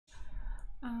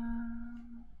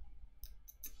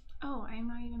Oh, I'm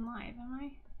not even live, am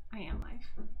I? I am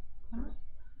live. Am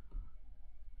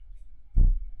I?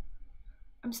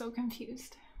 I'm so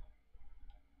confused.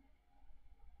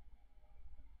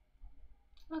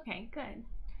 Okay, good.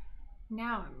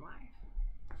 Now I'm live.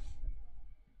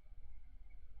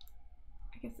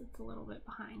 I guess it's a little bit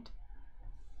behind.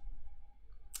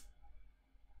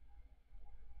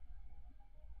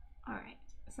 All right,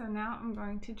 so now I'm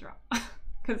going to draw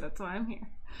because that's why I'm here.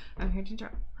 I'm here to draw.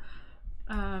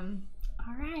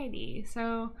 Alrighty,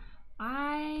 so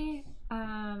I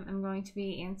am going to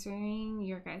be answering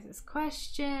your guys'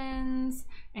 questions,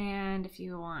 and if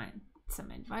you want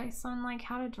some advice on like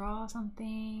how to draw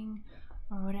something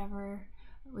or whatever,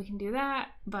 we can do that.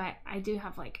 But I do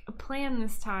have like a plan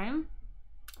this time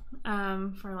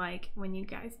for like when you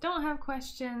guys don't have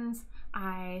questions.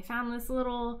 I found this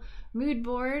little mood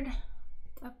board.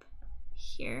 It's up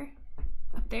here,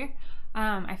 up there.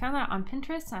 I found that on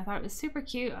Pinterest and I thought it was super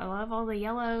cute. I love all the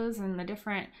yellows and the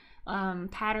different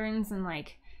patterns and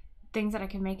like things that I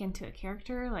can make into a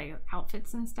character, like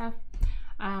outfits and stuff.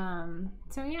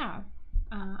 So yeah,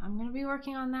 I'm gonna be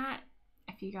working on that.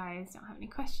 If you guys don't have any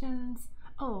questions.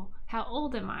 Oh, how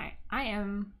old am I? I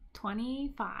am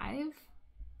 25.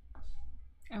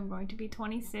 I'm going to be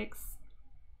 26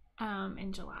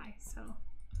 in July, so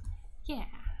yeah.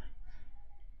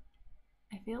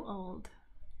 I feel old.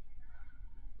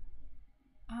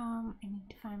 I need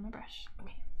to find my brush.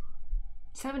 Okay.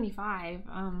 75.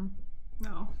 No.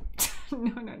 no.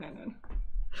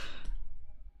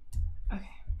 Okay.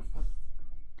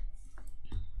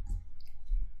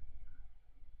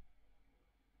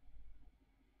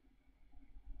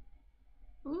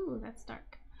 Ooh, that's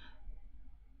dark.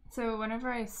 So whenever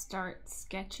I start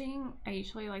sketching, I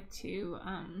usually like to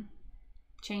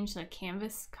change the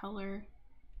canvas color.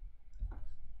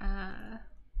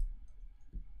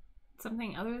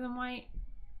 Something other than white,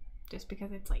 just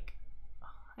because it's like,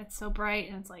 it's so bright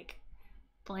and it's like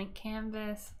blank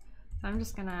canvas. So I'm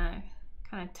just gonna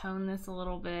kind of tone this a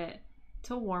little bit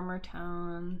to a warmer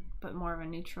tone, but more of a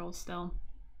neutral still.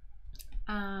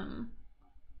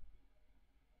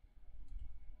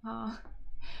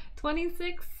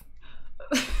 26.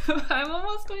 I'm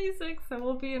almost 26, so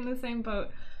we'll be in the same boat.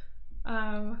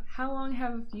 How long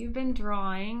have you been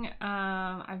drawing?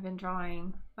 I've been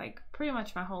drawing like pretty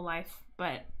much my whole life,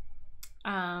 but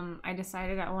I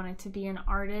decided I wanted to be an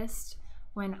artist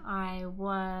when I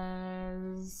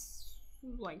was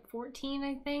like 14,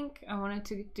 I think. I wanted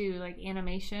to do like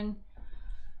animation.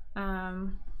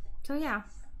 So yeah,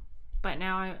 but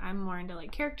now I'm more into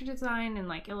like character design and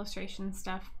like illustration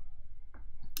stuff.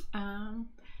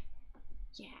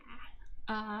 Yeah.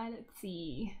 Let's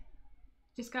see.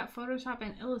 Just got Photoshop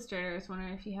and Illustrator. I was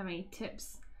wondering if you have any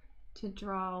tips to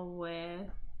draw with,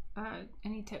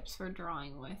 any tips for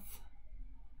drawing with.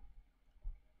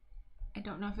 I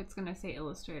don't know if it's gonna say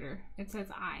Illustrator. It says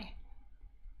I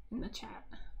in the chat.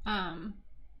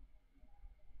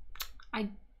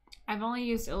 I've only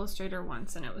used Illustrator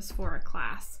once and it was for a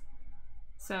class.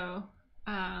 So,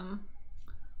 I'm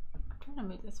trying to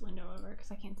move this window over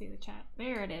because I can't see the chat.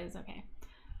 There it is, okay.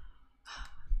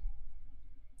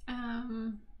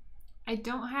 I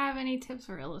don't have any tips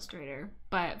for Illustrator,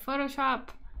 but Photoshop,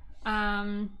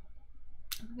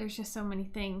 there's just so many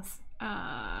things.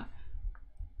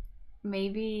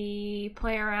 Maybe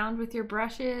play around with your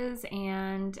brushes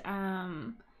and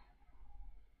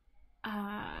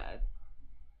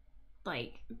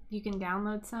like you can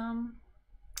download some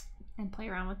and play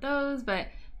around with those, but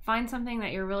find something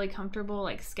that you're really comfortable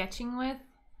like sketching with,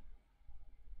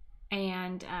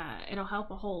 and it'll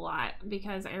help a whole lot,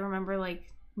 because I remember like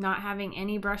not having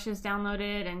any brushes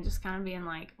downloaded and just kind of being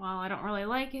like, well, I don't really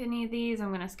like any of these,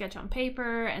 I'm gonna sketch on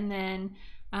paper, and then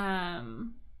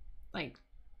like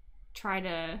try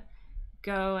to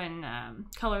go and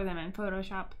color them in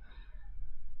Photoshop.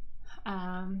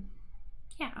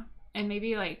 Yeah, and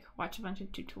maybe like watch a bunch of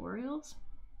tutorials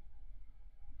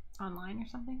online or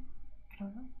something. I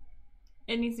don't know.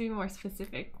 It needs to be more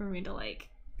specific for me to like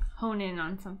hone in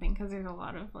on something, because there's a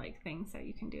lot of like things that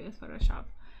you can do with Photoshop.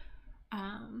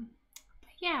 But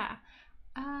yeah,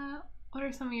 what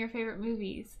are some of your favorite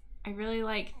movies? I really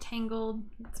like Tangled.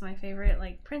 It's my favorite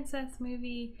like princess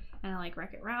movie, and I like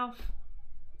Wreck-It Ralph,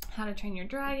 How to Train Your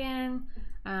Dragon.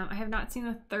 I have not seen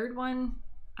the third one.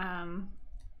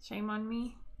 Shame on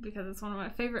me, because it's one of my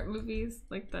favorite movies,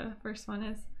 like the first one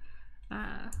is.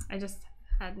 I just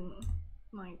hadn't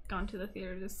like gone to the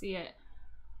theater to see it.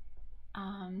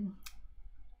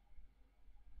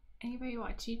 Anybody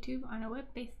watch YouTube on a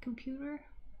web-based computer?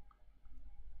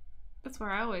 That's where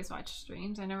I always watch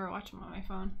streams. I never watch them on my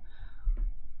phone.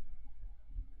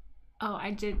 Oh,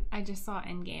 I just saw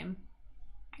Endgame.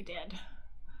 I did.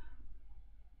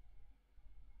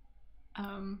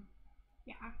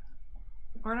 Yeah.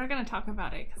 We're not gonna talk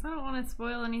about it because I don't want to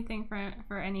spoil anything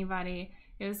for anybody.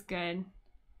 It was good.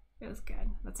 It was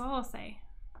good. That's all I'll say.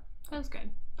 It was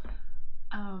good.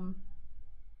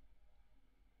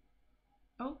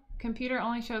 Oh, computer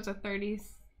only shows a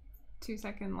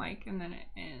 32-second like and then it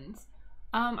ends.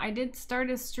 I did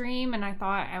start a stream and I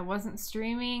thought I wasn't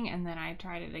streaming and then I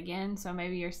tried it again, so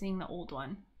maybe you're seeing the old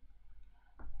one.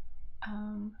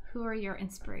 Who are your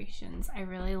inspirations? I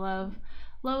really love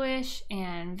Loish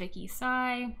and Vicky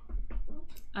Sai.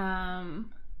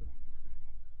 I'm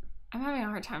having a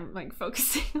hard time like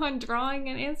focusing on drawing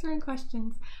and answering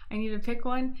questions. I need to pick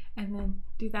one and then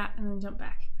do that and then jump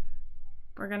back.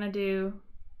 We're gonna do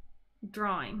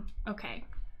drawing. Okay,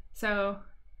 so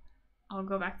I'll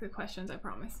go back to the questions, I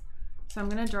promise. So I'm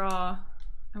gonna draw,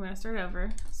 I'm gonna start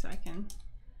over so I can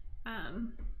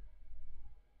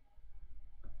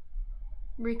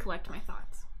recollect my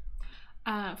thoughts.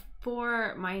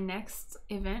 For my next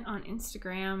event on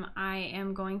Instagram, I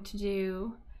am going to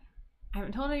do, I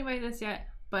haven't told anybody this yet,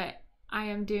 but I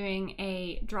am doing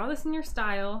a draw this in your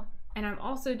style, and I'm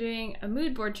also doing a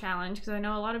mood board challenge because I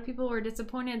know a lot of people were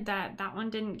disappointed that that one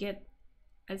didn't get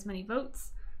as many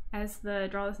votes as the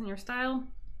draw this in your style,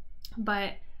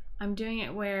 but I'm doing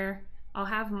it where I'll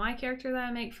have my character that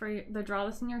I make for the draw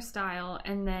this in your style,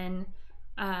 and then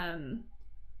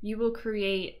you will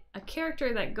create a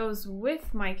character that goes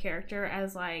with my character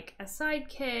as like a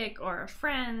sidekick or a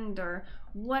friend or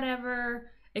whatever.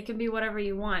 It can be whatever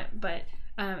you want, but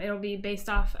it'll be based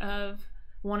off of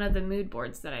one of the mood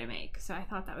boards that I make. So I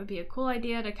thought that would be a cool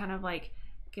idea to kind of like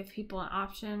give people an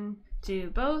option to do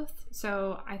both.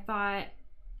 So I thought,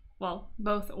 well,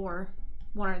 both or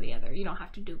one or the other. You don't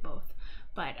have to do both.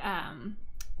 But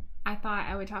I thought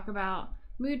I would talk about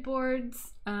mood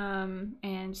boards and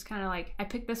just kind of like, I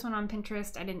picked this one on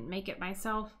Pinterest. I didn't make it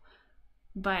myself,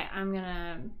 but I'm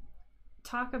gonna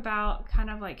talk about kind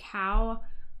of like how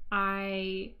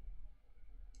I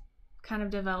kind of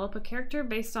develop a character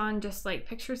based on just like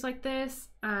pictures like this.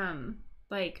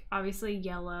 Like obviously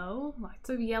yellow, lots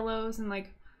of yellows, and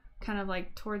like kind of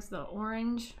like towards the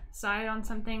orange side on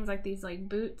some things, like these like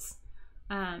boots.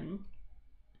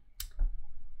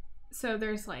 So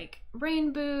there's like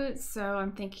rain boots, so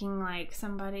I'm thinking like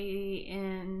somebody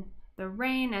in the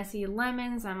rain. I see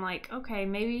lemons, I'm like, okay,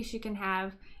 maybe she can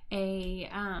have a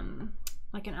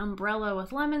like an umbrella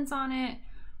with lemons on it,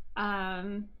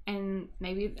 and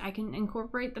maybe I can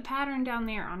incorporate the pattern down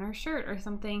there on her shirt or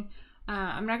something.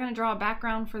 I'm not going to draw a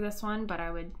background for this one, but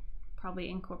I would probably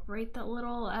incorporate the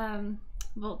little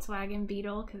Volkswagen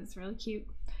Beetle because it's really cute.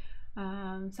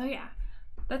 So yeah,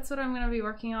 that's what I'm going to be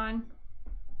working on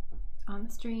the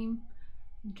stream,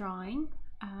 drawing.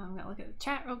 I'm gonna look at the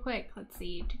chat real quick. Let's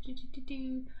see.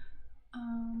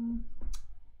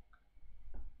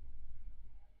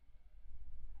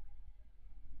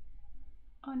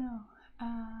 Oh no.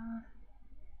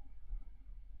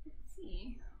 Let's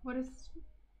see. What is?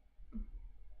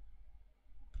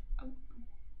 Oh.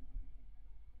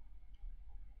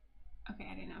 Okay,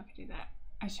 I didn't know I could do that.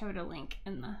 I showed a link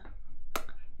in the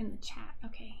chat.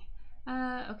 Okay.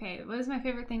 Okay, what is my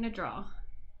favorite thing to draw?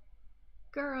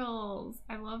 Girls.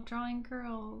 I love drawing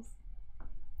girls.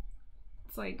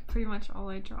 It's like pretty much all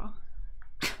I draw.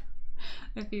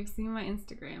 If you've seen my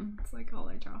Instagram, it's like all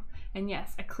I draw. And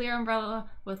yes, a clear umbrella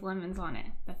with lemons on it.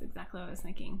 That's exactly what I was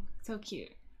thinking. So cute.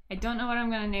 I don't know what I'm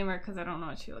gonna name her because I don't know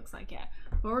what she looks like yet.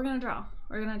 But we're gonna draw.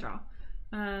 We're gonna draw.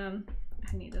 I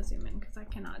need to zoom in because I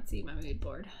cannot see my mood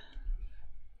board.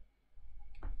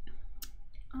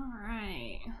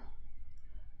 Alright.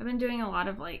 I've been doing a lot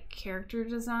of like character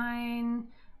design,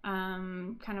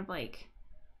 kind of like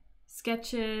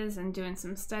sketches and doing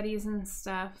some studies and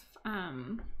stuff.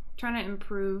 Trying to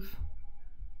improve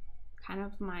kind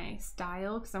of my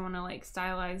style because I want to like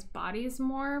stylize bodies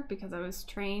more, because I was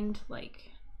trained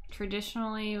like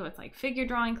traditionally with like figure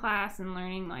drawing class and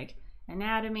learning like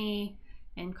anatomy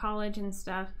in college and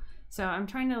stuff. So I'm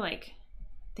trying to like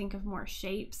think of more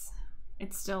shapes.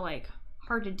 It's still like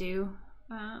hard to do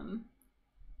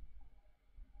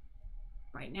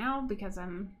right now because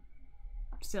I'm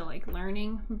still like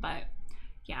learning, but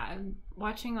yeah,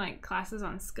 watching like classes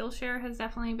on Skillshare has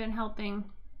definitely been helping.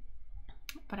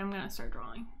 But I'm gonna start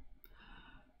drawing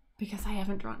because I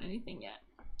haven't drawn anything yet.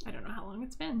 I don't know how long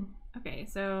it's been. Okay,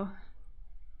 so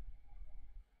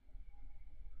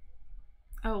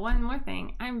oh, one more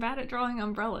thing. I'm bad at drawing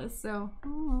umbrellas, so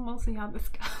we'll see how this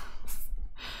goes.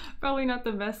 Probably not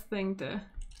the best thing to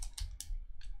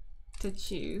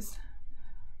choose.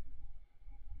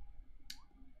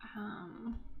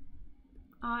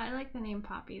 Oh, I like the name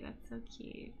Poppy. That's so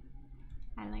cute.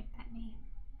 I like that name.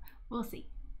 We'll see.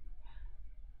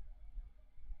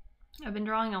 I've been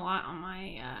drawing a lot on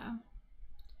my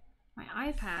my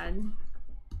iPad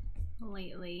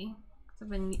lately. I've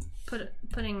been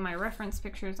putting my reference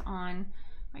pictures on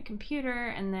my computer,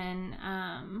 and then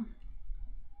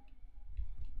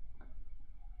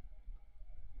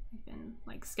I've been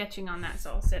like sketching on that,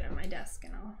 so I'll sit at my desk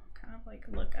and I'll kind of like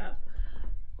look up.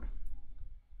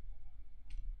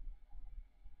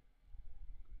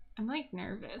 I'm like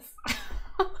nervous.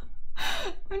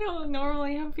 I don't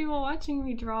normally have people watching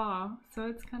me draw, so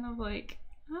it's kind of like,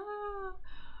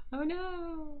 oh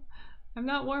no, I'm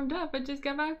not warmed up. I just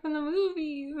got back from the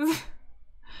movies.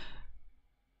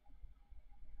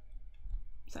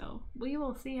 So we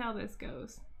will see how this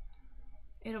goes.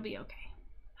 It'll be okay.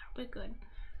 It'll be good.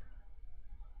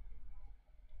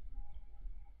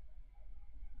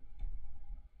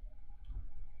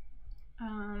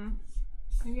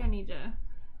 Maybe I need to,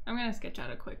 I'm gonna sketch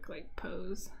out a quick like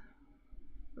pose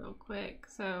real quick.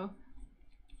 So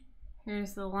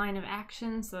here's the line of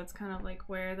action, so that's kind of like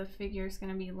where the figure's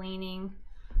gonna be leaning.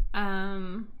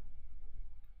 And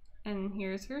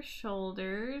here's her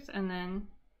shoulders and then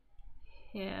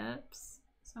hips.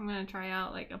 So I'm gonna try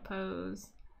out like a pose.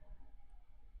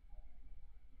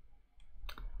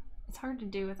 It's hard to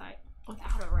do without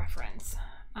a reference.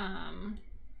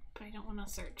 But I don't want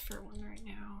to search for one right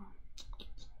now.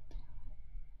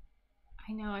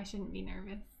 I know I shouldn't be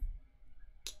nervous.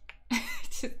 I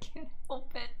just can't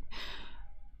help it.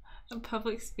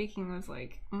 Public speaking was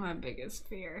like my biggest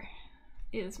fear.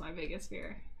 Is my biggest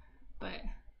fear. But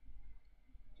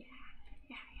yeah.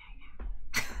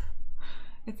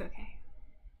 It's okay.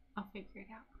 I'll figure it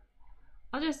out.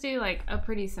 I'll just do like a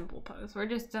pretty simple pose. We're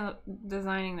just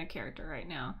designing the character right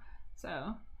now. So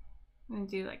I'm gonna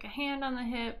do like a hand on the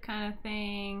hip kind of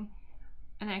thing.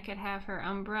 And I could have her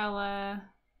umbrella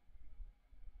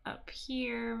up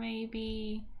here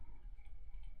maybe.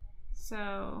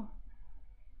 So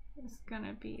it's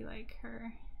gonna be like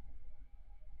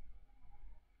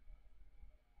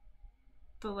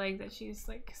the leg that she's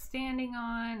like standing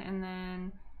on, and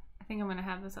then I think I'm gonna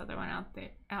have this other one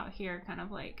out here kind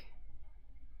of like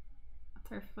with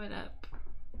her foot up.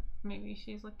 Maybe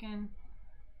she's looking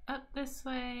up this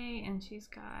way and she's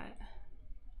got,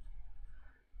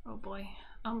 oh boy,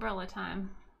 umbrella time.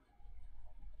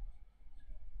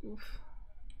 Oof.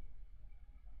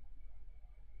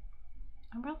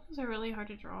 Umbrellas are really hard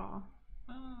to draw.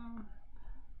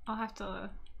 I'll have to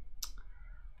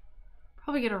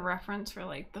probably get a reference for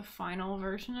like the final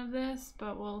version of this,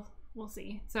 but we'll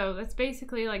see. So that's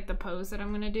basically like the pose that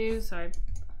I'm gonna do. So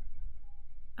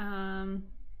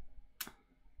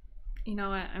you know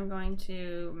what, I'm going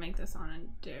to make this on a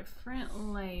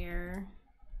different layer,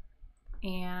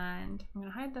 and I'm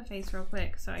gonna hide the face real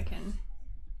quick so I can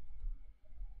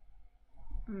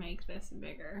make this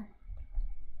bigger,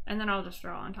 and then I'll just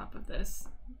draw on top of this.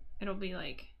 It'll be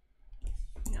like,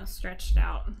 you know, stretched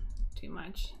out too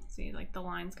much. See, like the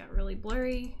lines got really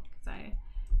blurry because I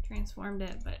transformed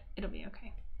it, but it'll be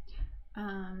okay.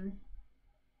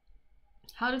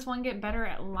 How does one get better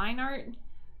at line art?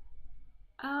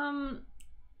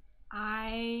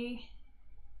 I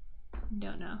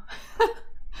don't know.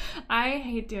 I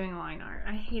hate doing line art.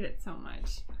 I hate it so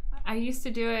much. I used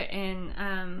to do it in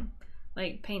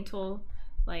like paint tool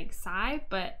like Sci,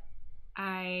 but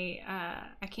I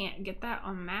can't get that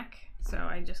on Mac, so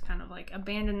I just kind of like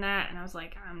abandoned that, and I was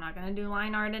like, I'm not gonna do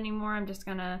line art anymore. I'm just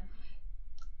gonna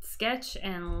sketch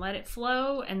and let it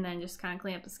flow, and then just kind of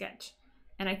clean up the sketch.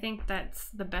 And I think that's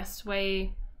the best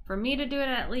way for me to do it,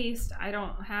 at least. I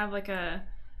don't have like a,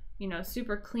 you know,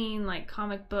 super clean like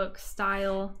comic book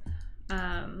style,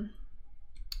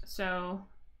 so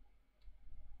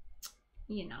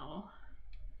you know,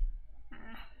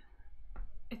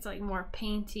 it's like more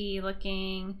painty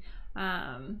looking,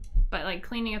 but like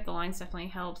cleaning up the lines definitely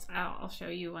helps. I'll show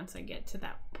you once I get to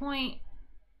that point.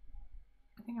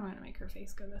 I think I'm going to make her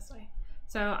face go this way.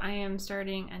 So I am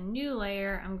starting a new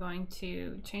layer. I'm going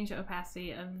to change the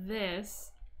opacity of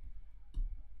this,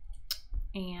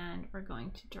 and we're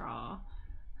going to draw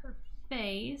her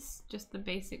face, just the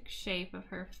basic shape of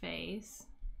her face.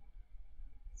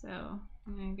 So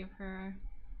I'm going to give her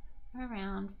a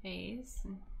round face,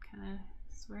 and kind of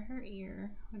this is where her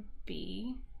ear would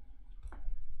be.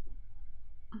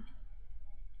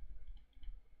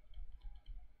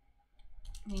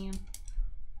 Man,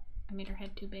 I made her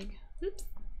head too big. Oops.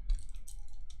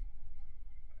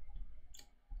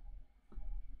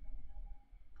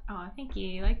 Oh, thank you.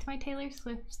 You liked my Taylor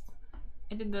Swifts.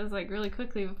 I did those like really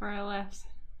quickly before I left.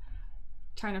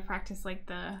 Trying to practice like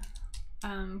the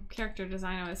character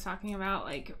design I was talking about,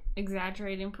 like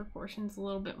exaggerating proportions a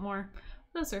little bit more.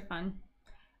 Those are fun.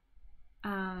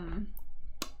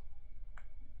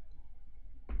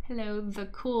 Hello, the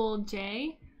cool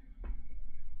J.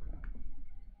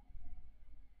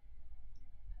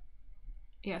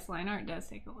 Yes, line art does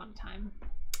take a lot of time.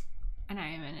 And I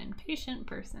am an impatient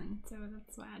person, so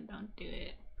that's why I don't do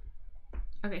it.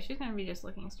 Okay, she's gonna be just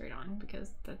looking straight on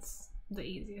because that's the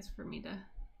easiest for me to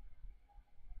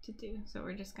do. So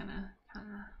we're just gonna kind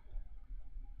of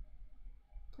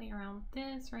play around with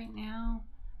this right now.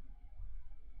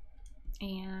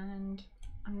 And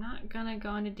I'm not gonna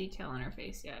go into detail on her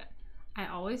face yet. I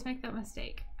always make that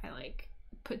mistake. I like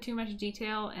put too much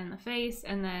detail in the face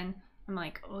and then I'm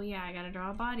like, oh yeah, I gotta draw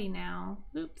a body now.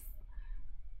 Oops.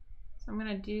 So I'm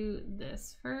gonna do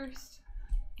this first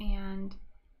and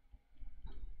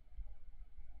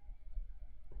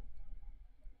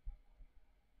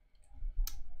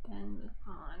then move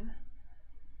on.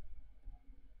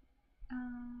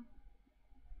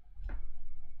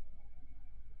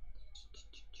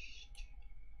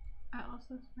 I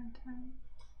also spend time.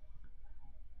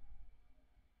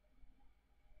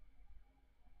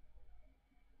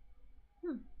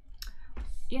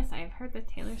 Yes, I have heard the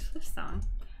Taylor Swift song,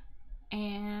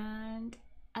 and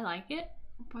I like it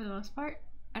for the most part.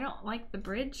 I don't like the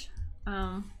bridge,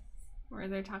 where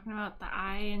they're talking about the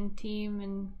I and team,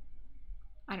 and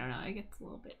I don't know. It gets a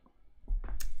little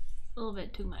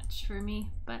bit too much for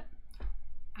me, but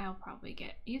I'll probably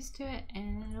get used to it,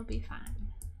 and it'll be fine.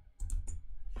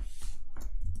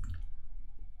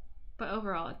 But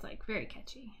overall, it's like very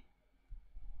catchy.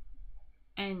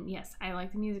 And yes, I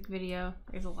like the music video.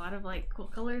 There's a lot of like cool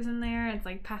colors in there. It's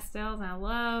like pastels, and I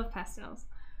love pastels.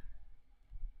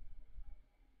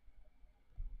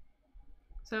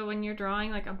 So when you're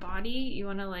drawing like a body, you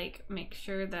want to like make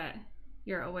sure that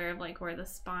you're aware of like where the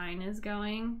spine is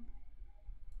going.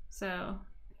 So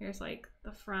here's like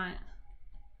the front.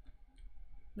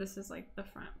 This is like the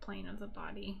front plane of the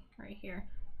body right here.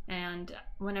 And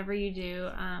whenever you do,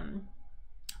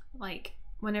 like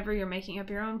whenever you're making up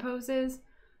your own poses,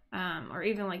 or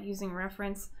even like using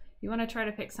reference, you want to try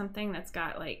to pick something that's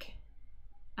got like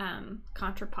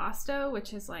contrapposto,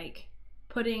 which is like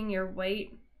putting your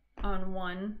weight on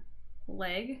one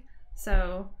leg.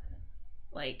 So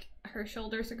like her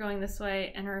shoulders are going this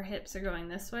way and her hips are going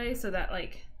this way, so that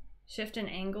like shift in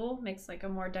angle makes like a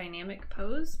more dynamic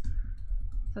pose. So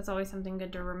that's always something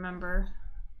good to remember.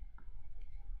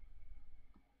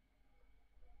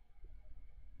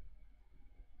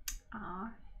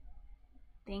 Aw,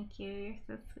 thank you, you're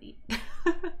so sweet.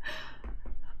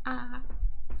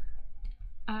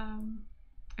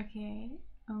 Okay,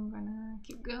 I'm gonna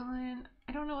keep going.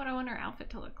 I don't know what I want her outfit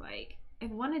to look like. I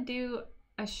want to do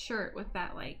a shirt with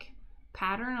that like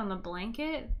pattern on the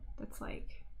blanket that's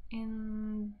like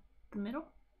in the middle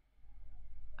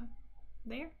up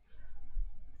there.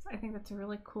 So I think that's a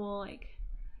really cool like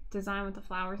design with the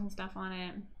flowers and stuff on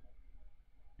it.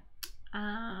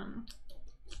 I'm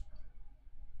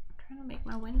trying to make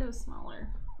my windows smaller.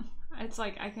 It's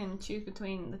like I can choose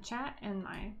between the chat and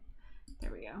my,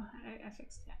 there we go, I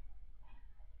fixed it.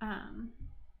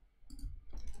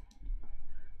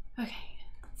 Okay,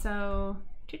 so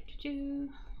I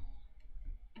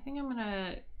think I'm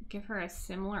gonna give her a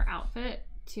similar outfit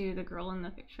to the girl in the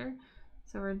picture.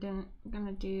 So we're gonna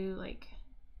do like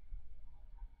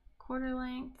quarter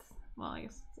length, well I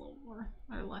guess it's a little more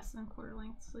or less than quarter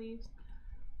length sleeves.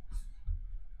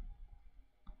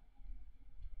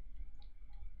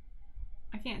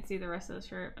 I can't see the rest of the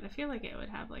shirt, but I feel like it would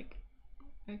have like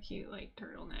a cute like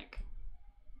turtleneck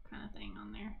kind of thing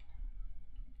on there.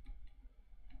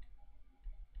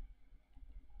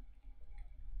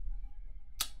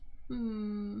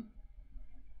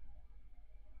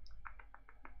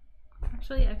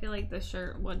 Actually, I feel like the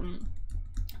shirt wouldn't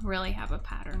really have a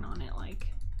pattern on it like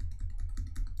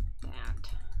that.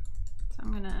 So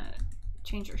I'm gonna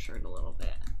change her shirt a little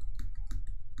bit.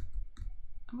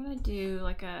 I'm gonna do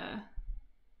like a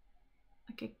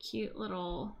cute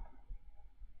little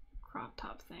crop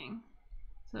top thing.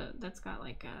 So that's got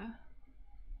like a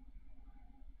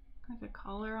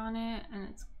collar on it, and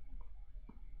it's,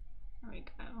 there we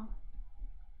go.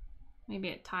 Maybe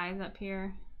it ties up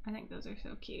here. I think those are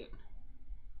so cute.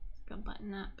 It's like a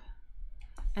button up.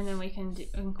 And then we can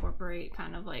incorporate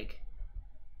kind of like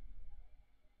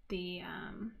the,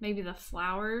 maybe the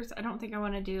flowers. I don't think I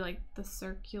want to do like the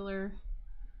circular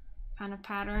kind of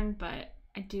pattern, but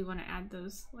I do want to add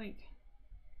those, like,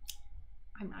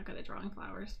 I'm not good at drawing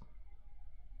flowers.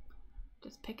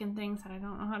 Just picking things that I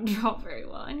don't know how to draw very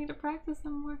well. I need to practice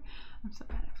them more. I'm so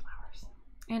bad at flowers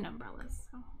and umbrellas,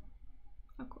 so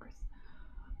of course.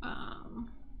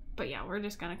 But yeah, we're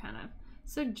just gonna kind of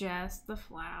suggest the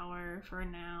flower for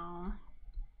now.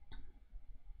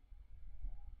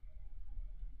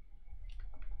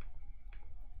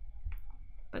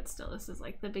 But still, this is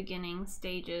like the beginning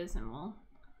stages, and we'll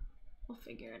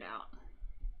figure it out.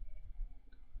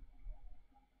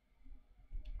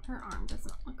 Her arm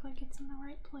doesn't look like it's in the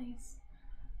right place.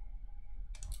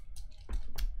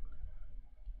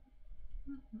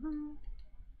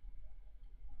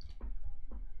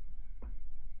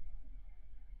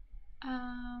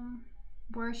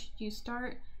 Where should you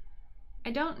start?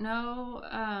 I don't know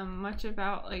much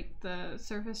about like the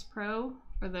Surface Pro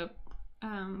or the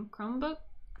Chromebook.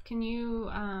 Can you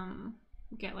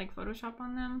get like Photoshop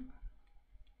on them?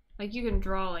 Like you can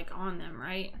draw like on them,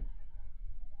 right?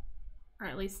 Or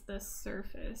at least the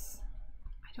Surface.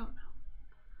 I don't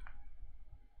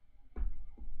know.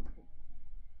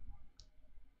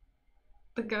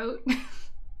 The goat.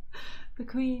 The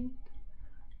queen.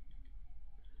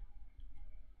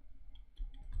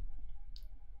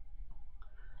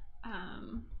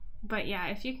 But yeah,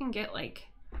 if you can get like,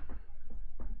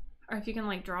 or if you can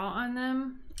like draw on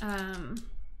them,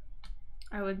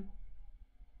 I would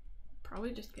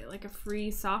probably just get like a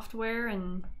free software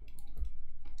and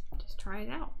just try it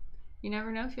out. You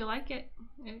never know if you like it,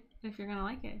 if you're gonna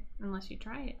like it, unless you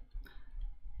try it.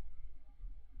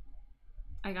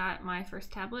 I got my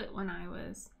first tablet when I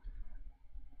was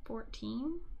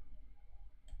 14,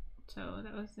 so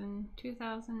that was in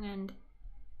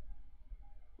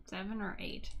 2007 or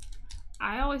 8.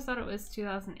 I always thought it was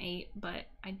 2008, but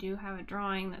I do have a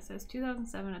drawing that says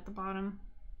 2007 at the bottom,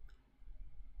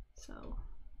 so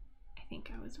I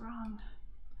think I was wrong.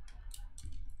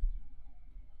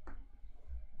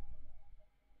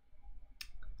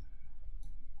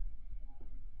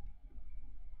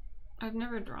 I've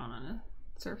never drawn on a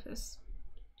Surface,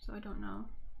 so I don't know.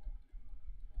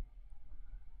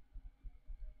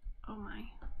 Oh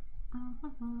my.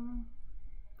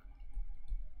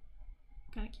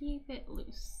 Gotta keep it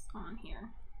loose on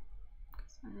here.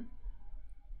 Then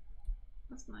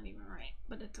that's not even right,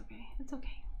 but it's okay. It's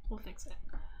okay. We'll fix it.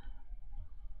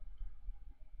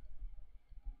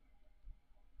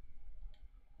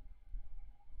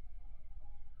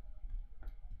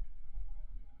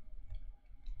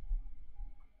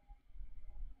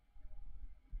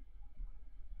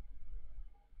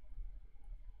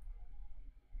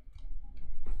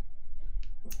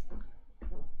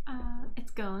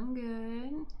 It's going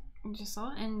good. I just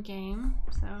saw Endgame,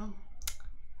 so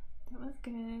that was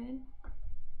good.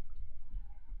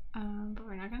 But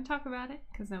we're not going to talk about it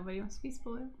because nobody wants to be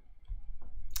spoiled.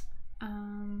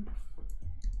 You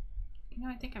know,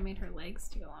 I think I made her legs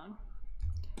too long.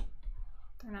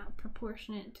 They're not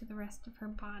proportionate to the rest of her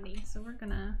body, so we're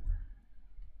gonna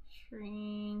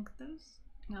shrink those.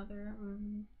 Now they're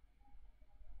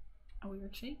a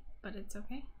weird shape, but it's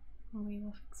okay. We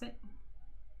will fix it.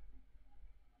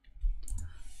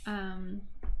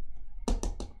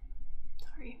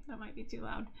 Sorry, that might be too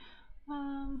loud.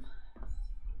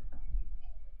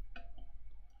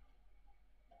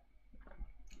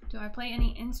 Do I play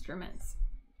any instruments?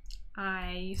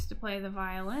 I used to play the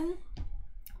violin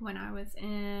when I was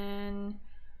in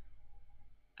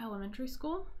elementary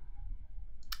school.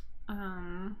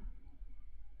 And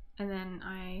then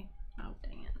oh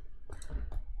dang it.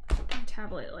 My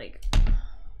tablet like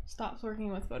stops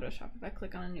working with Photoshop if I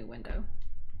click on a new window.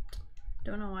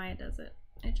 Don't know why it does it.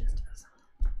 It just does.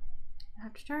 I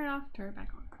have to turn it off, turn it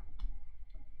back on.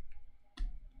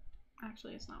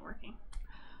 Actually, it's not working.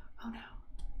 Oh no.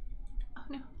 Oh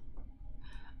no.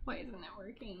 Why isn't it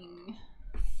working?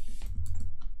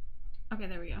 Okay,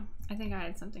 there we go. I think I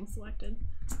had something selected.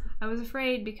 I was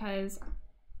afraid because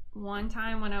one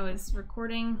time when I was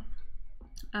recording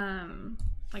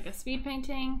like a speed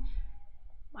painting,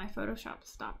 my Photoshop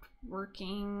stopped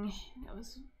working. It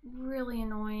was really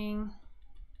annoying,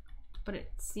 but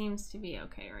it seems to be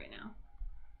okay right now.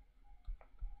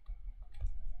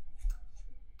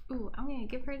 Ooh, I'm gonna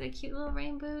give her the cute little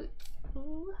rain boot.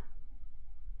 Ooh.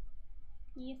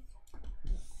 Yes.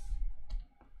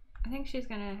 I think she's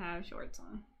gonna have shorts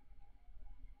on.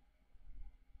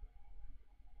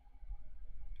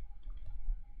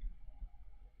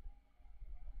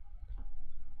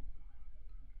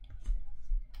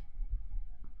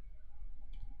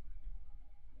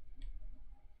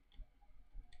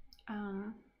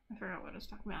 I forgot what I was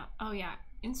talking about. Oh yeah,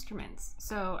 instruments.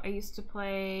 So I used to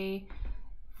play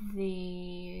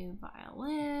the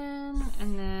violin,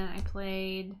 and then I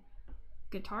played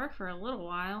guitar for a little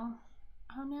while.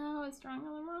 Oh no, it's drawing on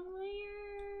the wrong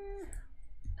layer.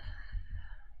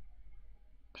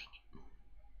 Dang it.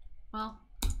 Well,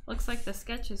 Looks like the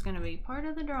sketch is going to be part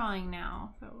of the drawing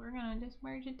now, so we're going to just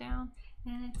merge it down,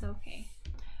 and it's okay.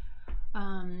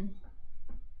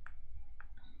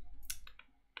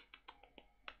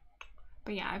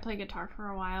 But yeah, I played guitar for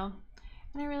a while,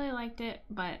 and I really liked it,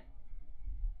 but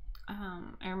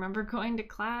I remember going to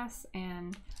class,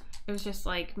 and it was just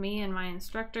like me and my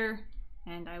instructor,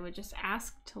 and I would just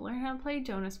ask to learn how to play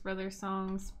Jonas Brothers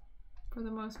songs for the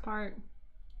most part.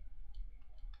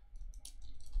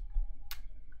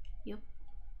 Yep.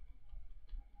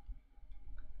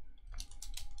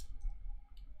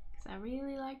 Because I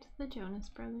really liked the Jonas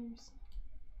Brothers.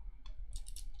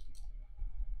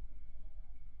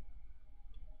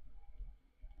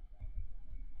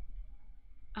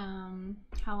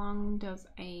 How long does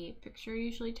a picture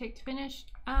usually take to finish?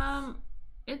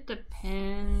 It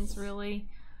depends, really.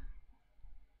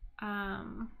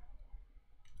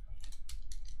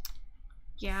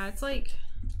 Yeah, it's like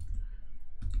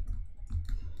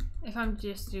if I'm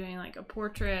just doing like a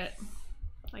portrait,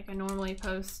 like I normally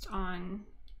post on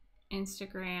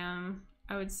Instagram,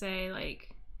 I would say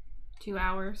like 2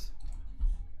 hours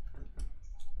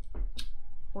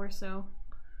or so.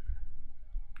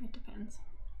 It depends.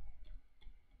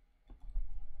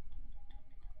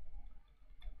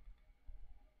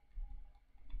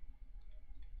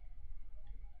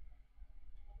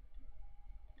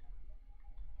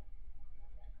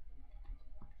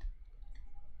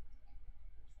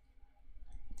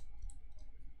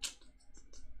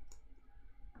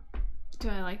 Do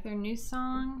I like their new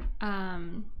song?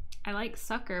 I like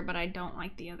Sucker, but I don't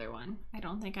like the other one. I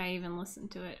don't think I even listened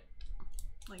to it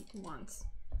like once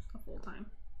a full time.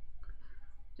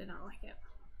 Did not like it.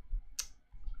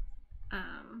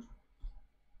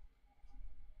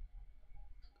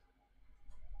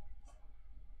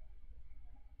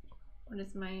 What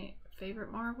is my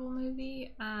favorite Marvel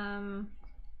movie?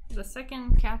 The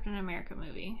second Captain America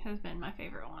movie has been my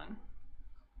favorite one,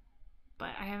 but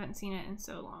I haven't seen it in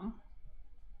so long.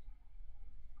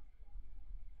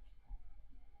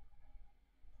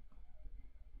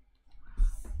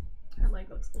 Her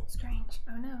leg looks a little strange.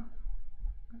 Oh no.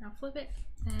 I'm gonna flip it,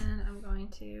 and I'm going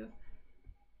to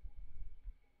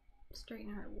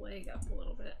straighten her leg up a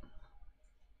little bit.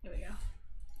 There we go.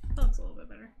 That looks a little bit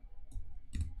better.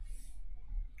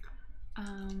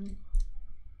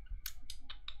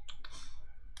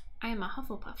 I am a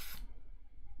Hufflepuff.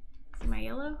 See my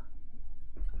yellow?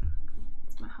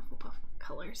 It's my Hufflepuff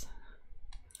colors.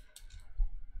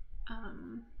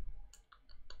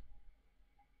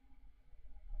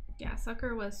 Yeah,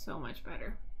 Sucker was so much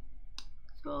better.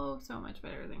 So much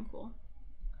better than Cool.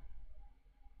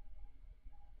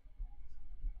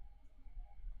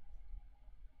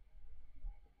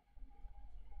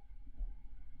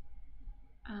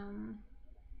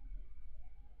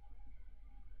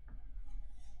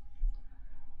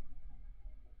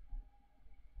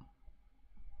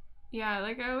 Yeah,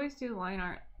 like I always do line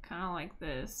art kind of like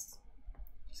this,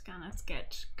 just kind of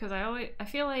sketch, because I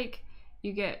feel like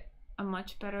you get a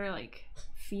much better like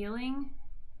feeling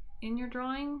in your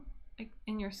drawing, like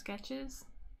in your sketches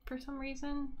for some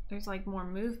reason. There's like more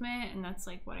movement, and that's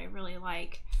like what I really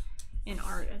like in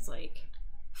art, is like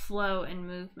flow and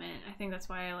movement. I think that's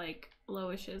why I like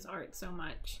Loish's art so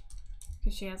much,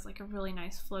 because she has like a really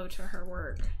nice flow to her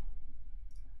work.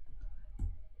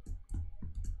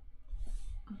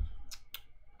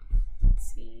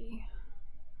 Let's see.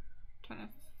 I'm trying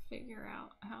to figure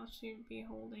out how she'd be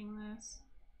holding this.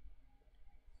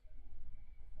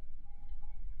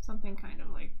 Something kind of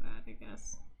like that, I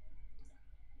guess.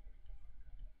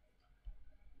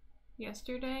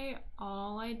 Yesterday,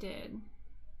 all I did,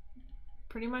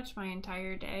 pretty much my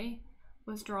entire day,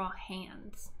 was draw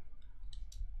hands.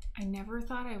 I never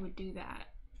thought I would do that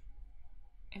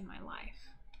in my life.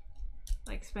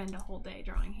 Like spend a whole day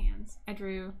drawing hands. I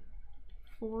drew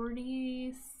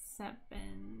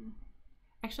 47.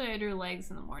 Actually, I drew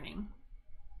legs in the morning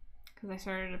because I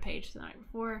started a page the night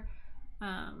before.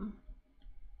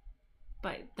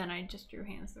 But then I just drew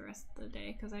hands the rest of the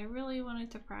day because I really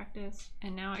wanted to practice,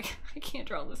 and now I can't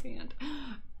draw this hand.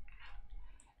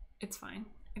 It's fine.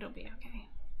 It'll be okay.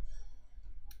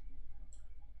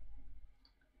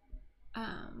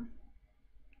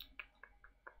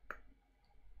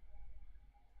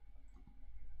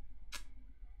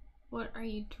 What are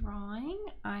you drawing?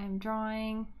 I'm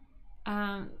drawing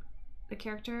the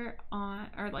character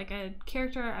on, or like a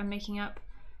character I'm making up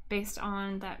based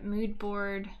on that mood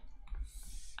board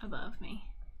above me.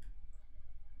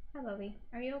 Hi, Lovey.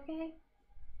 Are you okay?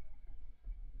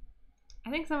 I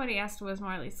think somebody asked, was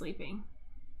Marley sleeping?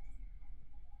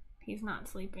 He's not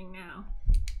sleeping now.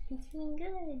 He's feeling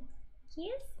good.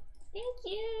 Yes? Thank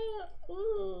you.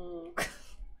 Ooh.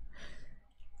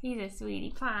 He's a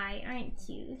sweetie pie, aren't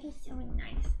you? He's so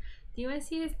nice. Do you want to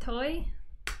see his toy?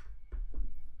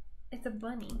 It's a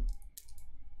bunny.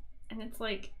 And it's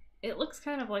like, it looks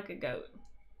kind of like a goat,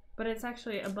 but it's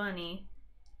actually a bunny.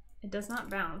 It does not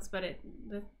bounce, but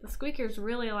the squeaker is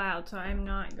really loud, so I'm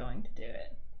not going to do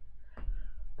it.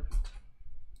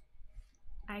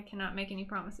 I cannot make any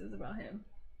promises about him.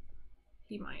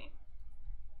 He might.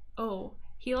 Oh,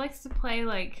 he likes to play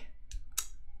like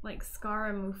Scar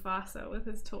and Mufasa with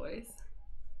his toys.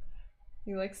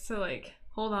 He likes to like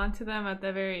hold on to them at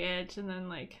the very edge and then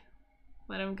like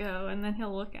let them go, and then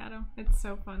he'll look at them. It's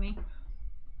so funny.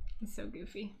 It's so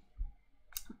goofy.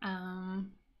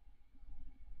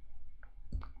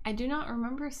 I do not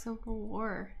remember Civil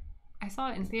War. I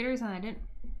saw it in theaters and I didn't.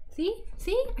 See?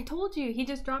 I told you. He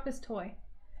just dropped his toy.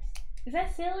 Is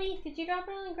that silly? Did you drop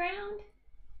it on the ground?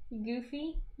 You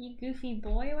goofy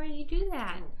boy. Why did you do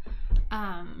that?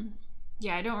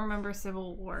 Yeah, I don't remember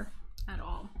Civil War at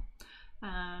all.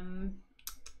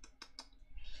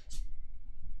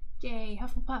 Yay,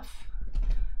 Hufflepuff.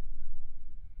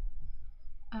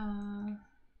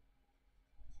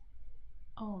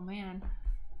 Oh man,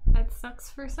 that sucks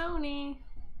for Sony.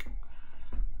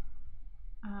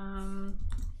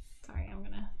 Sorry, I'm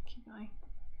gonna keep going.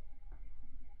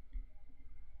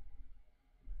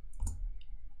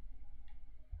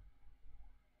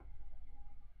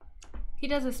 He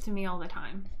does this to me all the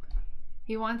time.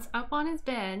 He wants up on his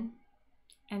bed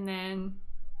and then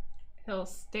he'll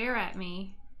stare at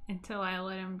me until I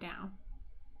let him down.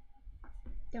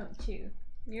 Don't you?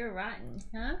 You're rotten,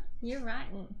 huh? You're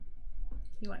rotten.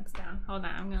 He wants down. Hold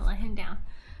on, I'm gonna let him down.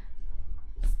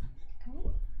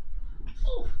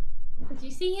 Oh, did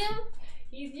you see him?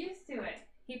 He's used to it.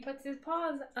 He puts his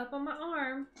paws up on my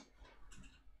arm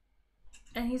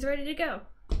and he's ready to go.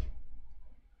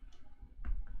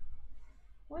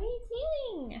 What are you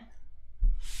doing?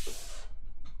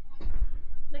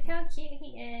 Look how cute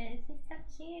he is. He's so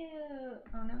cute.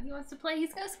 Oh no, he wants to play.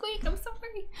 He's gonna squeak. I'm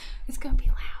sorry. It's gonna be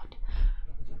loud.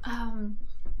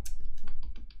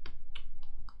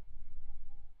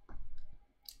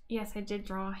 Yes, I did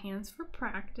draw hands for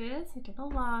practice. I did a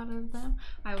lot of them.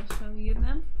 I will show you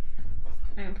them.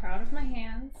 I am proud of my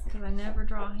hands because I never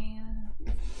draw hands.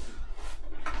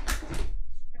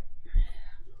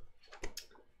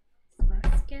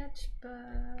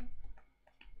 Sketchbook.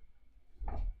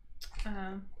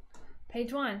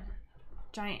 Page 1,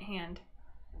 giant hand,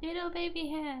 little baby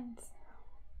hands,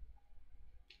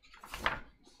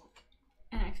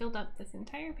 and I filled up this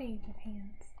entire page of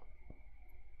hands.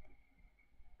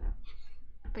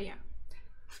 But yeah,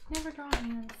 never draw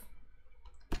hands.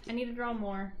 I need to draw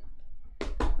more.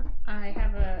 I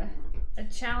have a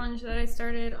challenge that I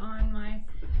started on my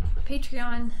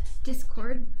Patreon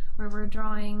Discord where we're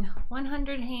drawing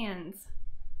 100 hands,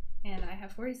 and I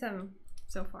have 47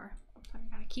 so far, so I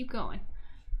gotta keep going.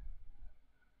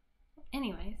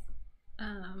 Anyways,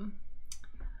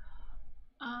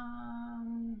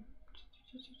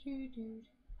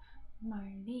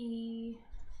 Marley.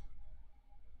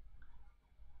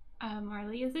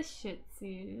 Marley is a Shih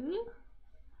Tzu.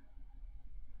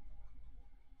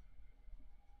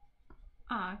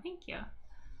 Aw, thank you.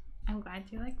 I'm glad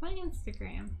you like my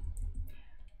Instagram.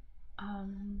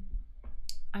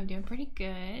 I'm doing pretty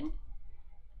good.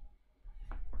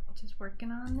 Just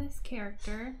working on this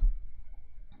character.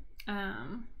 But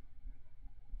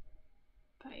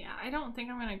yeah, I don't think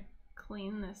I'm gonna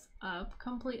clean this up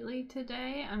completely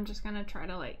today. I'm just gonna try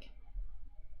to like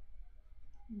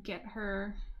get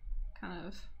her kind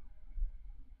of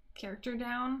character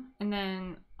down, and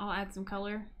then I'll add some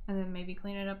color and then maybe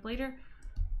clean it up later.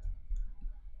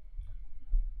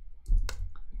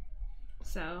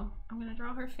 So I'm gonna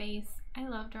draw her face. I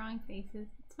love drawing faces.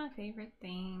 It's my favorite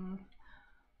thing.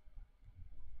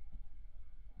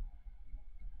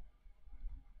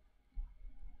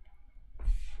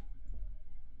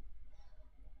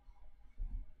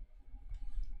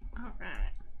 All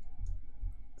right.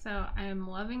 So I'm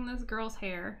loving this girl's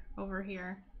hair over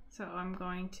here. So I'm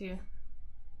going to,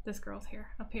 this girl's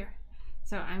hair up here.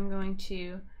 So I'm going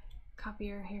to copy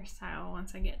her hairstyle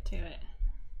once I get to it.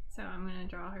 So I'm gonna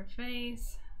draw her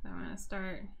face. I'm gonna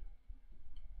start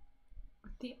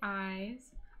with the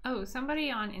eyes. Oh, somebody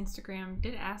on Instagram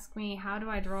did ask me how do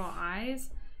I draw eyes,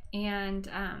 and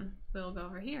we'll go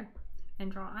over here and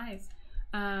draw eyes.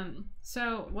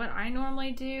 So what I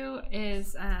normally do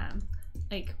is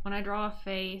like when I draw a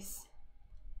face,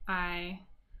 I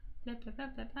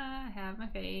have my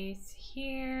face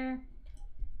here.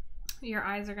 Your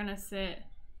eyes are gonna sit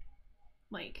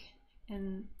like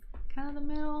in kind of the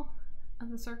middle of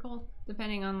the circle,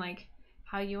 depending on like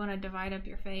how you want to divide up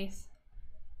your face.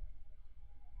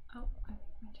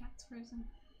 cat's frozen.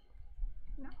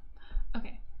 No.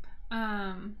 Okay.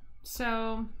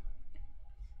 So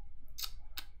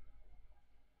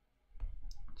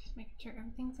just making sure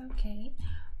everything's okay.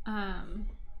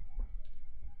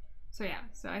 So yeah,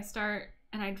 so I start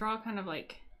and I draw kind of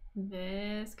like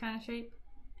this kind of shape.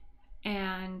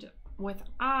 And with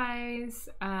eyes,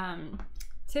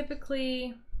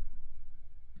 typically,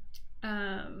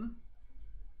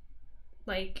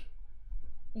 like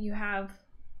you have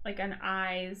like an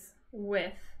eyes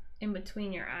width in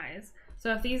between your eyes.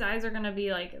 So if these eyes are gonna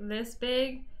be like this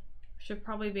big, should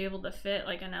probably be able to fit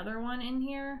like another one in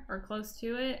here or close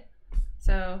to it.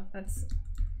 So that's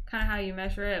kind of how you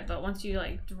measure it. But once you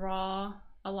like draw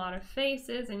a lot of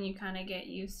faces and you kind of get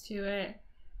used to it,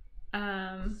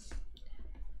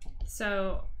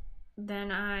 so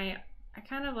then I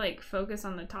kind of like focus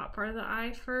on the top part of the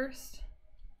eye first.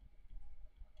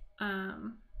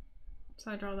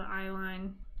 So I draw the eye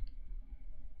line.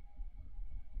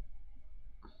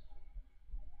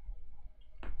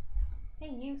 Hey,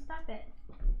 you, stop it.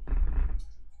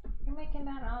 You're making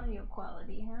bad audio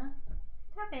quality, huh?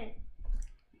 Stop it.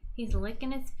 He's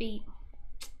licking his feet.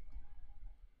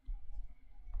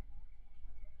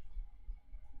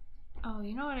 Oh,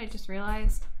 you know what I just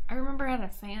realized? I remember I had a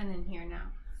fan in here now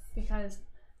because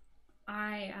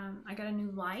I got a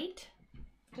new light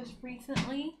just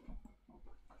recently.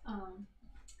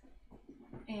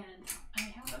 And I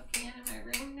have a fan in my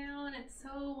room now and it's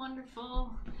so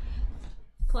wonderful.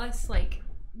 Plus, like,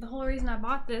 the whole reason I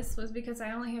bought this was because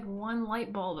I only had one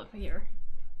light bulb up here.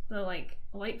 The like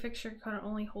light fixture could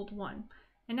only hold one.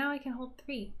 And now I can hold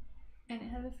 3. And it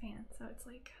has a fan, so it's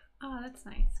like, oh, that's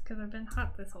nice because I've been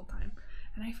hot this whole time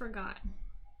and I forgot.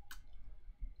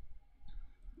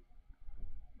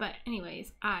 But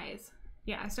anyways, eyes.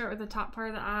 Yeah, I start with the top part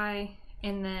of the eye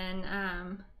and then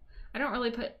I don't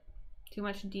really put too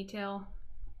much detail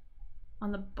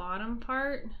on the bottom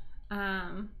part.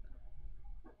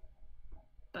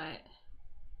 But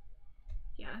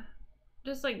yeah,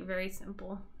 just like very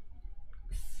simple.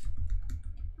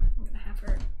 I'm gonna have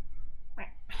her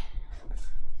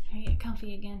get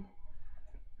comfy again.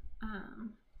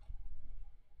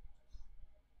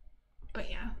 But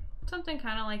yeah, something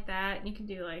kind of like that. You can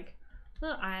do like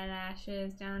little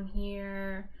eyelashes down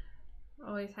here.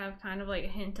 Always have kind of like a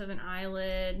hint of an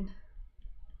eyelid.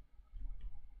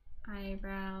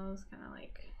 Eyebrows, kind of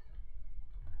like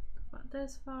about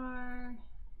this far.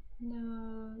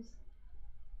 Nose.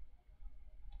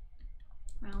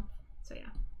 Mouth. So yeah.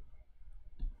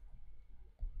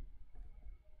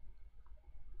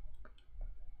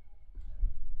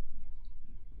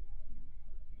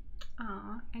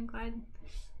 Aw, I'm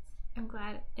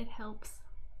glad it helps.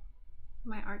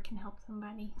 My art can help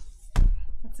somebody.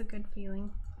 That's a good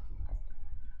feeling.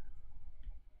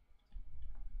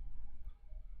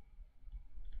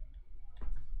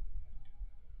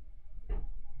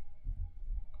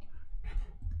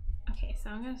 Okay,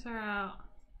 so I'm gonna start out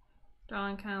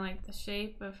drawing kind of like the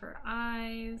shape of her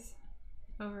eyes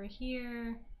over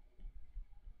here.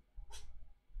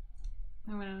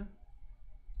 I'm gonna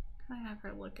kind of have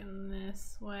her looking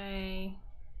this way.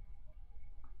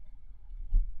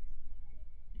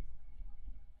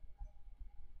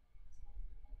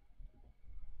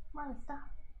 Marla, stop.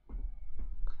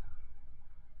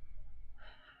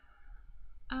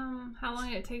 How long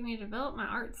did it take me to develop my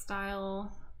art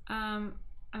style? I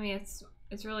mean, it's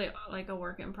really like a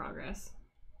work in progress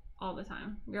all the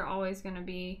time. You're always going to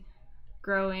be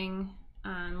growing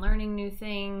and learning new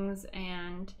things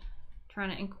and trying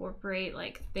to incorporate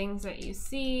like things that you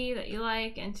see that you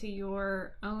like into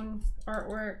your own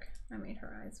artwork. I made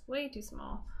her eyes way too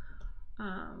small.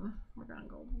 We're gonna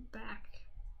go back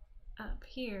up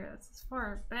here. That's as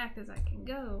far back as I can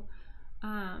go.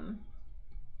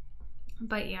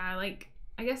 But yeah, like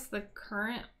I guess the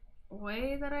current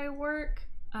way that I work,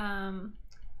 kind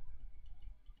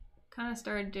of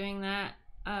started doing that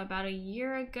about a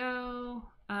year ago.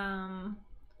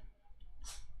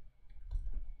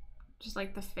 Just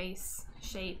like the face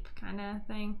shape kind of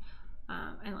thing,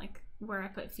 and like where I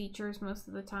put features most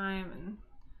of the time,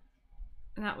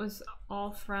 and that was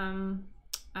all from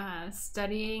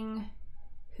studying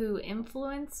who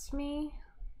influenced me.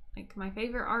 Like my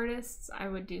favorite artists, I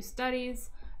would do studies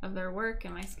of their work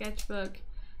in my sketchbook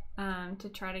to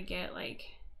try to get like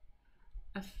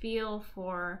a feel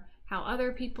for how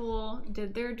other people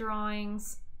did their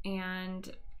drawings,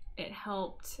 and it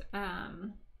helped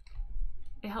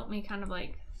me kind of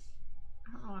like,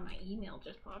 I don't know why my email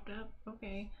just popped up.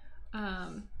 Okay.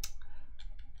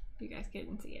 You guys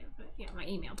couldn't see it, but yeah, my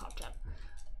email popped up.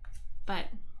 But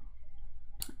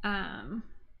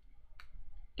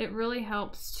it really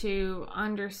helps to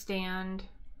understand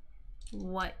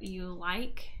what you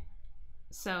like.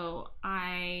 So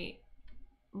I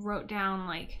wrote down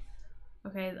like,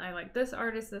 okay, I like this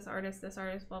artist, this artist, this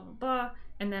artist, blah, blah, blah.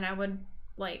 And then I would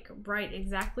like write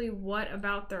exactly what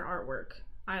about their artwork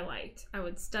I liked. I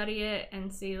would study it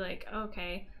and see like,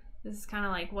 okay, this is kind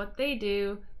of like what they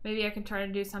do. Maybe I can try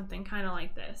to do something kind of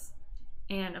like this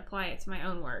and apply it to my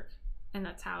own work. And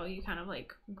that's how you kind of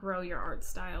like grow your art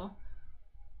style.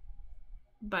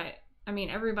 But I mean,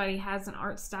 everybody has an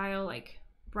art style like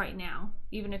right now.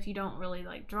 Even if you don't really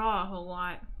like draw a whole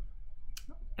lot,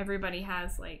 everybody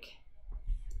has like,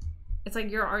 it's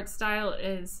like your art style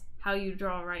is how you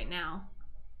draw right now,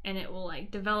 and it will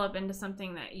like develop into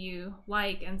something that you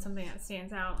like and something that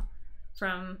stands out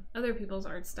from other people's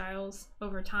art styles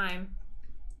over time.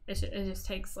 It just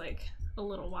takes like a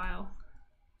little while.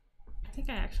 I think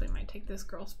I actually might take this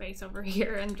girl's face over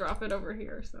here and drop it over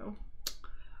here, so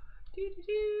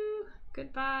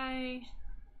goodbye.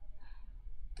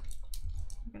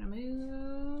 I'm gonna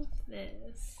move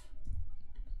this.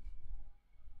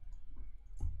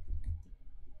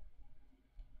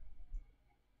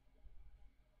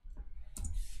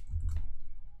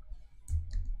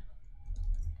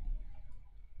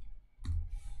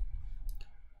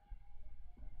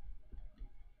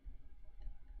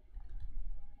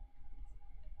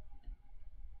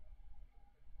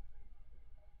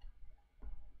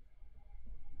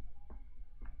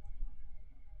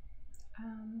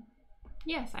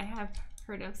 Yes, I have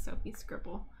heard of Sophie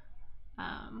Scribble.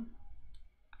 I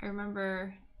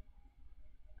remember,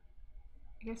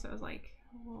 I guess it was like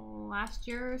last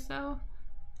year or so,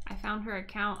 I found her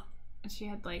account and she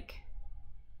had like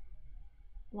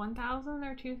 1,000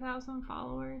 or 2,000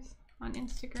 followers on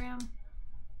Instagram.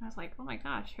 I was like, oh my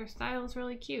gosh, her style is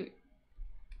really cute.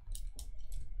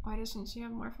 Why doesn't she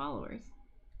have more followers?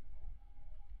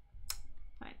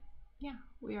 But yeah,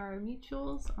 we are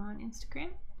mutuals on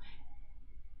Instagram.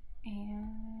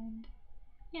 And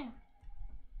yeah,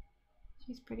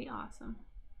 she's pretty awesome.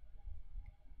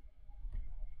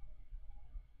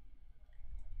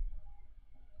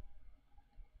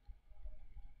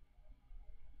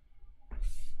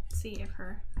 Let's see if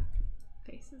her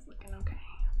face is looking okay.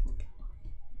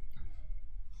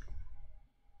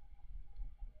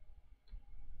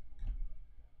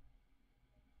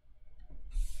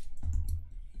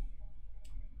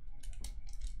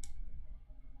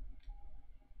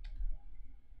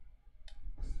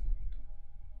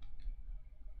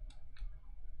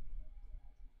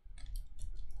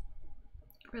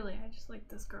 Really, I just like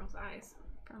this girl's eyes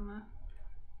from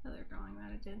the other drawing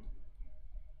that I did.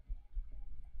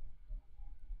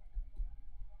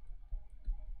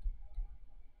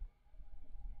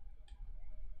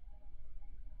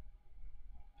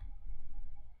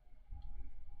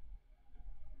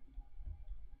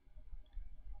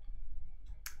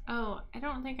 Oh, I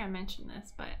don't think I mentioned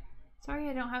this, but sorry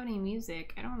I don't have any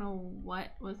music. I don't know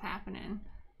what was happening.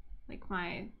 Like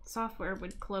my software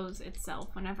would close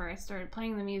itself whenever I started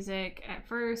playing the music at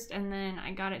first, and then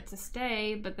I got it to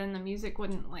stay, but then the music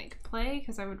wouldn't like play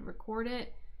because I would record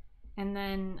it and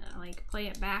then like play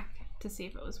it back to see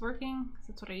if it was working.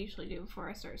 That's what I usually do before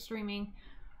I start streaming.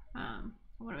 I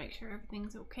want to make sure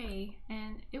everything's okay,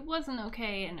 and it wasn't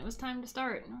okay, and it was time to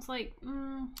start, and I was like,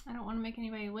 I don't want to make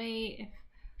anybody wait if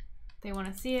they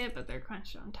want to see it, but they're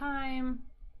crunched on time.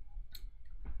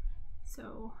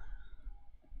 So,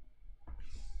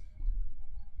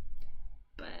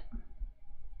 but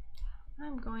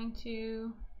I'm going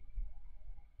to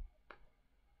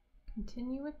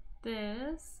continue with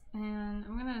this, and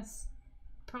I'm gonna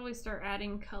probably start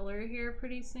adding color here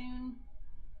pretty soon.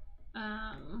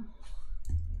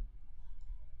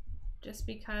 Just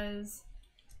because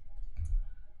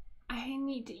I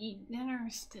need to eat dinner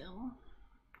still,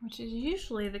 which is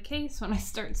usually the case when I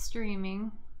start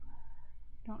streaming.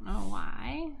 Don't know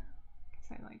why,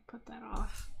 because I like put that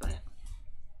off, but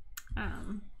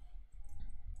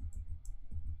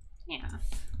yeah,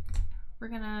 we're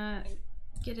gonna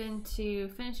get into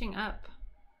finishing up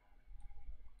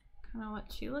kind of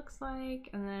what she looks like,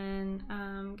 and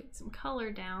then get some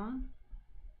color down.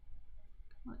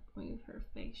 Let's move her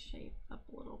face shape up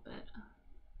a little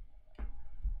bit.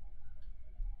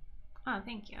 Oh,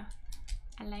 thank you.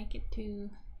 I like it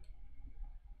too.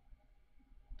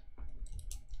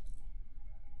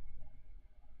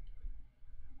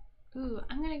 Ooh,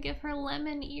 I'm gonna give her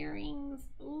lemon earrings.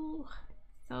 Ooh,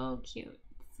 so cute,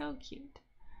 so cute.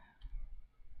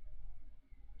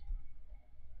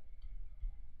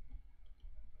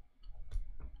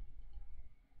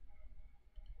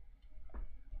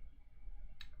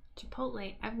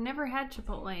 Chipotle. I've never had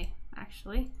Chipotle,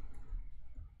 actually.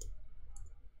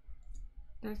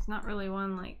 there's not really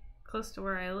one like close to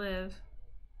where I live.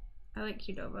 I like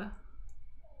Qdoba.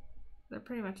 They're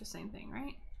pretty much the same thing,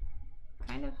 right?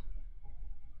 Kind of.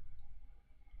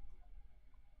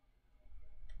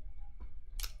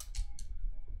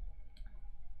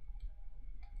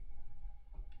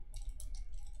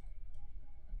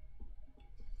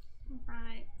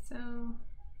 Right, so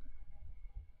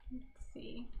let's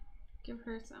see. Give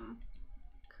her some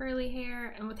curly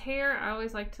hair. And with hair, I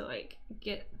always like to like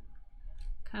get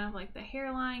kind of like the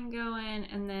hairline going,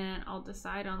 and then I'll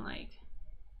decide on like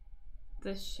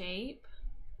the shape.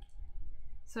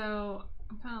 So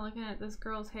I'm kind of looking at this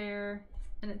girl's hair,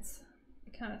 and it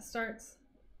kind of starts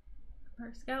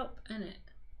her scalp and it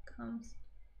comes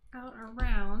out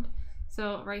around.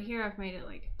 So right here I've made it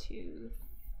like too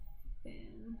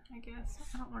thin, I guess.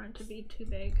 I don't want it to be too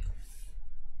big.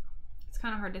 It's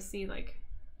kind of hard to see like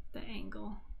the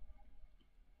angle.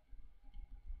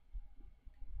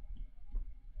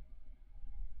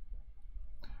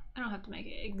 I don't have to make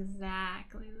it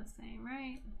exactly the same,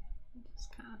 right?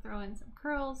 Just kind of throw in some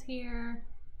curls here.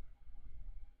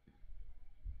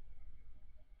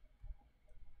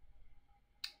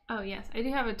 Oh yes, I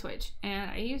do have a Twitch, and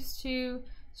I used to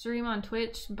stream on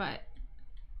Twitch, but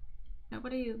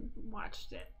nobody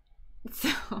watched it. So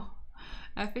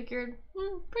I figured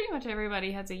pretty much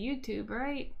everybody has a YouTube,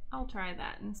 right? I'll try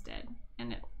that instead.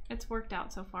 And it's worked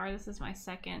out so far. This is my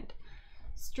second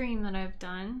stream that I've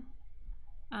done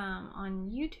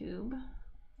on YouTube,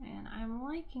 and I'm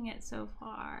liking it so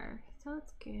far, so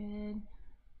it's good.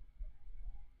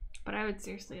 But I would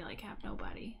seriously like have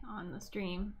nobody on the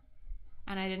stream,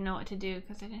 and I didn't know what to do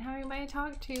because I didn't have anybody to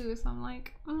talk to, so I'm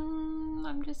like,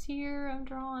 I'm just here, I'm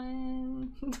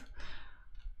drawing.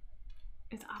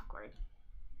 It's awkward.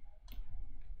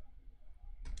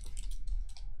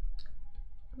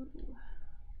 Ooh.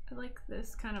 I like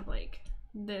this kind of like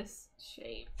this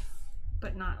shape,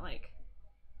 but not like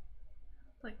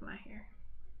my hair.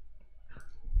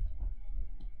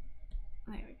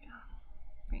 There we go.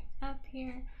 Bring up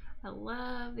here. I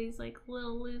love these like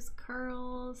little loose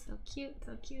curls. So cute,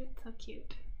 so cute, so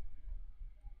cute.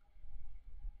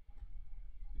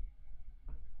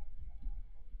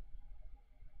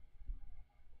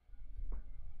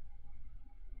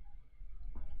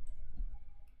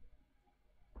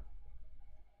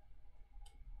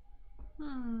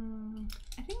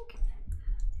 I think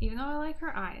even though I like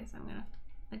her eyes, I'm gonna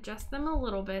adjust them a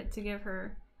little bit to give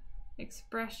her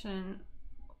expression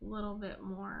a little bit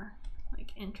more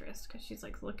like interest, because she's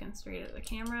like looking straight at the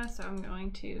camera. So I'm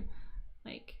going to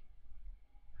like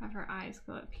have her eyes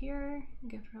go up here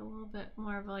and give her a little bit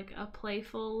more of like a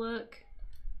playful look,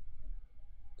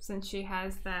 since she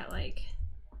has that like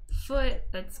foot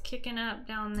that's kicking up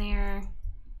down there.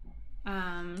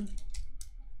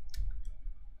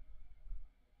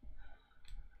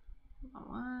 Hold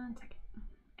on 1 second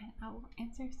and I will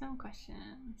answer some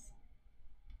questions.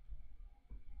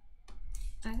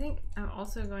 I think I'm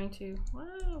also going to,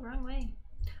 whoa, wrong way.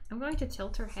 I'm going to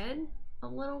tilt her head a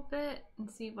little bit and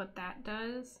see what that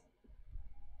does.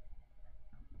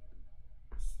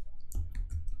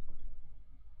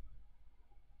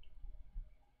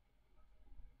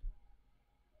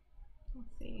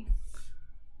 Let's see.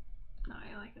 No,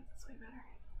 I like it this way better.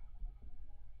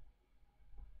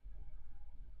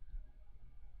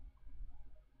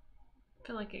 I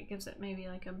feel like it gives it maybe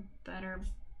like a better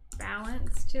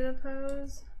balance to the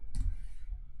pose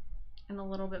and a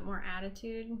little bit more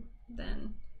attitude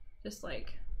than just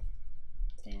like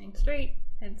standing straight,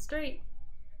 head straight.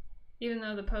 Even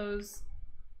though the pose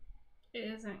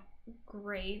isn't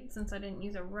great since I didn't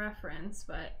use a reference,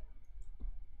 but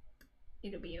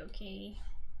it'll be okay.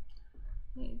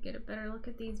 Let me get a better look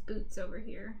at these boots over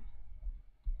here.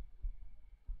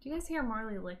 Do you guys hear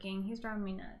Marley licking? He's driving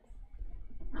me nuts.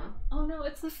 Oh no,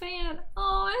 it's the fan.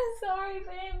 Oh, I'm sorry,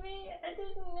 baby. I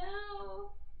didn't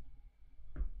know.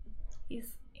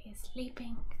 He's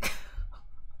sleeping.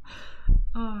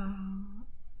 Oh,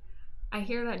 I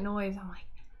hear that noise. I'm like,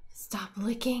 stop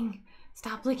licking.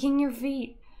 Stop licking your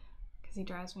feet. Because he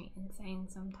drives me insane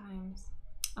sometimes.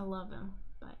 I love him,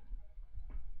 but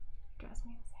he drives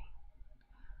me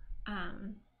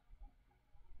insane.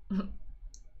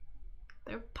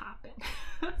 They're popping.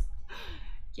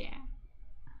 Yeah.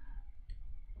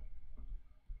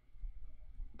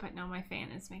 But no, my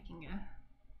fan is making a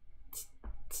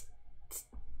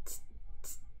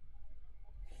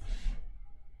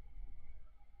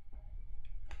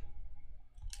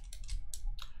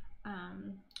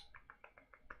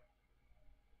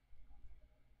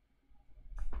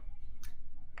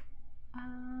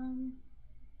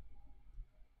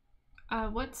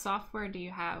what software do you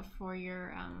have for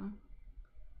your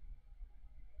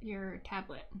your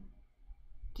tablet?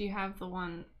 Do you have the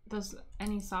one, does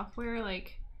any software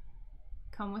like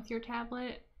come with your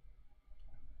tablet?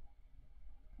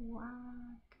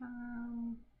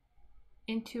 Wacom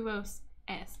Intuos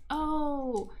S.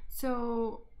 Oh,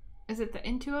 so is it the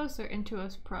Intuos or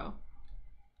Intuos Pro?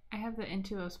 I have the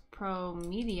Intuos Pro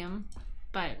Medium,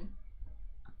 but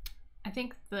I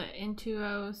think the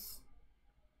Intuos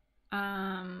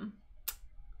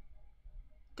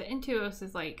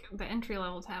is like the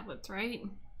entry-level tablets, right?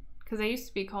 Because they used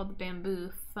to be called the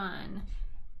Bamboo Fun.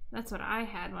 That's what I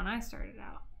had when I started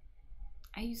out.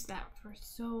 I used that for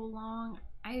so long.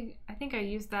 I think I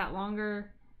used that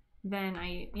longer than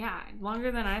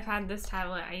longer than I've had this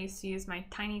tablet. I used to use my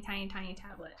tiny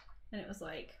tablet, and it was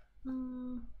like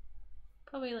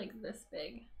probably like this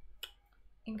big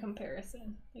in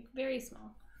comparison, like very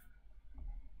small.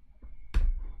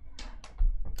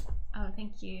 Oh,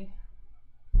 thank you.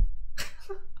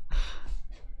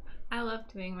 I love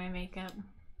doing my makeup,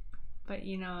 but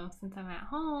you know, since I'm at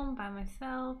home by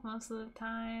myself most of the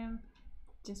time,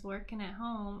 just working at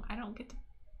home, I don't get to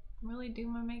really do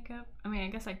my makeup. I mean, I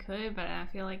guess I could, but I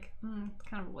feel like it's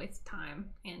kind of a waste of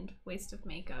time and waste of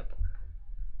makeup.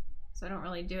 So I don't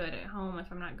really do it at home if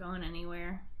I'm not going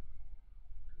anywhere.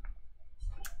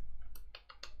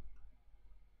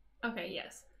 Okay,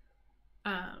 yes.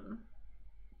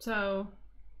 So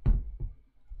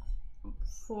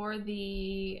for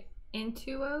the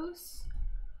Intuos,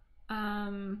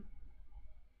 I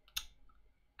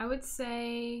would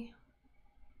say,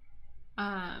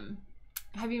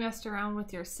 have you messed around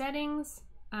with your settings?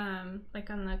 Like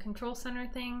on the control center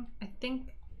thing? I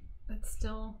think that's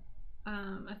still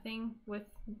a thing with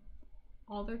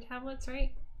all their tablets,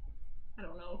 right? I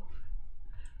don't know.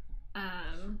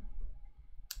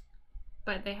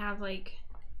 But they have like,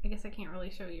 I guess I can't really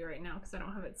show you right now because I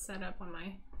don't have it set up on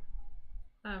my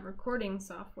recording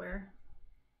software.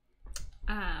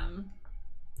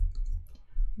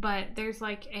 But there's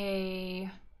like a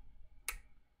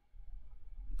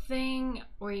thing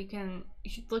where you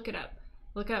should look it up.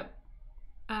 Look up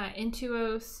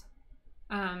Intuos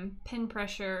pin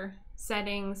pressure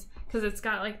settings, because it's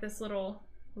got like this little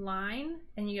line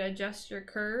and you adjust your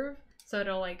curve so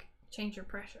it'll like change your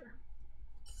pressure.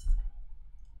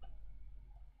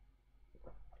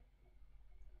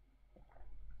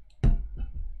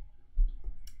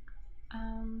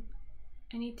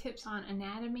 Any tips on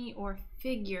anatomy or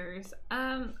figures?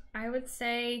 I would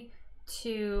say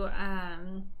to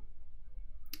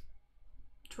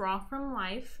draw from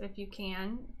life if you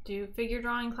can. Do figure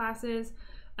drawing classes,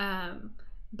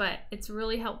 but it's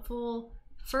really helpful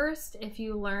first if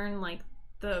you learn like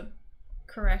the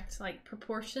correct like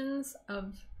proportions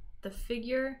of the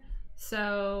figure.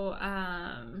 So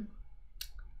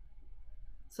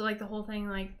so like the whole thing,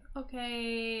 like,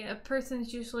 okay, a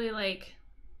person's usually like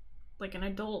an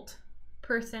adult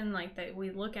person, like that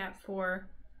we look at for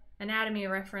anatomy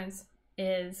reference,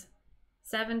 is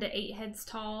 7 to 8 heads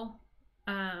tall,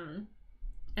 and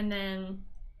then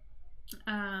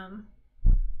where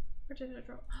did I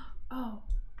draw? Oh,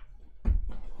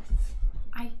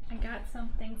 I got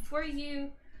something for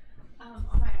you.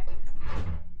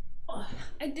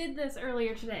 I did this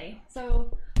earlier today,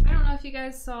 so I don't know if you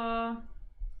guys saw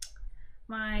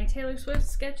my Taylor Swift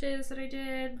sketches that I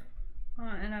did,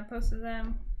 and I posted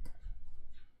them.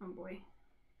 Oh boy,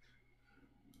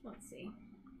 let's see.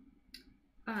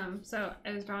 So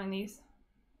I was drawing these.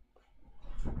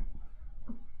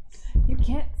 You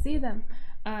can't see them.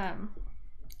 I'm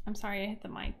sorry I hit the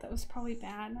mic. That was probably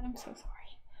bad. I'm so sorry.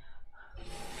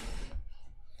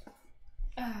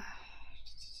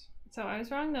 So I was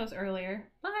drawing those earlier,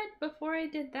 but before I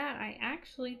did that, I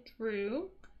actually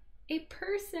drew a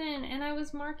person, and I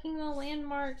was marking the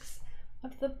landmarks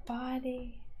of the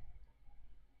body.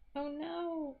 Oh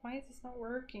no, why is this not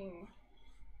working?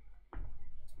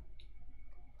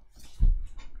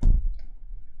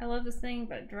 I love this thing,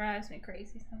 but it drives me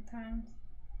crazy sometimes.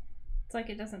 It's like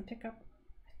it doesn't pick up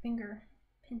my finger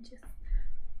pinches.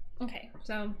 Okay,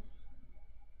 so,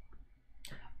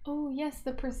 oh yes,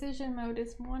 the precision mode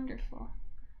is wonderful.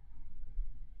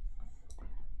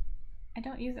 I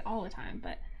don't use it all the time,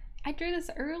 but I drew this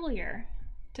earlier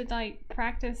to like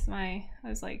practice I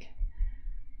was like,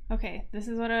 okay, this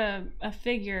is what a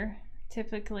figure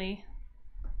typically,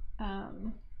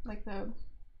 like the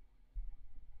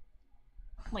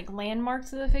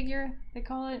landmarks of the figure, they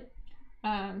call it.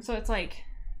 So it's like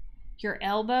your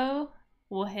elbow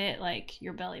will hit like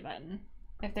your belly button.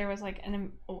 If there was like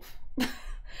an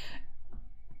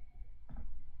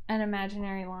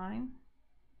imaginary line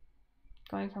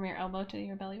going from your elbow to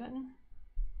your belly button.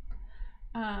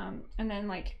 And then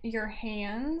like your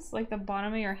hands, like the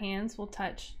bottom of your hands will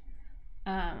touch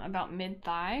about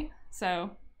mid-thigh.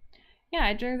 So yeah,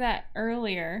 I drew that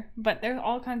earlier, but there's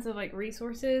all kinds of like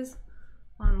resources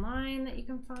online that you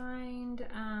can find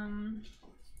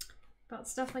about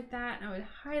stuff like that. And I would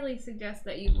highly suggest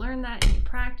that you learn that and you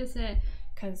practice it,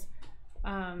 because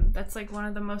that's like one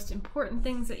of the most important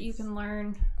things that you can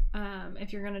learn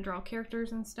if you're gonna draw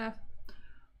characters and stuff.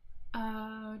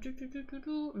 I'm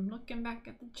looking back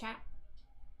at the chat.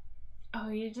 Oh,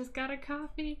 you just got a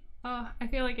coffee? Oh, I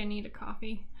feel like I need a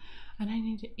coffee and I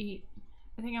need to eat.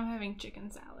 I think I'm having chicken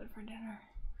salad for dinner.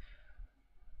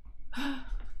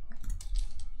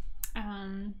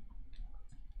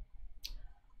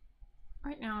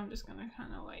 Right now I'm just gonna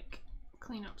kind of like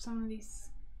clean up some of these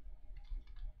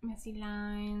messy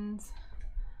lines.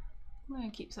 I'm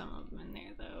gonna keep some of them in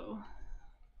there though.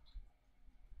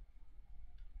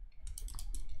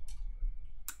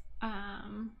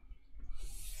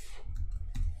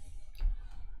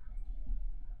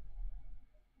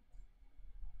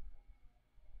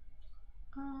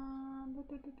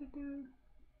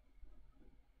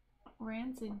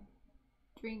 Rancid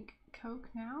drink Coke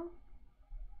now?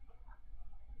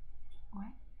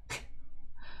 What?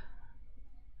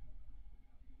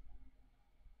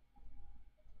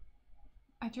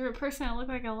 I drew a person that looked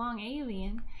like a long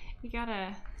alien. You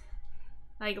gotta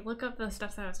like look up the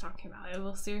stuff that I was talking about. It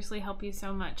will seriously help you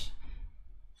so much.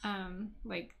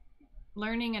 Like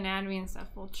learning anatomy and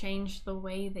stuff will change the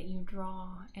way that you draw,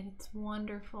 and it's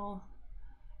wonderful.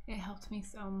 It helped me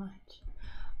so much.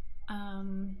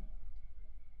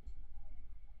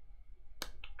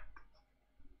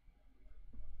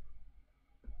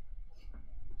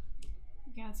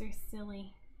 You guys are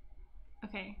silly.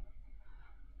 Okay.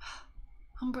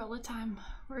 Umbrella time.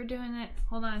 We're doing it.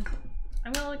 Hold on.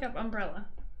 I'm gonna look up umbrella.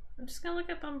 I'm just gonna look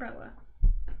up umbrella.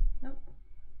 Nope.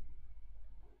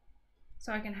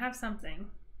 So I can have something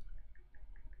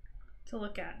to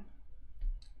look at.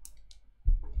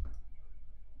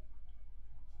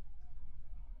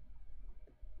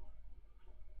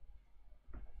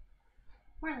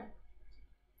 Marlon,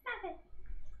 stop it.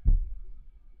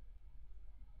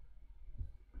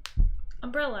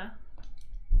 Umbrella.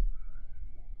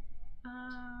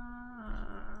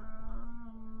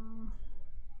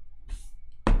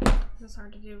 This is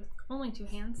hard to do with only two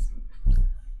hands.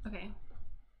 Okay.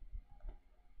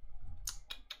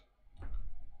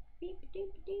 Beep doop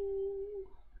doo.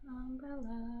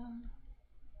 Umbrella.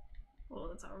 Oh,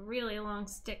 that's a really long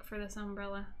stick for this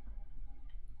umbrella.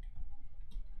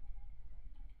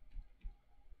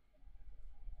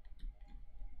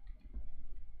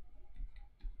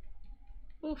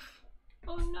 Oof.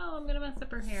 Oh no, I'm gonna mess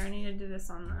up her hair. I need to do this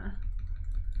on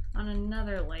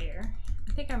another layer.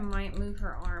 I think I might move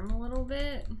her arm a little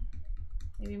bit.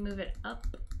 Maybe move it up.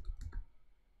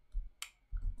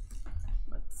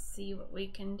 Let's see what we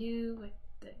can do with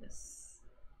this.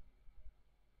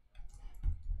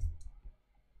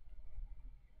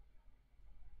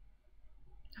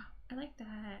 Oh, I like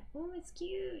that. Oh, it's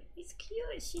cute. It's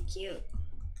cute. She's cute.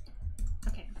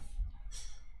 Okay.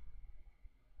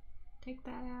 Take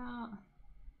that out.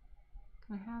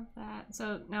 Can I have that?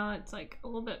 So now it's like a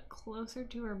little bit closer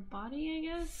to her body, I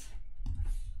guess.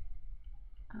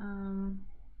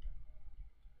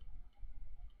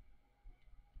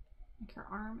 Like her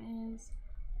arm is.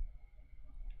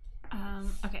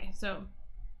 Okay, so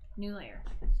new layer.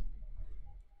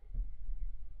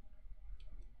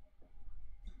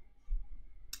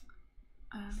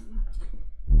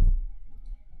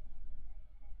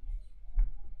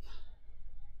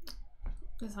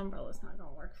 This umbrella's not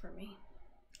gonna work for me.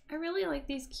 I really like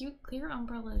these cute clear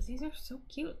umbrellas. These are so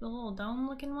cute, the little dome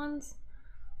looking ones.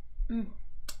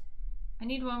 I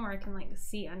need one where I can like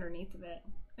see underneath of it.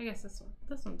 I guess this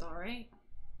one's all right,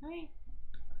 right?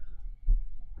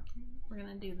 We're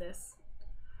gonna do this.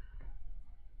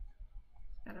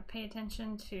 Gotta pay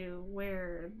attention to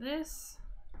where this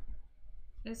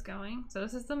is going. So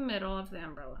this is the middle of the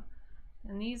umbrella,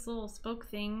 and these little spoke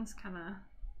things kind of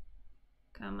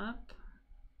come up.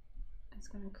 It's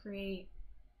gonna create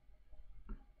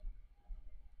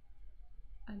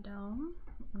a dome,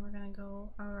 and we're gonna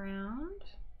go around.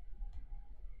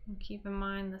 And keep in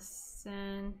mind the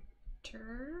center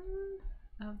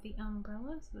of the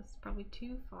umbrella, so this is probably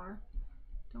too far.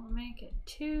 Don't make it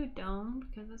too domed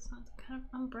because that's not the kind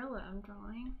of umbrella I'm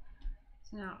drawing.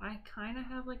 So now I kind of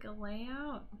have like a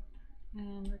layout,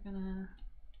 and we're gonna,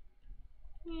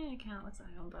 yeah, it kind of looks like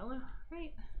an umbrella,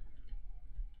 right?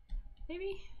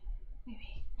 Maybe.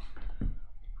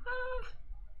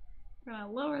 We're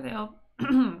gonna lower the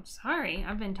sorry,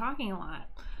 I've been talking a lot.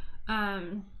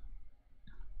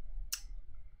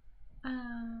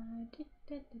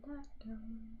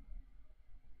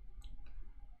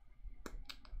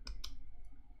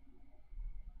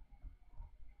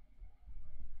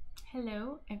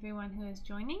 Hello, everyone who is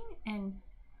joining, and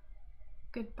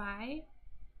goodbye,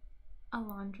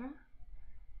 Alondra.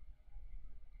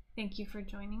 Thank you for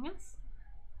joining us.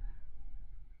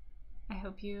 I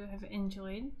hope you have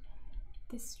enjoyed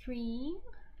the stream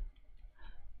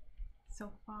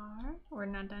so far. We're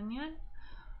not done yet.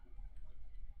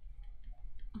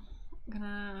 I'm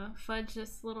gonna fudge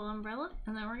this little umbrella,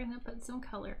 and then we're gonna put some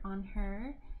color on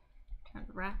her. Try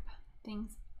to wrap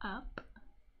things up.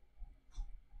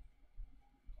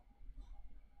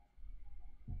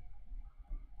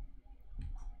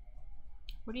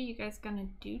 What are you guys gonna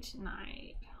do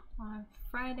tonight on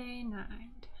Friday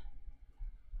night?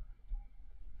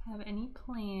 Have any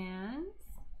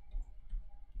plans?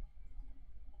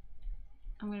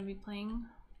 I'm gonna be playing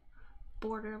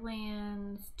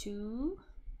Borderlands 2.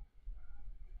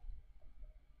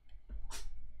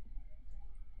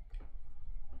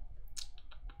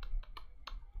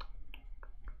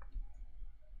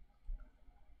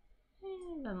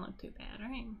 It doesn't look too bad,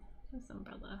 right? This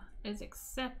umbrella is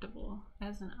acceptable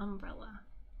as an umbrella.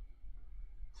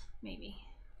 Maybe.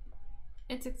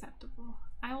 It's acceptable.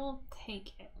 I will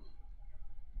take it.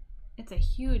 It's a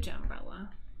huge umbrella.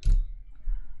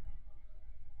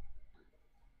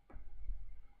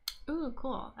 Ooh,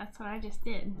 cool. That's what I just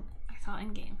did. I saw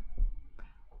in game.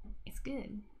 It's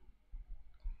good.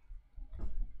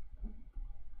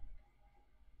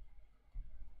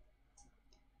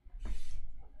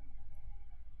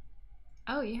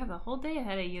 Oh, you have the whole day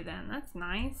ahead of you then. That's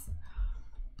nice.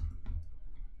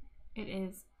 It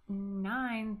is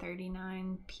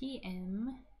 9:39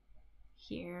 p.m.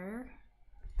 here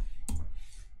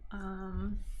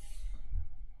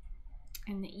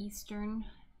in the Eastern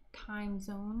time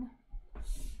zone.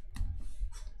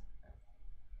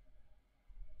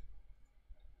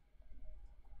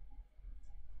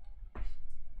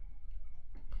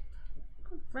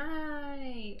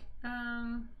 Right.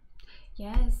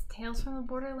 Yes, Tales from the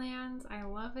Borderlands. I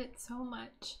love it so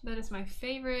much. That is my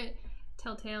favorite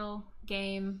Telltale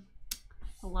game.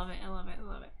 I love it. I love it. I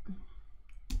love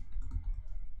it.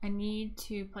 I need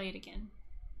to play it again.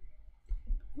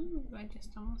 Ooh, I just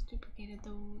almost duplicated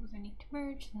those. I need to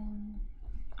merge them.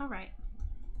 All right.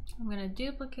 I'm going to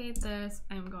duplicate this.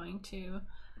 I'm going to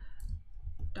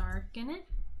darken it.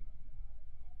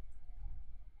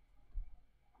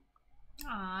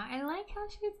 Aw, I like how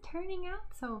she's turning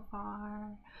out so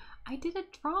far. I did a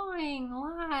drawing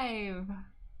live.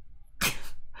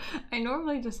 I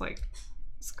normally just like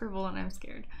scribble and I'm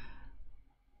scared.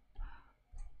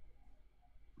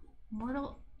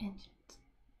 Mortal Engines.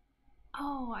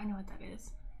 Oh, I know what that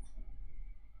is.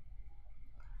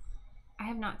 I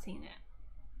have not seen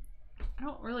it. I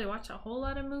don't really watch a whole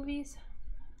lot of movies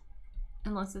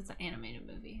unless it's an animated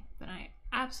movie, but I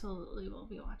absolutely will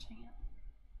be watching it.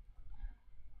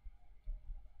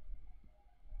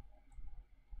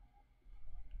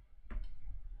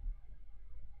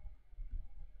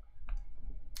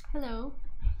 Hello.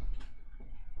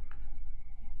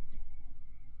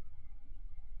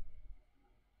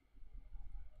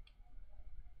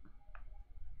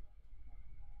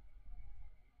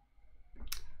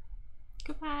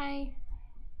 Goodbye.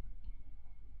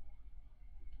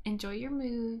 Enjoy your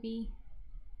movie.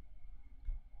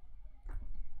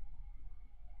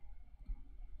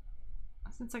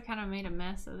 Since I kind of made a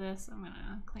mess of this, I'm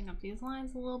gonna clean up these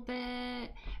lines a little bit,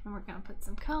 and we're gonna put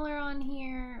some color on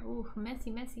here. Ooh, messy,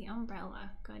 messy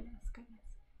umbrella. Goodness, goodness.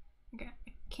 Okay,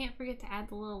 I can't forget to add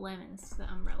the little lemons to the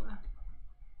umbrella.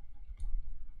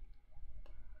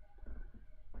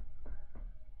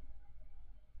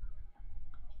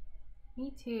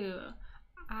 Me too.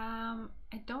 I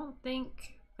don't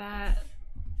think that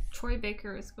Troy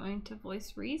Baker is going to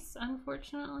voice Reese,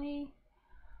 unfortunately.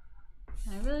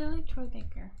 I really like Troy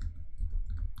Baker.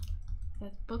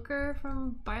 That's Booker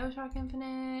from BioShock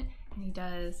Infinite, and he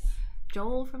does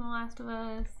Joel from The Last of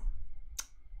Us.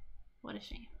 What a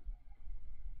shame.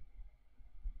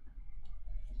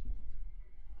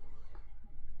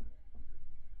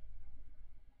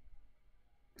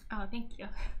 Oh, thank you.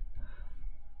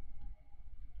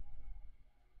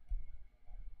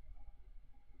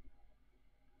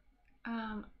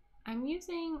 I'm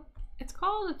using, it's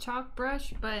called a chalk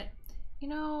brush, but you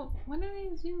know, when I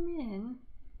zoom in,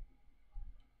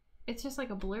 it's just like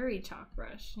a blurry chalk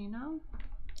brush, you know?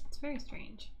 It's very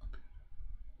strange.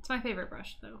 It's my favorite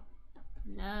brush though.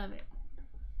 Love it.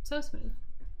 So smooth.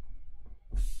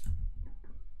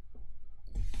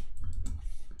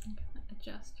 I'm gonna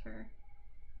adjust her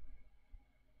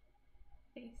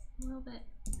face a little bit.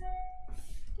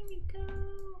 There we go.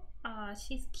 Aw,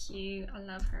 she's cute. I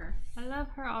love her. I love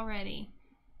her already.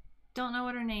 Don't know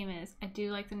what her name is. I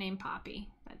do like the name Poppy.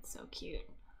 That's so cute.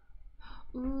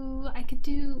 Ooh, I could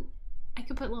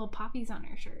put little poppies on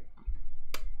her shirt.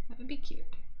 That would be cute.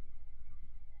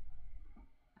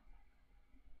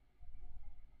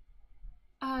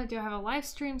 Do I have a live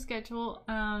stream schedule?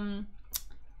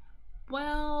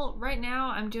 Well, right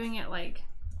now I'm doing it like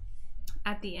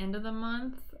at the end of the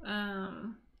month,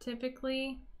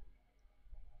 typically,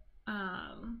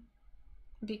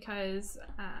 because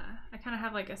I kind of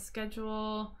have like a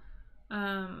schedule.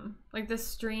 Like this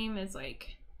stream is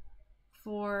like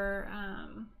for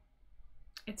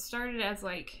it started as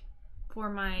like for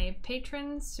my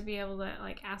patrons to be able to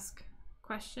like ask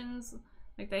questions,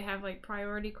 like they have like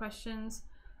priority questions,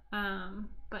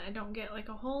 but I don't get like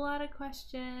a whole lot of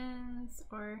questions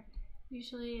or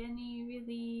usually any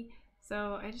really,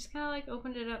 so I just kind of like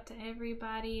opened it up to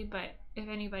everybody. But if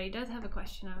anybody does have a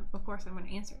question, of course I'm going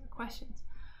to answer the questions.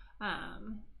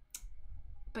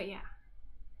 But yeah,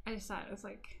 I just thought it's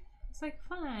like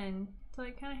fun to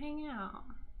like kind of hang out.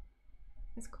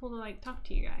 It's cool to like talk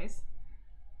to you guys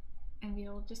and be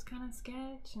able to just kind of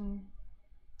sketch and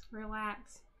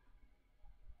relax.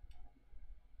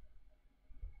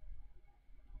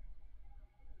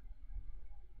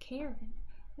 Karen,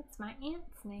 that's my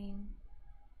aunt's name.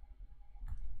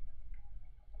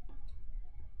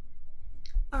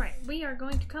 Alright, we are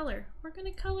going to color. We're going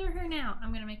to color her now. I'm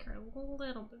going to make her a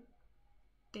little bit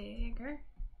bigger.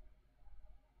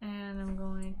 And I'm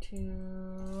going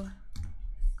to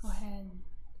go ahead and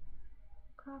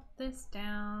crop this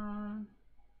down.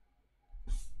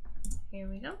 Here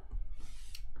we go.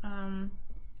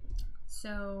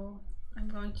 So I'm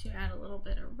going to add a little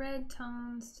bit of red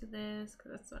tones to this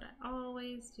because that's what I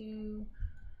always do.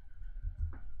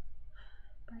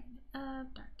 Brighten it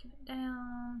up, darken it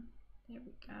down. There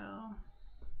we go.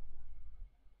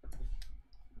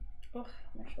 Oh,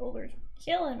 my shoulders are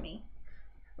killing me.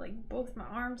 Like both my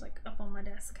arms like up on my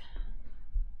desk.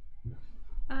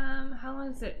 How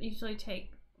long does it usually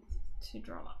take to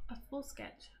draw a full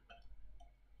sketch?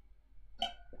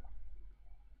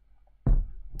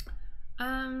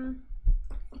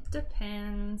 It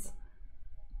depends.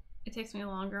 It takes me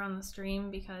longer on the stream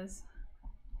because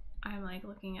I'm like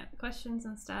looking at the questions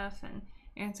and stuff and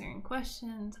answering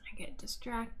questions. I get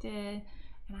distracted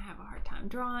and I have a hard time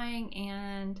drawing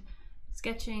and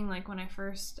sketching. Like when I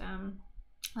first,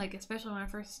 like especially when I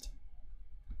first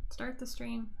start the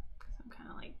stream, because I'm kind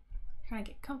of like trying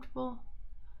to get comfortable.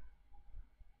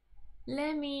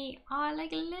 Lemmy, oh, I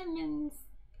like lemons.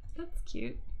 That's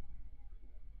cute.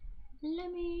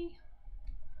 Lemmy.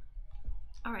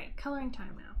 All right, coloring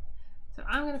time now. So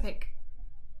I'm gonna pick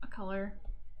a color.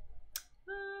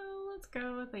 Let's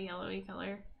go with a yellowy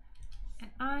color.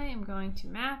 And I am going to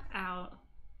map out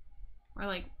or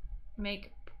like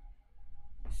make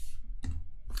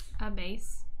a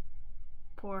base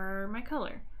for my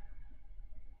color.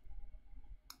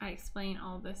 I explain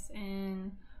all this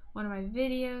in one of my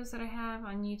videos that I have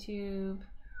on YouTube.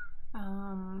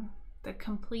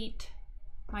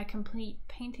 My complete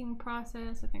painting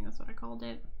process. I think that's what I called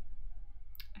it.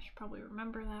 I should probably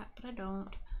remember that, but I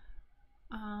don't.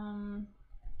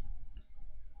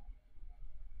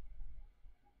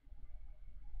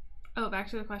 Oh, back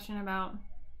to the question about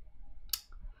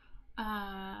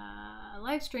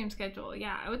live stream schedule.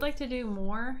 Yeah, I would like to do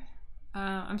more.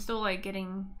 I'm still like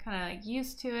getting kind of like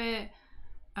used to it.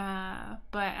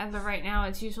 But as of right now,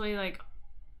 it's usually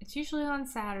on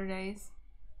Saturdays.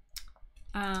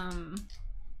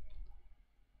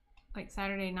 Like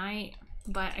Saturday night,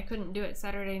 but I couldn't do it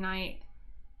Saturday night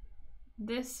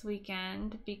this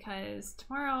weekend because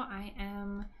tomorrow I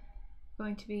am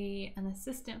going to be an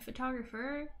assistant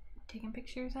photographer taking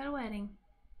pictures at a wedding.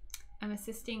 I'm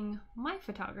assisting my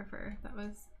photographer, that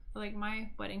was like my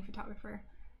wedding photographer,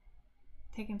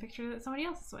 taking pictures at somebody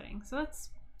else's wedding. So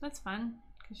that's fun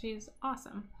because she's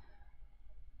awesome.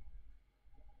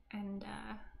 And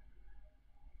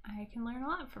I can learn a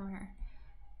lot from her.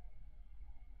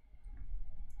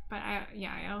 But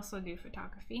I also do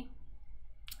photography.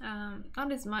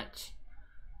 Not as much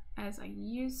as I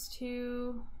used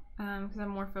to because I'm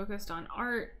more focused on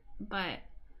art, but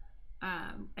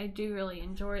I do really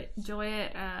enjoy it.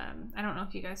 I don't know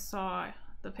if you guys saw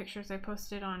the pictures I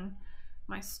posted on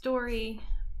my story.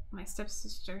 My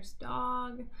stepsister's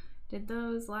dog, did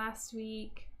those last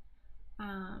week.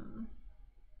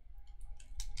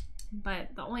 But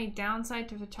the only downside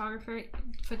to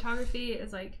photography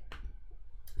is like,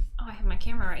 oh, I have my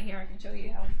camera right here. I can show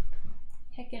you how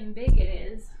heckin' big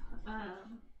it is.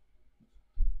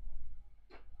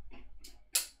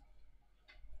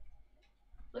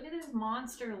 Look at this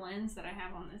monster lens that I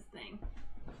have on this thing.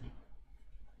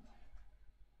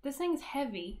 This thing's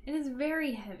heavy. It is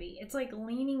very heavy. It's like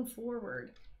leaning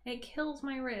forward. It kills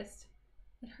my wrist.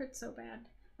 It hurts so bad.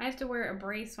 I have to wear a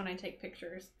brace when I take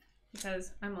pictures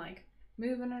because I'm like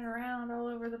moving it around all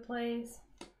over the place.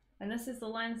 And this is the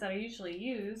lens that I usually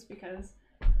use because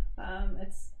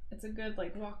it's a good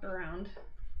like walk around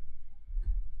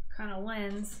kind of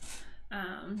lens.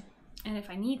 And if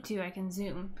I need to, I can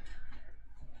zoom.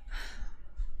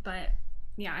 But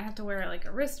yeah, I have to wear like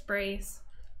a wrist brace.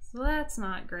 So that's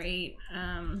not great,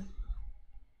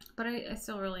 but I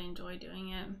still really enjoy doing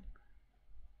it.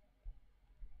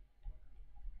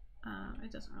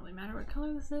 It doesn't really matter what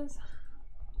color this is.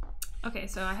 Okay,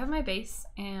 so I have my base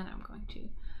and I'm going to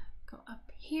go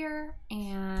up here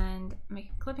and make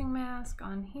a clipping mask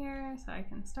on here so I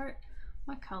can start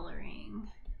my coloring.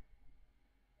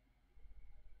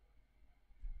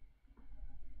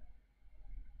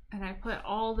 And I put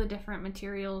all the different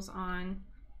materials on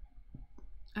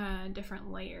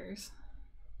different layers.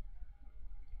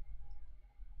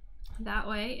 That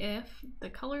way, if the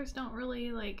colors don't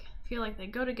really like feel like they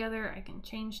go together, I can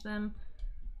change them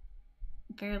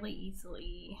fairly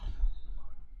easily.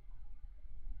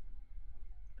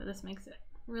 But this makes it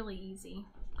really easy.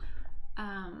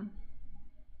 Oh,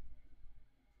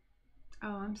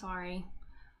 I'm sorry.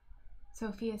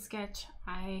 Sophia Sketch,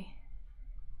 I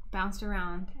bounced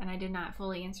around and I did not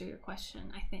fully answer your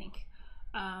question, I think.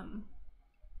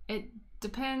 It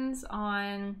depends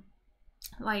on,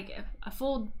 like, a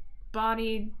full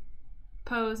body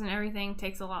pose and everything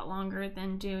takes a lot longer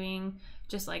than doing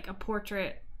just like a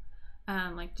portrait,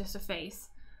 like just a face.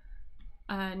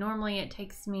 Normally it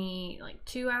takes me like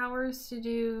 2 hours to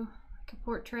do like a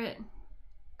portrait.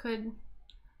 Could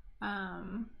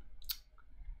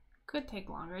take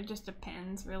longer. It just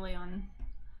depends really on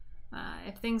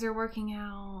if things are working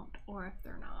out or if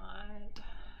they're not.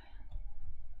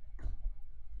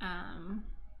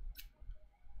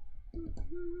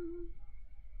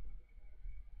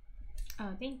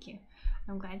 Oh, thank you.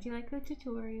 I'm glad you like the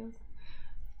tutorials.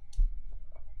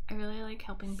 I really like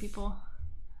helping people.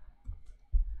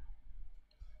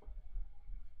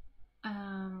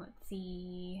 Let's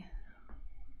see.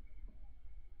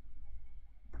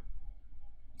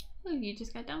 Oh, you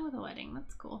just got done with a wedding.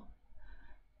 That's cool.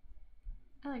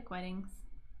 I like weddings.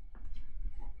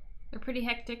 They're pretty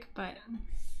hectic, but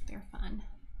they're fun.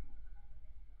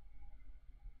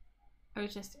 I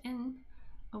was just in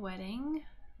a wedding.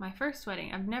 My first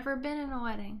wedding. I've never been in a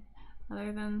wedding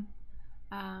other than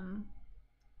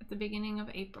at the beginning of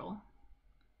April.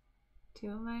 2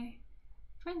 of my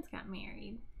friends got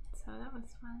married, so that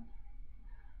was fun.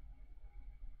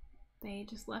 They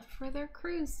just left for their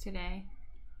cruise today.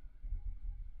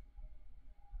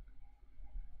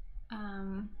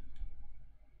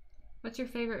 What's your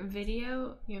favorite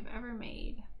video you've ever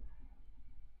made?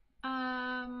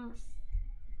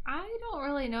 I don't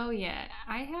really know yet.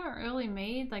 I haven't really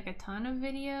made like a ton of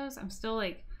videos. I'm still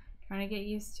like trying to get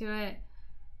used to it.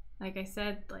 Like I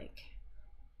said, like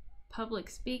public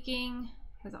speaking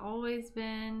has always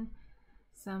been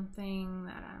something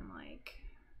that I'm like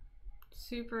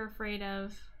super afraid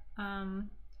of.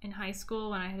 In high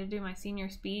school when I had to do my senior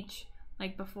speech,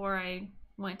 like before I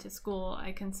went to school,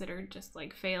 I considered just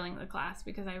like failing the class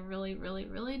because I really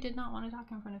did not want to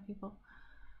talk in front of people.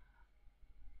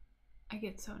 I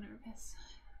get so nervous.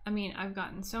 I mean, I've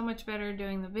gotten so much better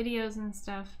doing the videos and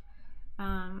stuff,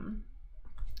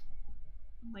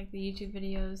 like the YouTube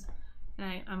videos,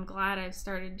 and I'm glad I've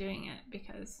started doing it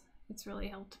because it's really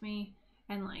helped me.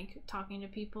 And like talking to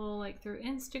people like through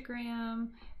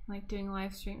Instagram, like doing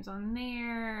live streams on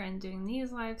there and doing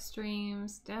these live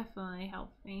streams definitely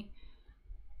helped me.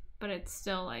 But it's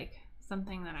still like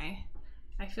something that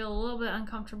I feel a little bit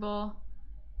uncomfortable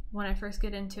when I first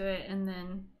get into it, and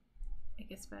then it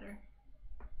gets better.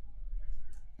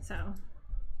 So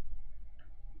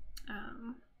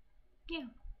yeah.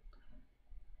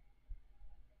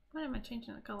 What am I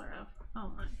changing the color of?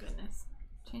 Oh my goodness.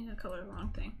 Changing the color of the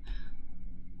wrong thing.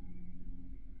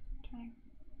 Trying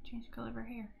to change the color of her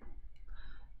hair.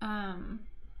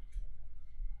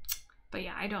 But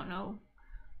yeah, I don't know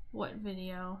what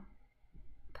video.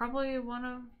 Probably one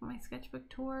of my sketchbook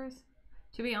tours.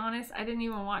 To be honest, I didn't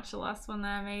even watch the last one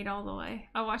that I made all the way.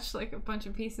 I watched like a bunch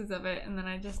of pieces of it and then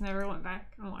I just never went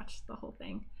back and watched the whole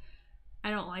thing. I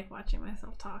don't like watching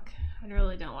myself talk. I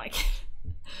really don't like it.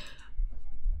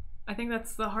 I think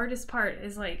that's the hardest part,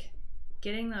 is like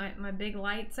getting my big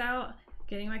lights out,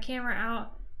 getting my camera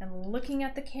out, and looking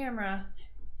at the camera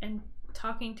and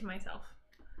talking to myself.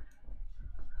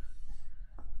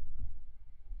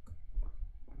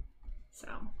 So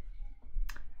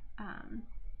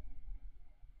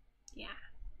Yeah.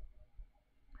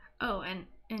 Oh, and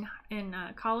in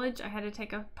college, I had to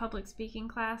take a public speaking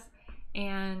class,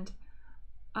 and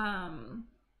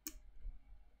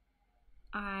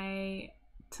I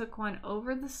took one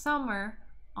over the summer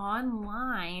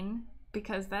online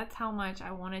because that's how much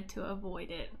I wanted to avoid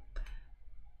it.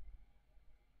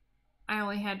 I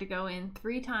only had to go in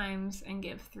 3 times and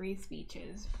give 3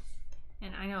 speeches.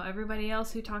 And I know everybody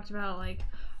else who talked about like,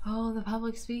 oh, the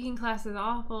public speaking class is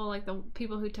awful, like the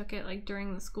people who took it like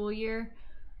during the school year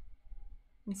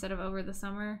instead of over the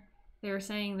summer, they were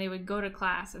saying they would go to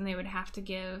class and they would have to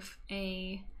give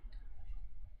a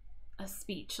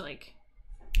speech like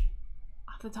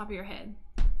off the top of your head.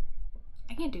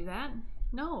 I can't do that.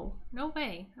 No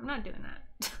way. I'm not doing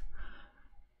that.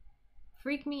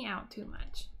 Freak me out too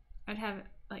much. I'd have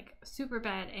like super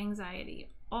bad anxiety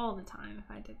all the time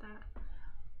if I did that.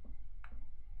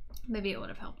 Maybe it would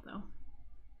have helped though.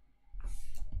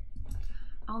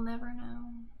 I'll never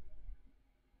know.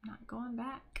 Not going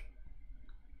back.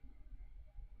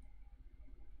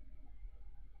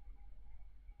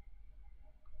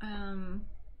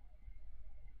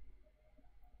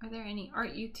 Are there any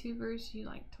art YouTubers you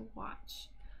like to watch?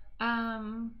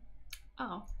 Oh,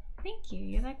 thank you.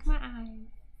 You like my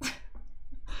eyes.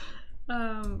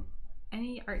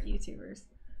 Any art YouTubers?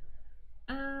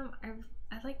 I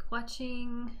like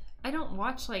watching. I don't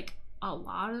watch like a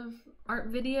lot of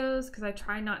art videos because I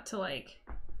try not to like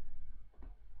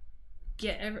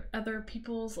get other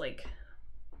people's like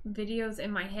videos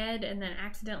in my head and then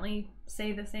accidentally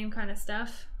say the same kind of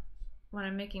stuff when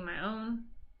I'm making my own.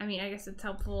 I mean, I guess it's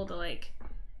helpful to like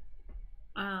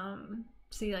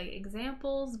see like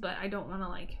examples, but I don't want to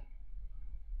like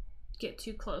get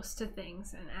too close to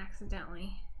things and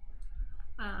accidentally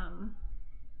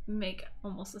make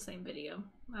almost the same video.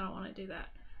 I don't want to do that.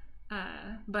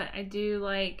 But I do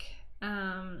like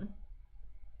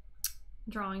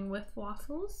drawing with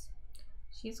waffles.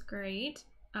 She's great.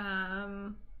 What's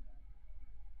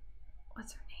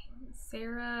her name?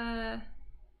 Sarah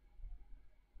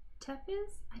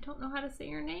Tepes? I don't know how to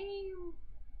say her name.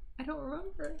 I don't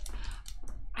remember.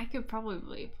 I could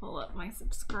probably pull up my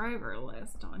subscriber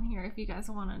list on here if you guys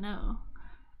want to know.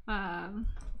 I'm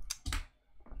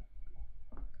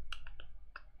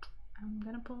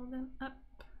gonna pull them up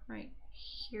right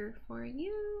here for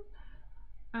you.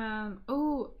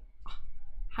 Oh,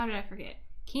 how did I forget?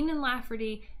 Keenan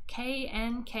Lafferty,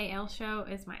 KNKL Show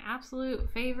is my absolute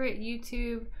favorite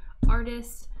YouTube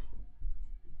artist.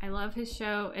 I love his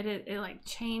show. It like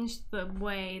changed the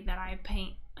way that I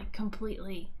paint like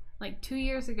completely. Like 2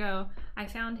 years ago, I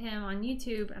found him on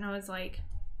YouTube and I was like,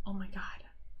 oh my god,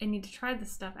 I need to try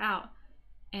this stuff out.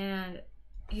 And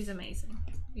he's amazing.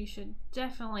 You should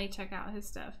definitely check out his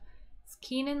stuff. It's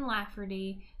Keenan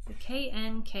Lafferty, the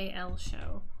KNKL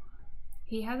Show.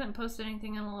 He hasn't posted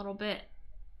anything in a little bit,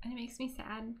 and it makes me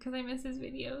sad because I miss his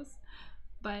videos.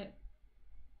 But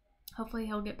hopefully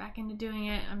he'll get back into doing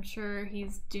it. I'm sure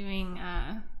he's doing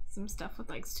some stuff with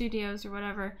like studios or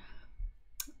whatever.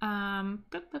 I'm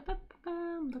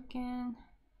looking.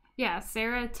 Yeah,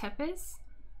 Sarah Tepes.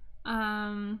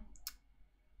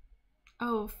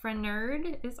 Oh,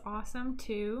 Frenerd is awesome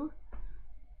too.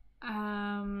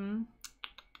 Oh,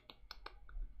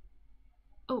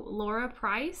 Laura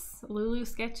Price, Lulu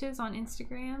Sketches on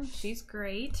Instagram. She's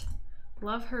great.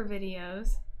 Love her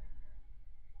videos.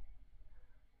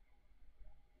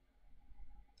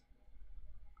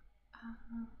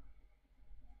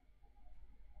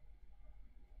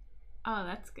 Oh,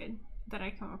 that's good that I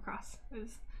come across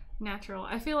as natural.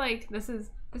 I feel like this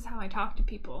is how I talk to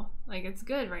people. Like, it's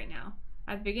good right now.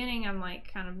 At the beginning, I'm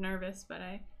like kind of nervous, but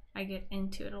I get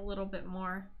into it a little bit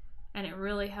more, and it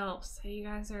really helps. So you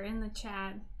guys are in the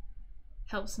chat,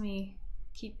 helps me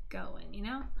keep going, you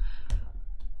know?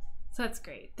 So that's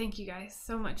great. Thank you guys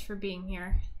so much for being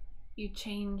here. You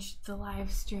changed the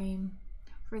live stream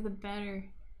for the better.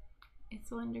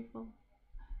 It's wonderful.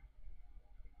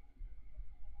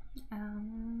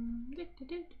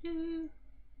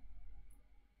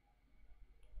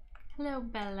 Hello,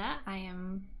 Bella.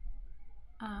 I'm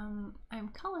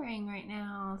coloring right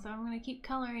now, so I'm gonna keep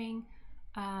coloring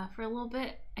for a little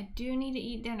bit. I do need to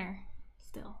eat dinner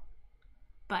still,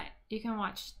 but you can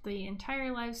watch the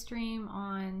entire live stream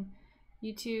on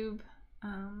YouTube.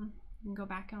 You can go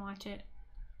back and watch it.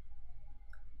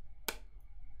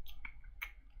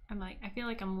 I feel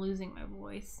like I'm losing my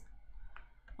voice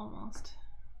almost.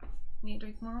 Need to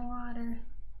drink more water.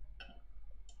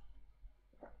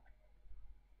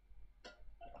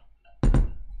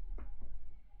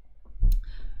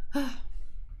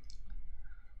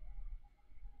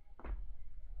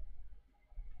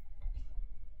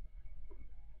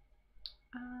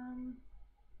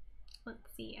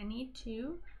 Let's see, I need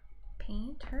to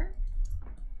paint her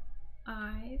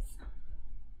eyes.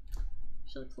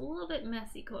 She looks a little bit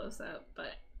messy close up,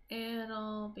 but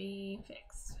it'll be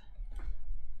fixed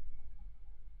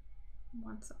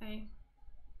once I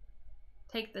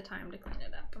take the time to clean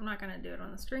it up. I'm not gonna do it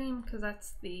on the stream because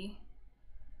that's the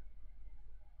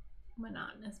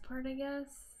monotonous part, I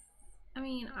guess. I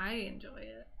mean, I enjoy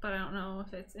it, but I don't know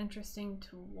if it's interesting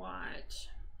to watch.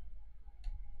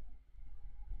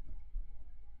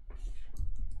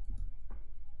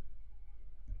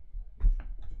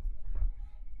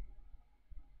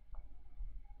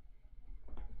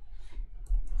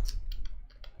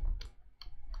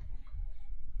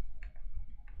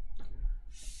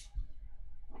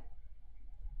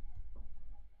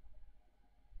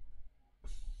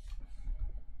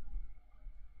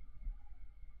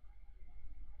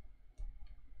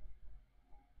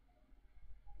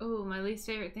 Oh, my least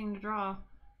favorite thing to draw.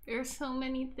 There's so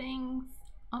many things.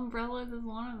 Umbrellas is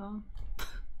one of them.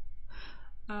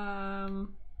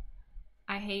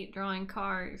 I hate drawing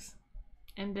cars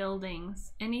and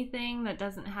buildings. Anything that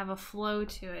doesn't have a flow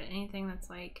to it. Anything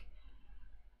that's like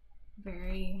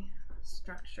very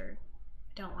structured.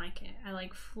 I don't like it. I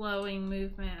like flowing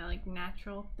movement. I like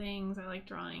natural things. I like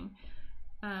drawing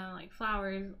like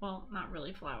flowers. Well, not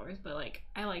really flowers, but like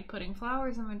I like putting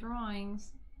flowers in my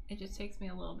drawings. It just takes me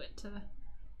a little bit to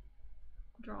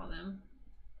draw them.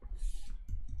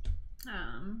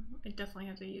 I definitely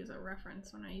have to use a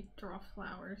reference when I draw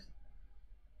flowers.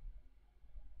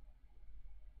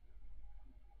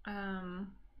 But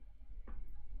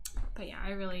yeah, I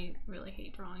really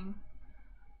hate drawing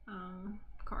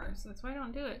cars. That's why I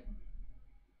don't do it.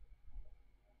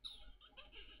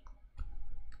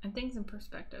 And things in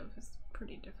perspective is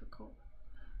pretty difficult.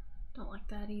 Don't like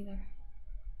that either.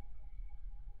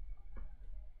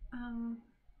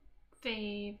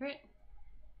 Favorite?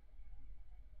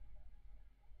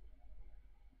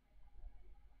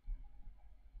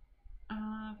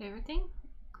 Favorite thing?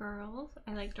 Girls.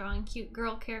 I like drawing cute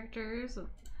girl characters,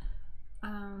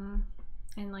 and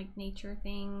like nature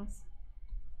things.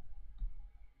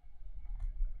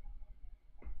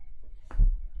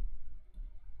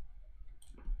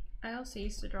 I also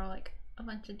used to draw like a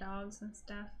bunch of dogs and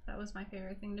stuff. That was my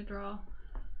favorite thing to draw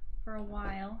for a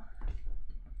while.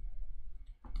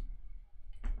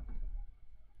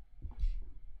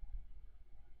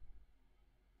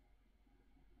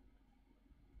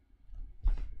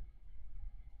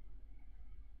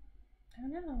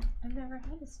 I don't know. I've never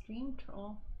had a stream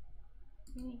troll.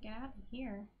 We need to get out of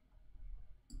here.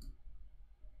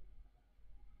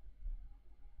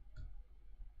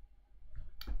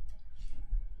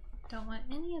 Don't want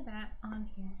any of that on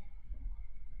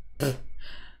here.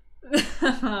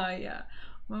 Yeah.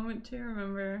 Moment to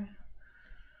remember.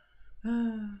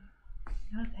 No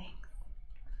thanks.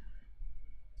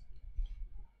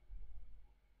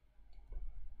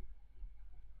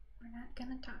 We're not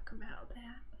gonna talk about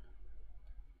that.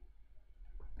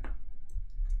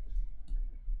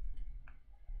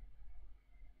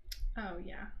 Oh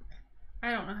yeah.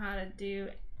 I don't know how to do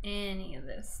any of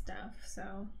this stuff,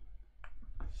 so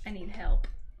I need help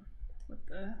with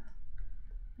the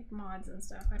like mods and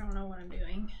stuff. I don't know what I'm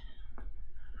doing.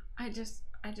 I just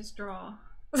draw.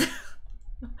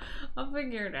 I'll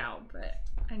figure it out, but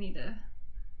I need to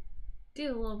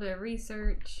do a little bit of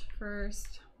research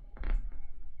first.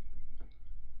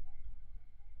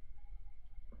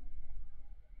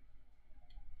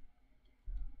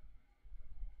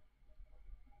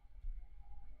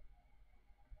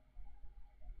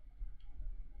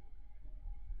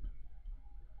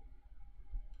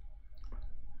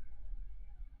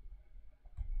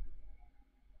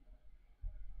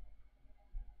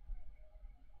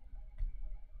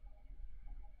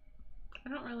 I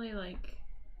don't really like,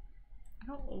 I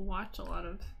don't watch a lot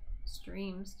of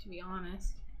streams, to be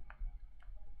honest.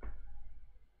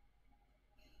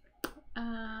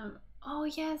 Oh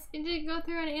yes, it did go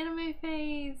through an anime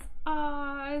phase.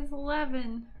 I was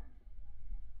 11.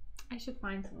 I should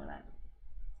find some of that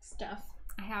stuff.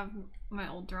 I have my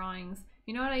old drawings.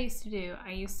 You know what I used to do?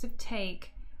 I used to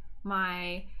take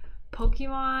my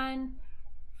Pokemon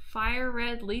Fire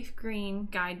Red Leaf Green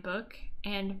guidebook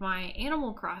and my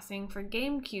Animal Crossing for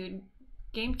GameCube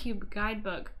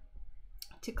guidebook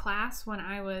to class when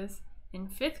I was in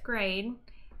 5th grade,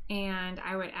 and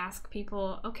I would ask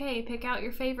people, okay, pick out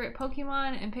your favorite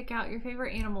Pokemon and pick out your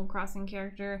favorite Animal Crossing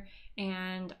character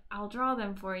and I'll draw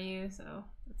them for you. So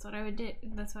that's what I would do.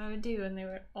 That's what I would do, and they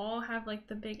would all have like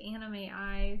the big anime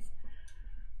eyes.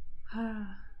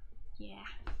 Yeah,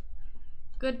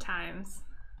 good times.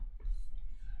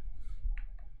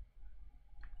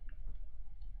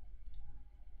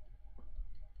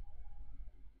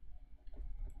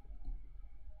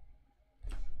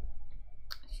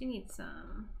 she needs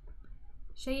some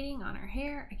shading on her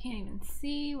hair. I can't even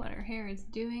see what her hair is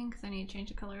doing because I need to change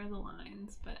the color of the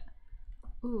lines. But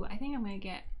ooh, I think I'm gonna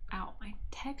get out my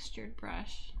textured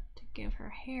brush to give her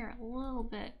hair a little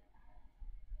bit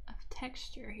of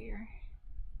texture here.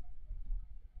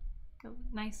 A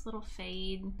nice little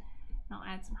fade. And I'll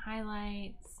add some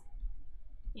highlights.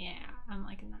 Yeah, I'm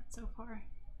liking that so far.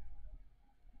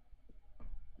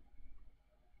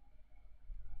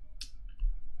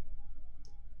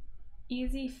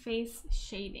 Easy face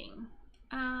shading.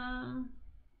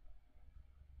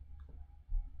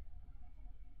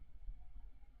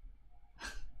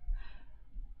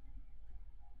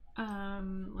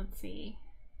 Let's see.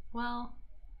 Well,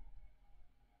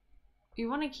 you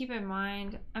want to keep in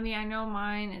mind, I mean, I know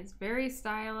mine is very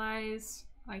stylized,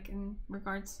 like in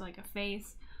regards to like a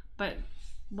face, but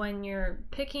when you're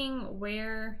picking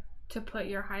where to put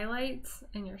your highlights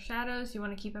and your shadows, you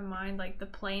want to keep in mind like the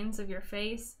planes of your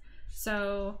face.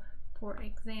 So for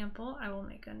example, I will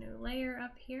make a new layer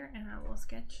up here and I will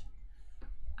sketch.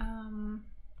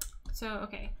 So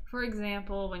okay, for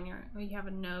example, when you have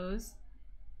a nose.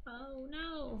 Oh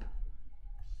no,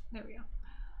 there we go.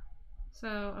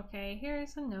 So okay,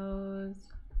 here's a nose.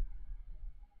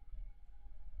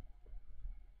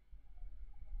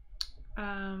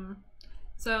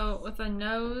 So with a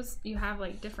nose, you have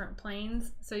like different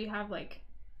planes. So you have like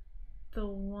the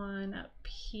one up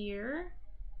here.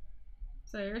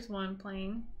 So here's one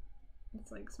plane.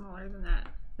 It's like smaller than that.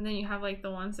 And then you have like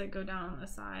the ones that go down on the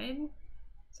side.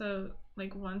 So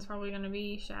like one's probably gonna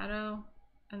be shadow,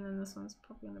 and then this one's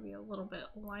probably gonna be a little bit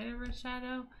lighter of a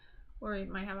shadow, or it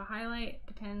might have a highlight,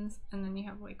 depends. And then you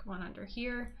have like one under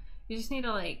here. You just need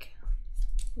to like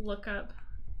look up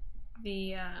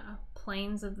the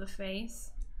planes of the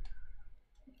face,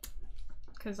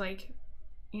 because like,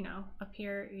 you know, up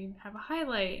here you have a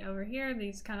highlight, over here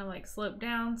these kind of like slope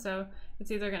down, so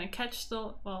it's either going to catch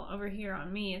the, well, over here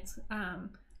on me it's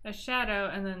a shadow,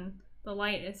 and then the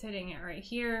light is hitting it right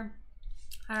here.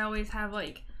 I always have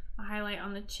like a highlight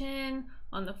on the chin,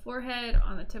 on the forehead,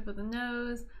 on the tip of the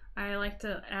nose. I like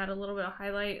to add a little bit of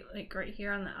highlight like right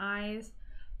here on the eyes.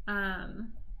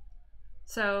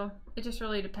 So it just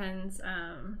really depends,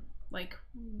 like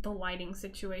the lighting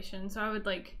situation. So I would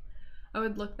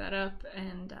look that up,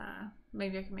 and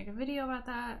maybe I can make a video about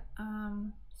that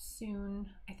soon.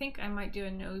 I think I might do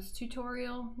a nose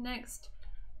tutorial next,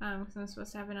 because I'm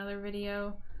supposed to have another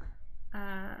video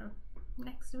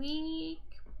next week,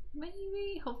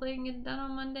 maybe. Hopefully I can get it done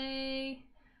on Monday.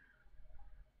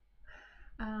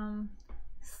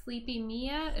 Sleepy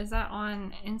Mia, is that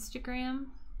on Instagram?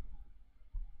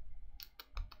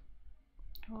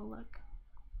 I will look.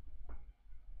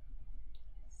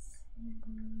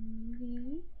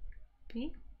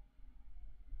 Sleepy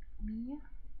Mia.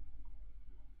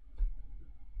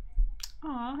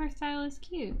 Aw, her style is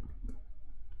cute.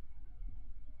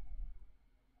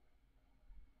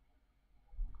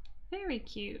 Very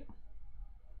cute.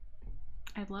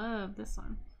 I love this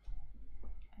one.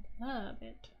 I love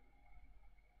it.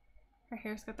 Her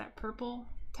hair's got that purple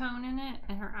tone in it,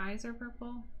 and her eyes are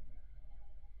purple.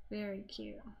 Very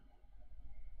cute.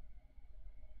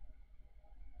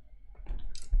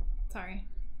 Sorry.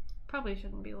 Probably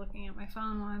shouldn't be looking at my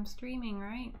phone while I'm streaming,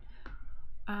 right?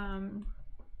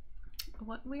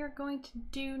 What we are going to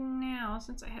do now,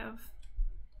 since I have,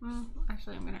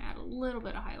 actually I'm going to add a little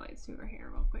bit of highlights to her hair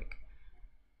real quick.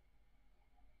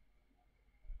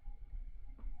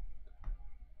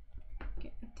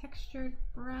 Get a textured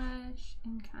brush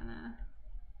and kind of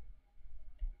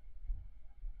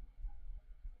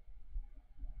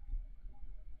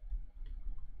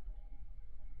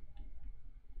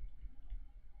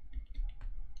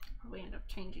probably end up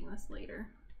changing this later,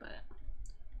 but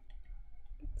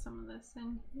get some of this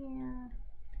in here.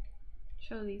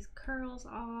 Show these curls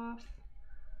off.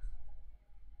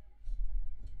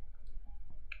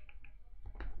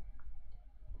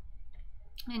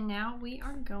 And now we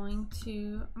are going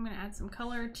to, I'm going to add some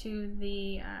color to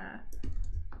the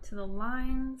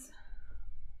lines.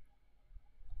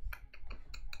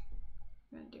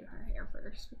 I'm going to do her hair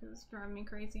first because it's driving me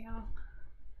crazy how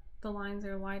the lines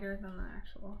are lighter than the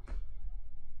actual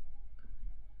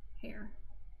hair.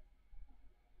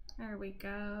 There we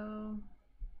go.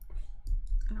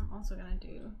 And I'm also going to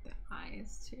do the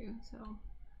eyes too, so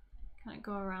kind of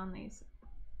go around these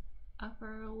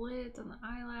upper lids on the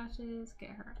eyelashes,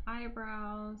 get her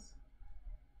eyebrows,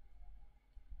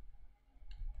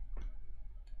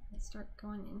 and start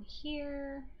going in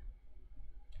here.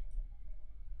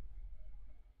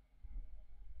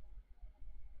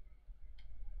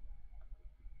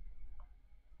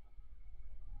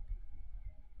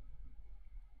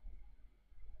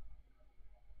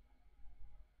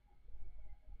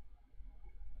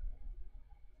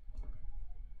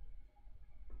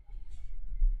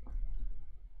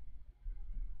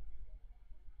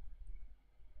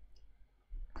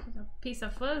 piece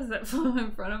of fuzz that flew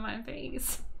in front of my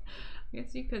face. I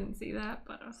guess you couldn't see that,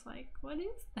 but I was like, what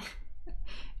is that?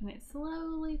 And it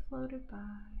slowly floated by.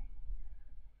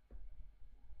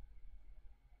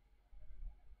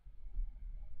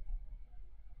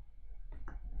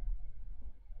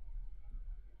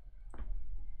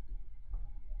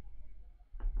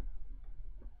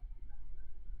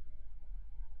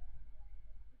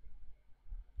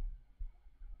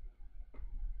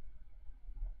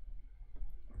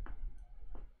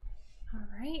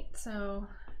 Alright, so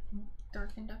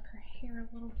darkened up her hair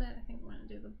a little bit. I think I'm going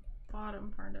to do the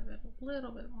bottom part of it a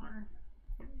little bit more.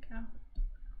 There we go.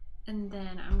 And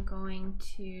then I'm going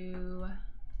to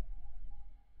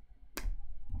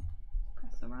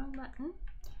press the wrong button.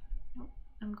 Nope.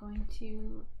 I'm going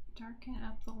to darken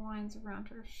up the lines around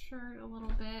her shirt a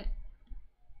little bit.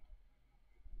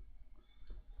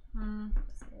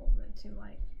 It's a little bit too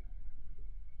light.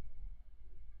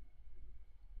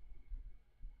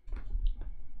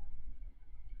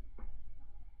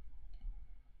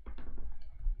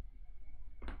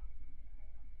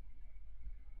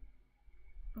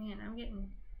 Man, I'm getting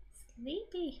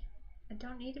sleepy. I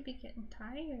don't need to be getting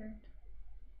tired.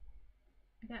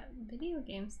 I got video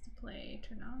games to play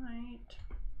tonight.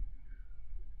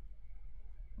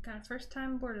 Got a first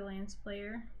time Borderlands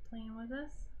player playing with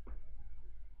us.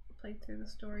 Played through the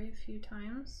story a few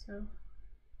times, so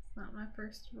it's not my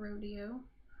first rodeo.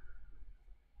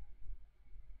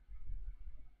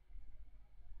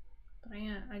 But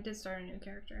I did start a new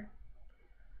character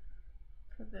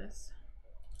for this.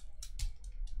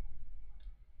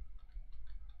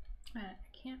 I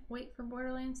can't wait for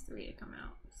Borderlands 3 to come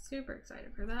out. Super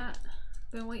excited for that.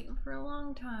 Been waiting for a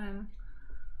long time.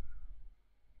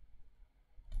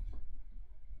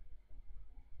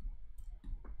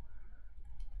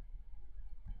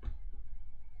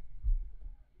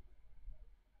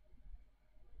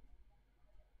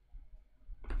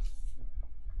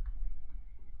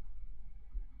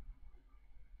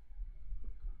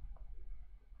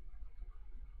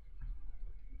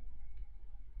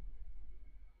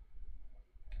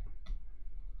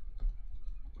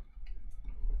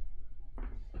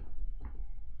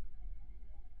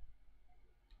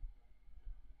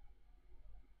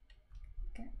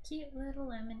 Got cute little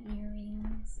lemon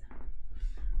earrings.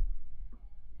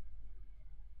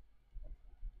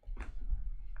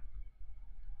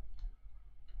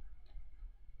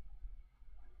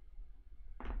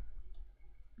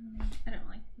 I don't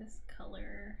like this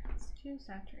color. It's too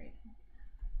saturated.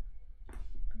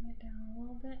 Bring it down a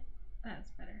little bit.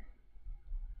 That's better.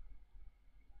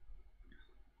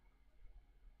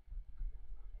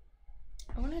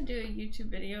 I want to do a YouTube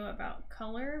video about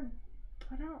color,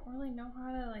 but I don't really know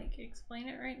how to like explain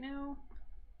it right now.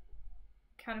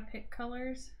 How to pick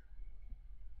colors.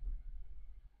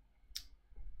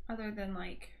 Other than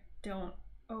like, don't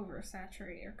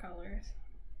oversaturate your colors.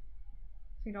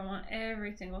 So you don't want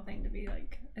every single thing to be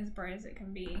like as bright as it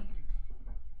can be.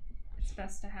 It's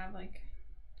best to have like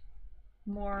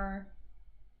more,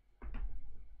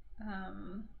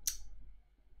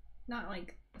 not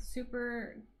like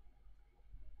super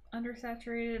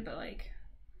undersaturated, but like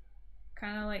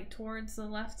kind of like towards the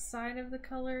left side of the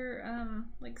color,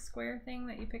 like square thing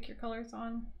that you pick your colors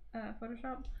on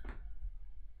Photoshop.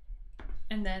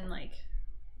 And then like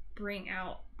bring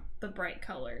out the bright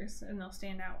colors and they'll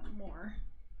stand out more.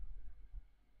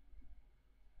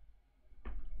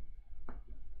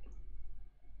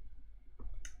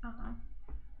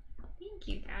 Thank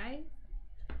you guys.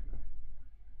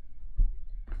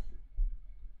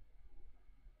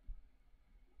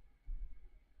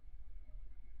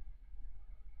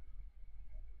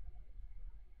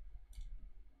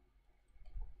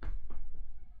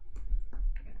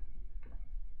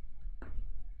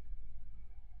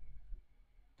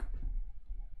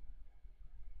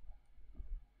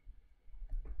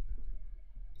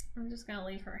 I'm just gonna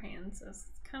leave her hands as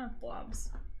kind of blobs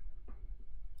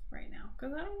right now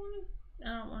because I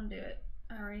don't want to do it.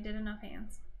 I already did enough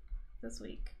hands this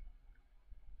week.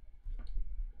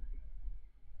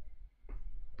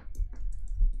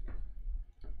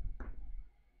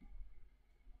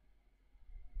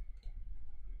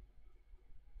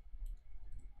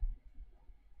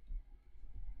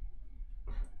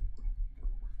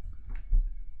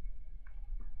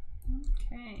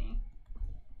 Okay.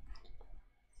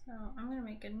 So I'm gonna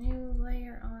make a new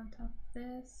layer on top of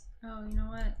this. Oh, you know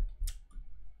what?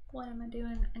 What am I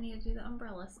doing? I need to do the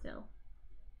umbrella still.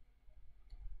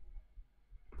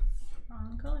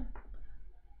 Wrong color.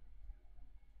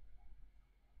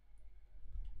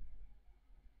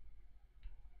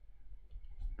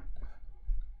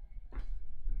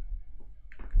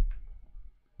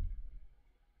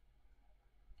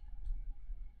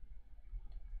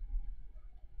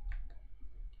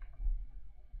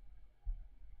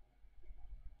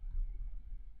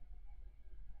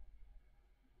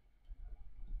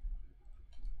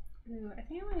 Ooh, I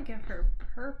think I'm gonna give her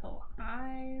purple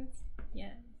eyes.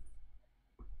 Yes.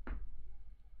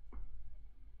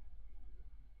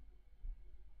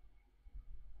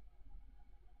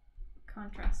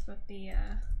 Contrast with the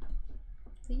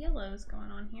yellows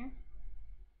going on here.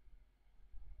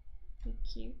 Be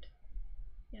cute.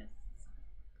 Yes.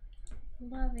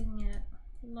 Loving it.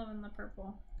 Loving the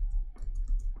purple.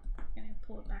 Gonna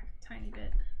pull it back a tiny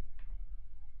bit.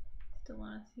 Still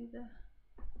want to see the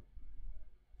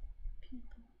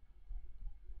people.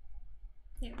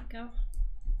 There we go.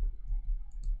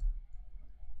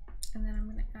 And then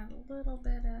I'm going to add a little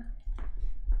bit of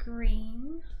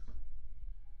green.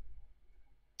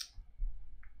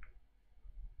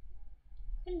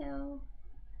 Hello.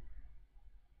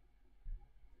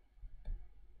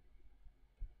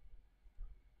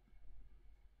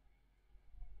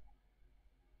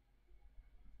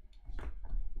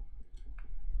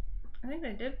 I think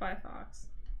they did buy Fox.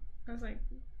 That was like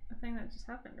a thing that just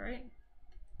happened, right?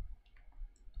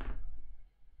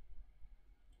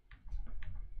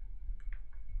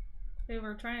 They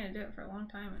were trying to do it for a long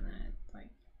time, and then it's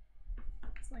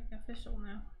like official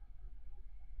now.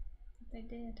 They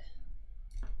did.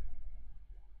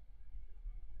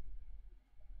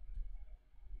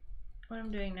 What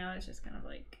I'm doing now is just kind of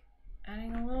like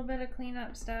adding a little bit of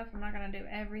cleanup stuff. I'm not gonna do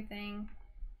everything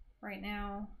right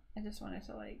now. I just wanted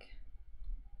to like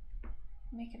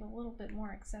make it a little bit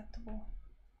more acceptable.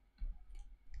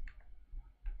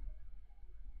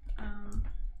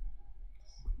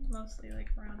 Mostly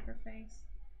like around her face.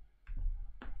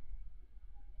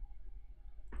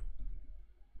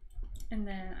 And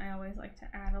then I always like to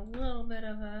add a little bit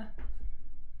of a,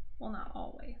 well, not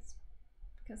always,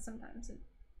 because sometimes it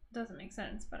doesn't make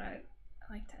sense, but I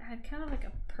like to add kind of like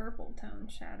a purple tone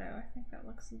shadow. I think that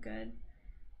looks good.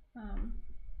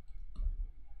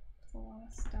 It's a lot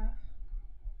of stuff.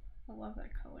 I love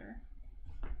that color.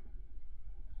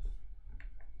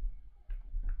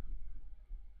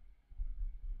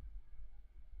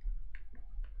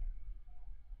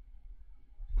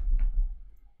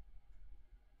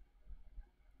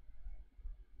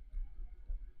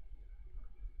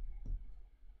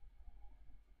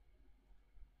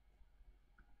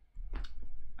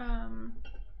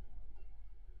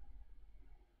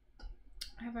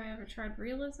 Have I ever tried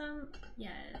realism?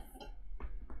 Yes.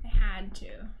 I had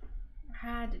to. I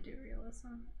had to do realism.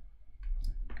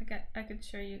 I could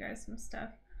show you guys some stuff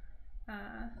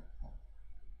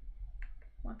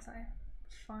once I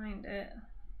find it.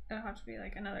 It'll have to be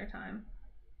like another time.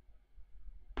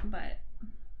 But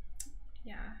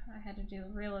yeah, I had to do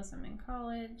realism in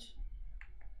college.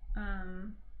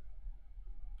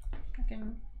 Like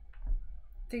in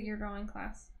figure drawing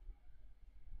class.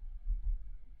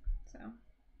 So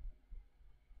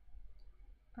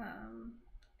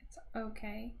it's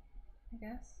okay, I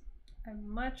guess. I'd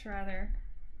much rather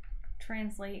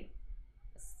translate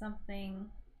something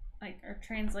like, or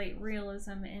translate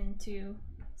realism into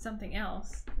something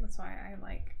else. That's why I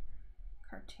like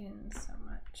cartoons so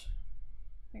much.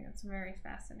 I think it's very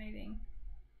fascinating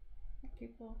that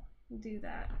people do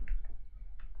that.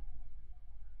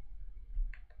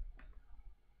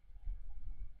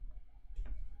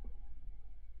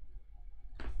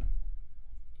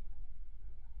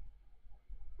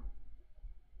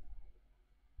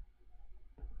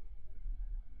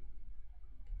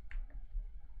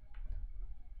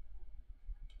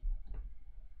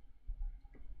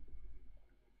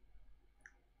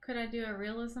 Could I do a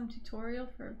realism tutorial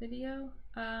for a video?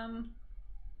 I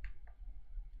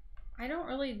don't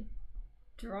really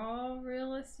draw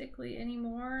realistically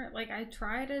anymore. Like I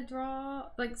try to draw,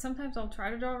 like sometimes I'll try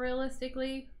to draw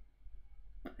realistically,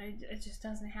 but it just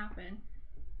doesn't happen.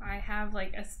 I have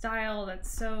like a style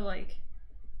that's so like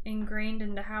ingrained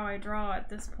into how I draw at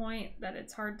this point that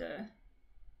it's hard to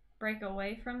break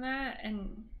away from that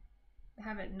and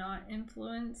have it not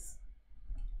influence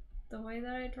the way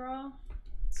that I draw.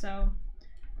 So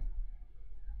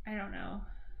I don't know,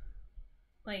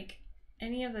 like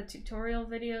any of the tutorial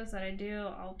videos that I do,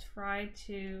 I'll try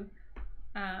to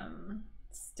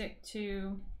stick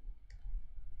to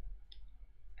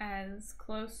as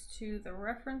close to the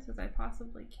reference as I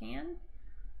possibly can,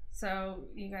 so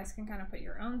you guys can kind of put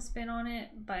your own spin on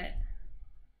it. But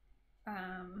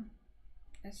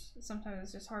sometimes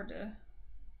it's just hard to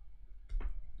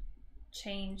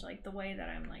change like the way that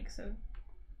I'm like so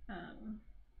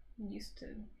used to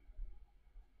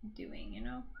doing, you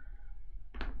know.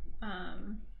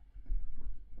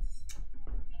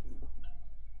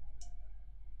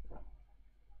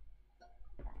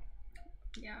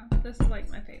 Yeah, this is like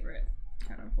my favorite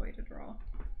kind of way to draw,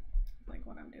 like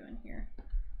what I'm doing here.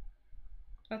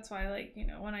 that's why, like, you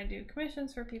know, when I do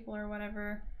commissions for people or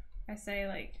whatever, I say,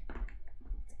 like,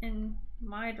 in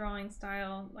my drawing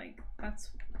style, like,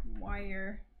 that's why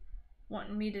you're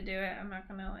wanting me to do it. I'm not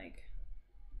gonna, like,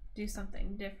 do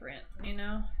something different, you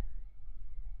know?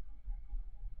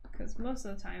 Because most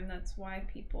of the time, that's why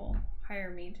people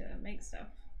hire me to make stuff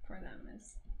for them,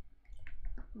 is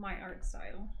my art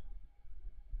style.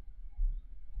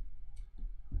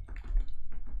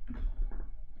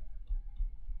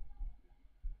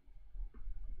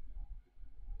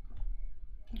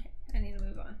 Okay, I need to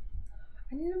move on.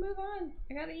 I need to move on.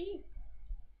 I gotta eat.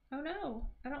 Oh no,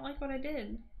 I don't like what I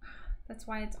did. That's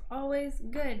why it's always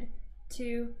good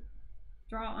to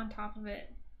draw on top of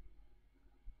it.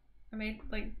 I made,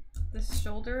 like, this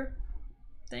shoulder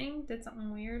thing did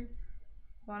something weird.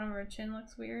 The bottom of her chin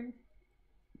looks weird.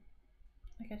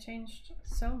 Like, I changed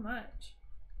so much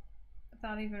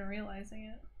without even realizing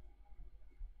it.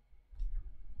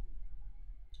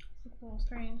 It's a little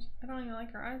strange. I don't even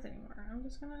like her eyes anymore. I'm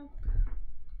just gonna...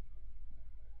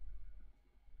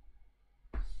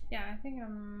 Yeah, I think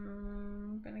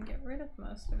I'm gonna get rid of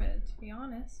most of it, to be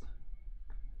honest.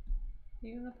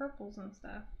 Even the purples and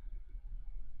stuff.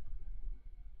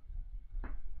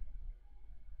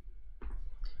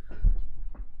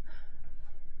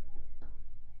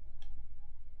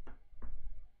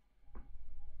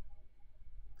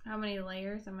 How many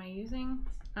layers am I using?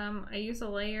 I use a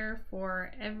layer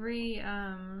for every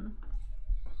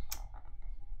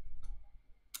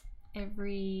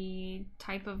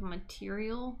type of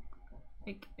material,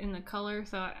 like in the color.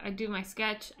 So I do my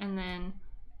sketch and then,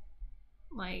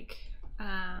 like,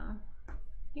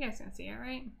 you guys can see it,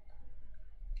 right?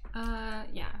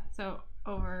 Yeah, so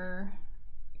over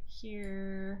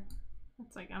here,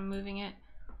 it's like I'm moving it.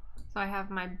 So I have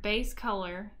my base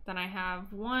color, then I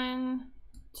have 1,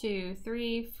 2,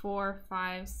 3, 4,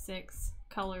 5, 6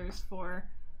 colors for,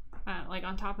 like,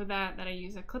 on top of that I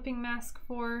use a clipping mask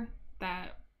for,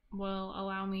 that will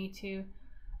allow me to,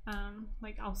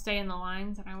 like, I'll stay in the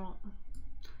lines and I won't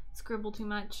scribble too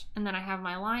much. And then I have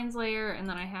my lines layer, and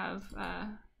then I have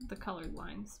the colored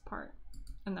lines part,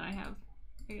 and then I have,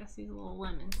 I guess, these little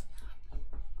lemons.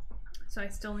 So I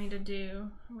still need to do,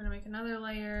 I'm gonna make another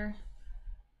layer,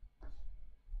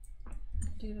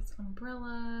 do this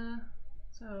umbrella.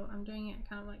 So I'm doing it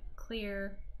kind of like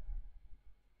clear,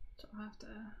 which I'll have to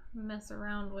mess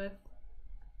around with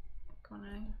when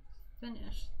I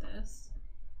finish this.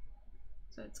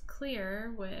 So it's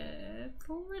clear with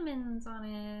lemons on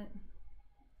it.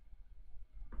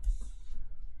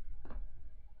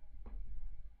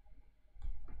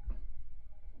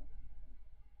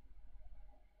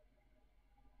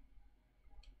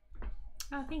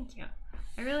 Oh, thank you.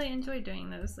 I really enjoy doing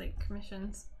those, like,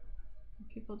 commissions.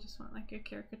 People just want, like, a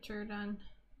caricature done,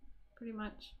 pretty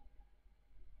much.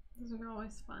 Those are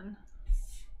always fun.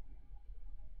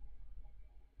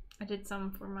 I did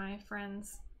some for my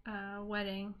friend's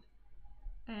wedding,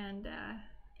 and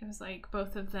it was like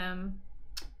both of them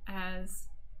as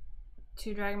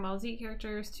 2 Dragon Ball Z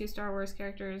characters, 2 Star Wars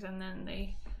characters, and then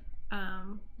they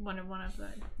wanted one of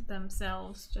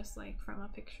themselves, just like from a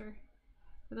picture.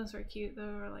 But those were cute. They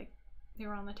were like, they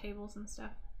were on the tables and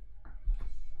stuff.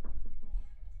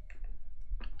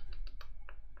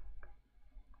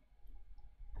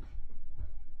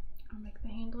 I'll make the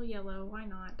handle yellow, why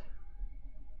not?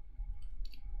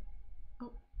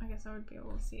 Oh, I guess I would be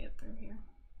able to see it through here.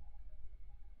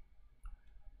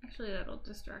 Actually, that'll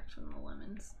distract from the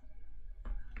lemons. I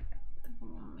think I'm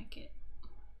gonna make it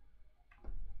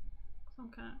some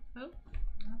kind of, oh,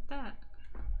 not that.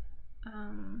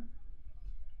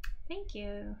 Thank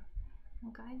you.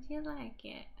 I'm glad you like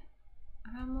it.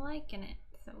 I'm liking it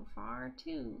so far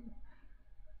too.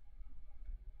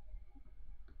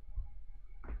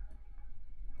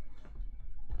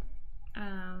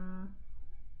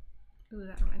 Ooh,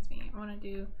 that reminds me. I want to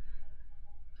do,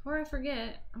 before I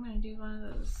forget, I'm going to do one of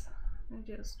those. I'm going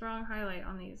to do a strong highlight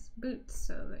on these boots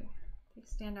so they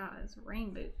stand out as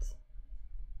rain boots.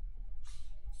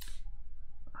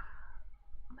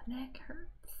 My neck hurts.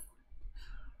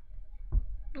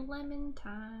 Lemon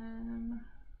time.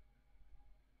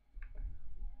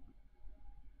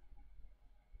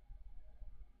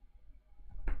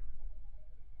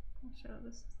 I'll show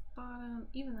this bottom,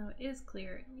 even though it is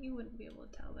clear, you wouldn't be able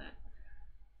to tell that.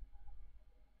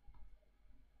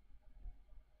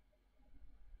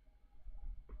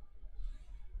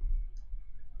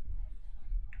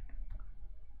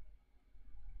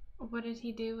 What did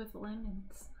he do with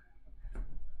lemons?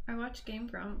 I watched Game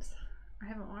Grumps. I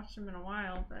haven't watched him in a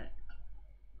while, but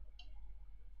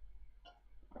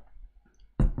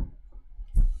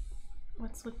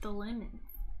what's with the lemon?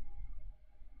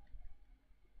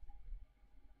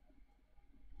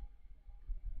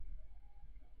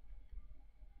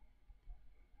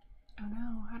 Oh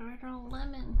no, how do I draw a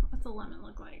lemon? What's a lemon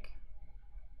look like?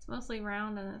 It's mostly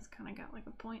round and it's kind of got like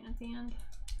a point at the end.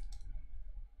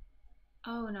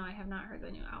 Oh no, I have not heard the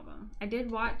new album. I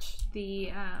did watch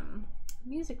the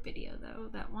music video though,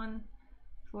 that one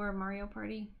for Mario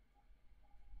Party.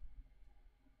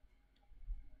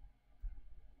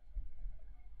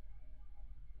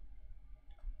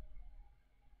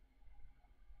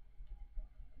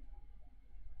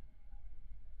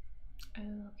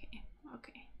 Oh, okay,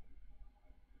 okay.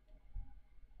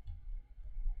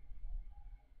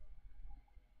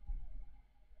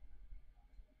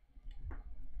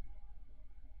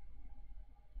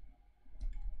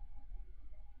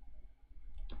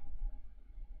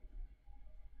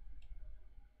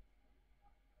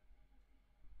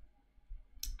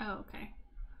 Oh, okay.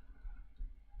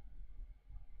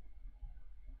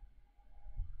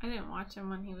 I didn't watch him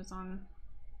when he was on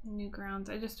Newgrounds.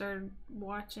 I just started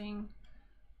watching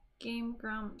Game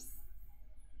Grumps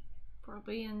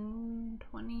probably in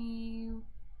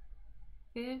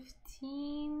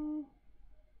 2015,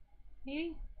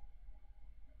 maybe?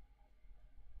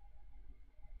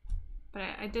 But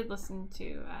I did listen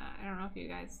to, I don't know if you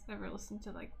guys ever listened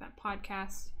to like that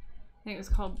podcast. I think it was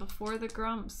called Before the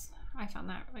Grumps. I found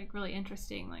that like really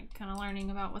interesting, like kind of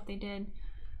learning about what they did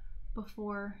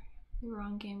before we were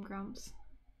on Game Grumps.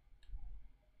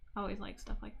 I always like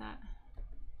stuff like that.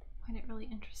 I find it really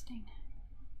interesting.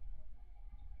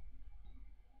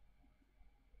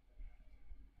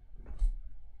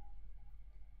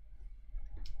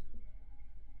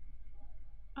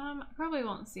 I probably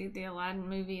won't see the Aladdin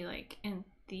movie like in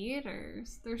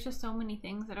theaters. There's just so many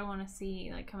things that I want to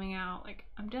see like coming out. Like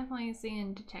I'm definitely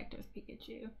seeing Detective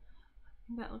Pikachu. I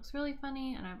think that looks really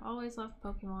funny, and I've always loved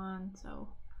Pokemon, so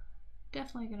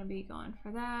definitely gonna be going for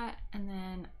that. And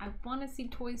then I want to see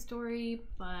Toy Story,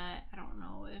 but I don't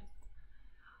know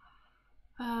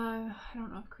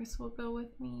if Chris will go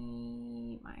with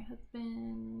me. My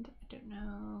husband, I don't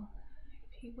know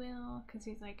if he will, because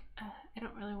he's like, I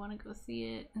don't really want to go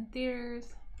see it in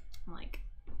theaters. I'm like,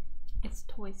 it's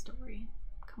Toy Story.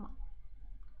 Come on.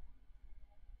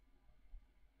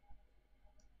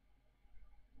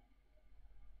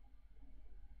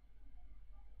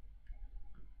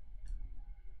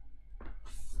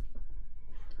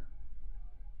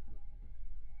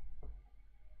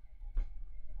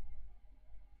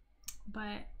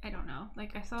 But I don't know.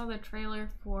 Like I saw the trailer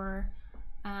for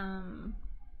the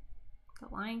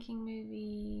Lion King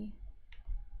movie,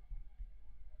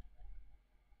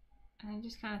 and I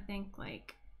just kind of think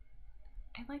like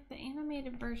I like the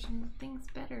animated version of things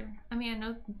better. I mean, I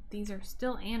know these are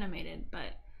still animated,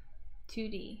 but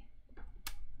 2D.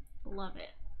 Love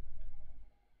it.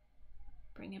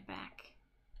 Bring it back.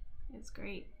 It's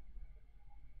great.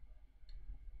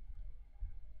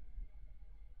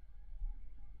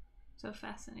 So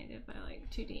fascinated by like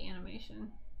 2D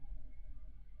animation.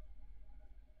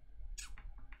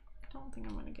 I don't think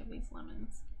I'm gonna give these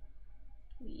lemons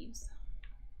leaves.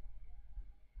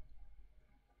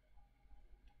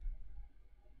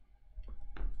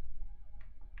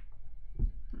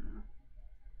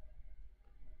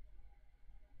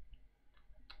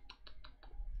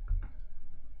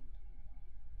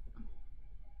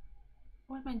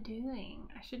 What am I doing?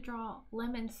 I should draw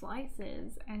lemon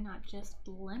slices and not just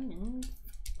lemons.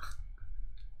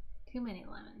 Too many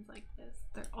lemons like this.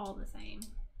 They're all the same.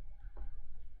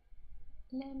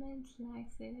 Lemon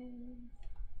slices.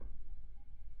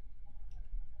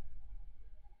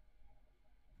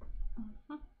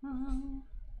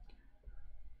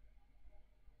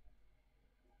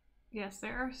 Yes,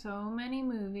 there are so many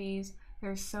movies.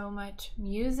 There's so much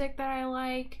music that I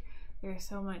like. There's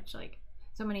so much like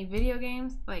so many video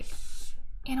games like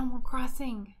Animal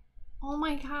Crossing. Oh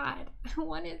my god, I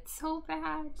want it so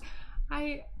bad.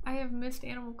 I have missed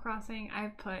Animal Crossing.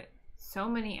 I've put so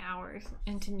many hours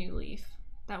into New Leaf.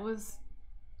 That was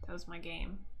my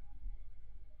game.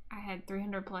 I had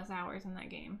 300 plus hours in that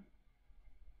game,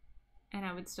 and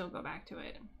I would still go back to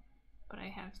it, but I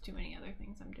have too many other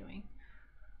things I'm doing.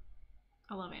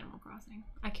 I love Animal Crossing.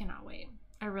 I cannot wait.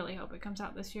 I really hope it comes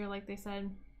out this year like they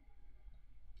said.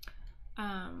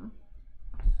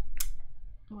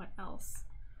 What else?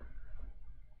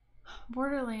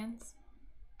 Borderlands.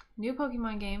 New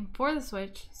Pokemon game for the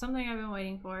Switch. Something I've been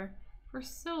waiting for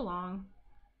so long.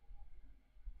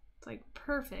 It's like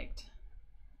perfect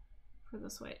for the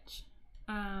Switch.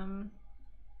 What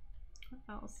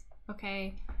else?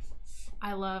 Okay.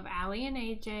 I love Allie and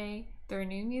AJ. Their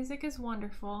new music is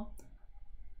wonderful.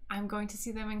 I'm going to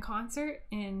see them in concert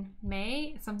in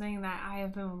May, something that I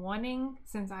have been wanting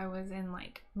since I was in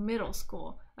like middle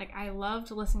school. Like I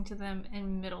loved listening to them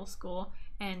in middle school,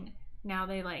 and now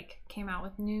they like came out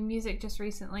with new music just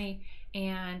recently,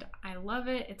 and I love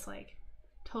it. It's like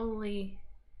totally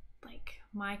like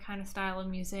my kind of style of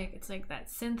music. It's like that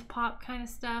synth pop kind of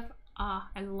stuff.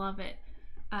 I love it.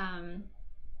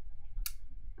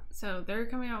 So they're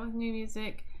coming out with new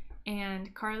music,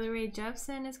 and Carly Rae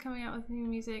Jepsen is coming out with new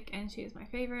music, and she is my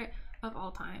favorite of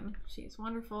all time. She's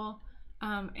wonderful.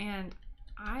 And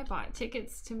I bought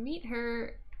tickets to meet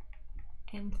her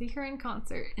and see her in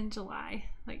concert in July,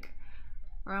 like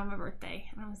around my birthday,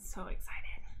 and I was so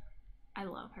excited. I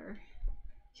love her.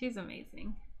 She's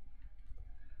amazing.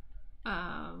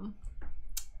 What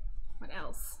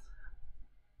else?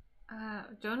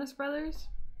 Jonas Brothers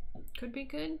could be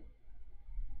good.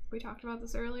 We talked about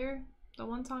this earlier. The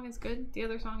one song is good, the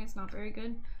other song is not very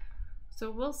good. So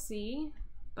we'll see.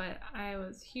 But I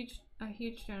was a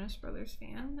huge Jonas Brothers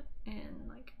fan in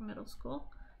like middle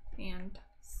school and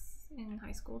in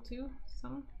high school too.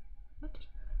 Somewhat.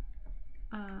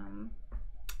 Oh,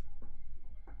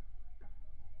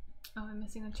 I'm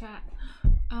missing the chat.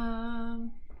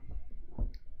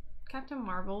 Captain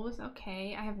Marvel was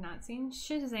okay. I have not seen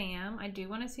Shazam. I do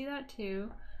want to see that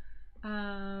too.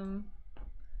 I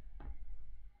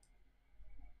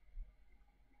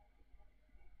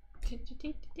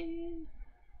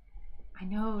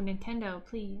know, Nintendo,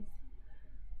 please.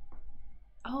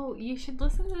 Oh, you should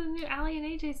listen to the new Ali and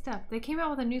AJ stuff. They came out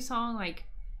with a new song like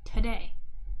today.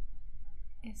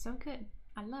 It's so good.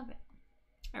 I love it.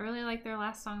 I really like their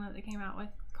last song that they came out with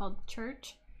called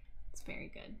Church. It's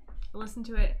very good. I listen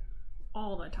to it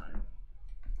all the time.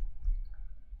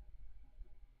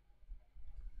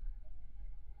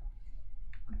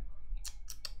 I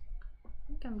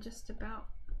think I'm just about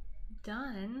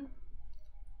done.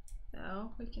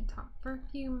 So we can talk for a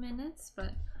few minutes,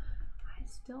 but I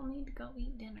still need to go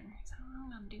eat dinner. So I'm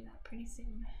gonna do that pretty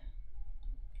soon.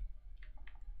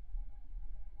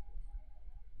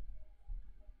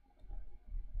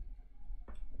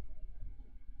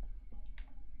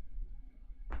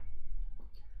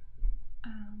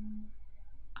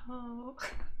 Oh,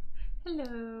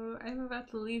 hello. I'm about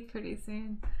to leave pretty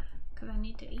soon because I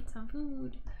need to eat some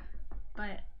food,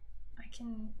 but I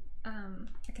can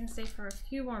stay for a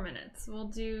few more minutes. We'll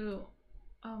do,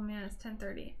 oh man, it's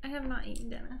 10:30. I have not eaten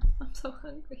dinner. I'm so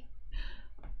hungry.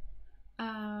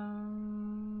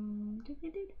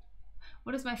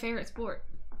 What is my favorite sport?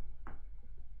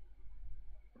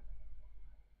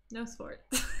 No sport.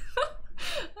 I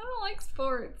don't like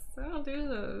sports. I don't do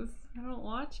those. I don't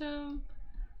watch them.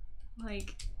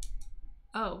 Like,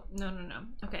 oh, no.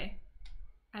 Okay.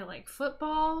 I like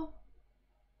football,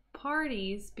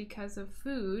 parties because of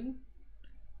food.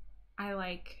 I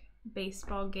like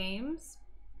baseball games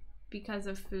because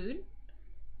of food.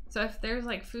 So if there's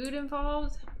like food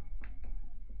involved,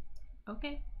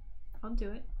 okay, I'll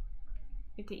do it.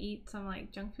 Get to eat some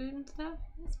like junk food and stuff.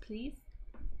 Yes, please.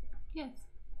 Yes.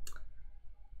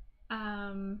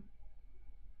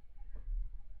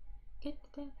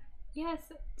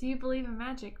 Yes, Do You Believe in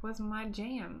Magic was my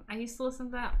jam. I used to listen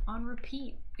to that on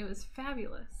repeat. It was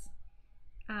fabulous.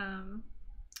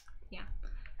 Yeah.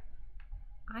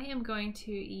 I am going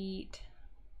to eat,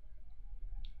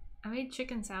 I made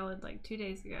chicken salad like 2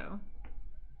 days ago.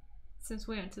 Since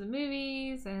we went to the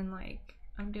movies and like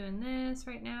I'm doing this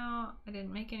right now, I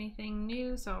didn't make anything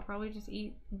new, so I'll probably just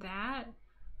eat that.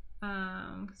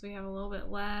 Because we have a little bit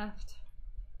left.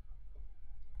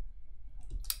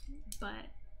 But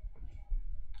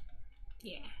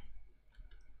yeah,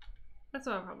 that's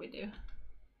what I'll probably do.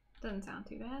 Doesn't sound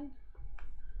too bad.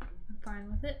 I'm fine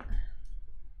with it.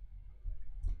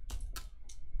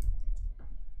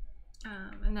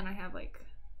 And then I have like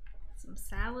some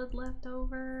salad left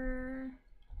over,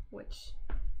 which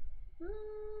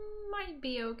might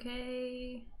be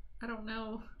okay. I don't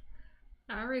know.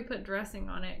 I already put dressing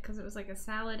on it because it was like a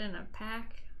salad in a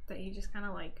pack that you just kind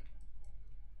of like,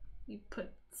 you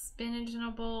put spinach in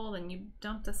a bowl and you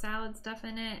dump the salad stuff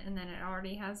in it, and then it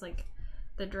already has like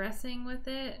the dressing with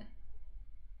it.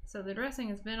 So the dressing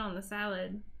has been on the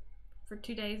salad for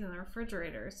 2 days in the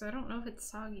refrigerator, so I don't know if it's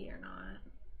soggy or not.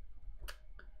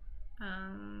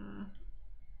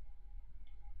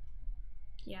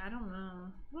 Yeah, I don't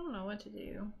know. I don't know what to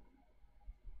do.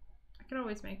 I could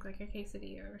always make like a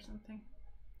quesadilla or something.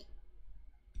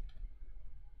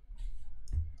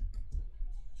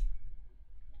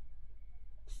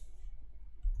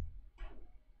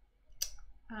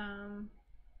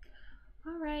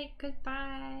 All right,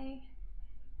 goodbye.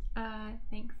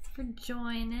 Thanks for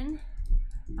joining.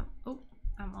 Oh,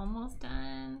 I'm almost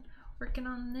done working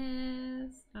on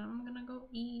this. I'm gonna go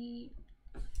eat.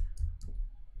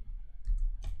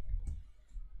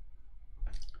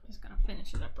 just gonna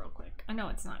finish it up real quick. I know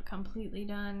it's not completely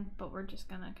done, but we're just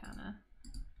gonna kind of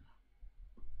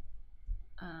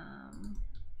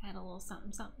add a little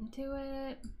something to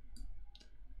it.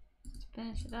 Just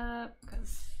finish it up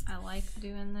because I like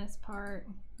doing this part.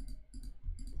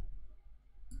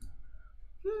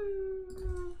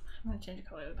 I'm gonna change the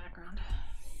color of the background.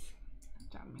 It's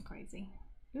driving me crazy.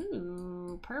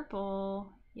 Ooh,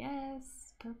 purple.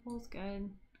 Yes, purple's good.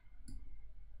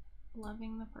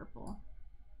 Loving the purple.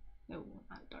 No,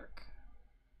 not dark.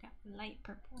 Got light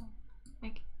purple.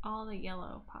 Make all the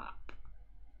yellow pop.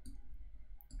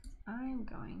 I'm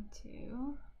going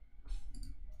to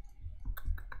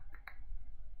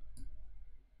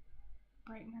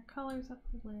brighten our colors up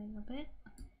a little bit.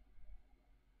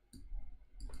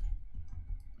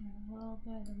 And a little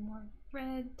bit of more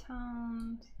red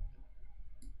tones.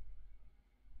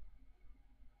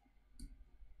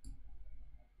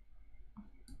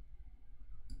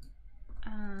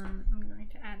 I'm going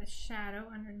to add a shadow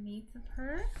underneath of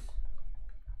her.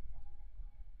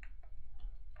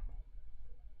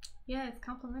 Yes,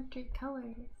 complementary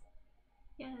colors.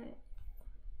 Yes.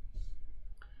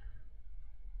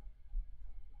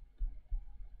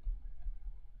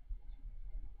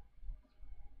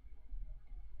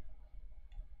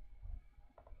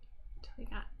 So we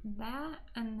got that,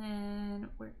 and then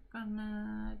we're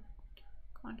gonna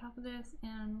go on top of this,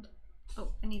 and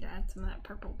oh, I need to add some of that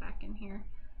purple back in here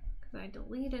because I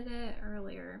deleted it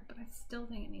earlier, but I still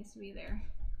think it needs to be there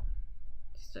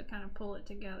just to kind of pull it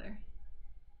together.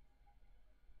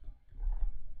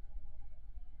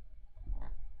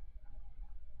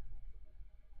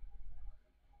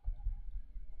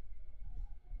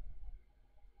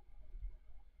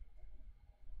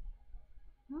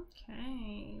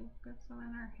 Okay, put some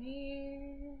in our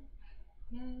hair.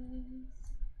 Yes.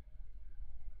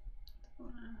 I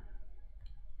wanna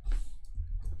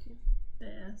do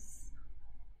this.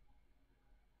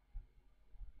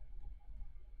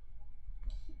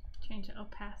 Change the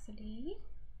opacity.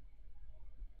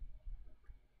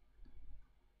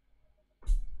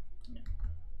 No.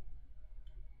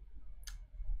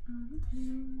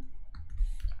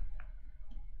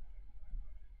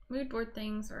 Mood board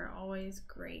things are always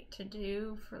great to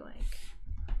do for like,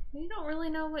 you don't really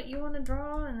know what you want to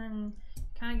draw, and then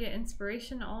kind of get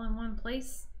inspiration all in one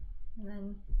place, and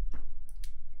then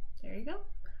there you go.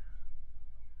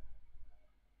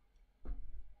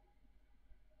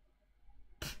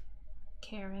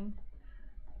 Karen.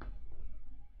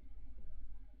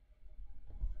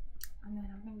 And then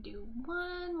I'm going to do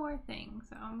one more thing.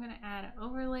 So I'm going to add an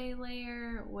overlay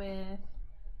layer with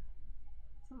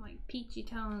some like peachy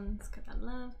tones because I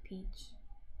love peach.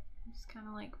 Just kind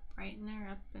of like brighten her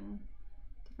up in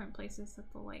different places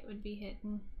that the light would be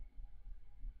hitting.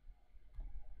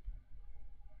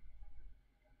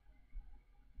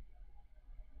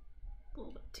 A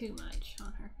little bit too much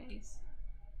on her face.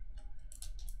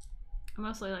 I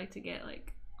mostly like to get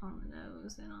like on the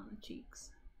nose and on the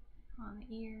cheeks, on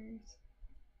the ears,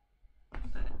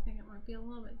 but I think it might be a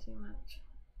little bit too much.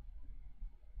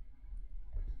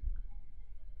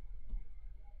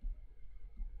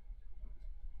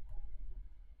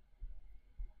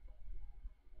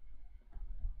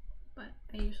 But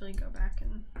I usually go back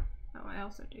and, oh, I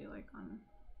also do like on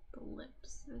the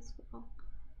lips as well.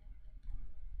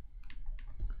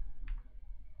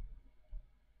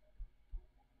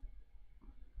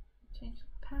 Change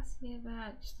the opacity of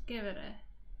that, just give it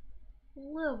a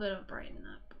little bit of brighten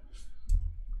up.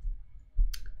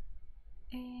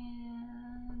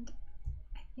 And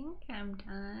I think I'm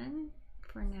done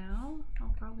for now.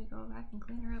 I'll probably go back and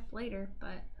clean her up later,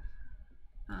 but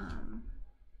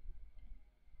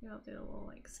maybe I'll do a little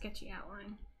like sketchy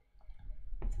outline.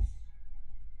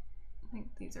 I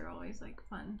think these are always like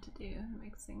fun to do. It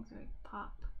makes things like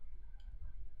pop.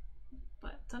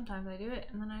 But sometimes I do it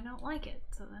and then I don't like it,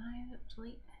 so then I end up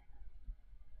deleting it.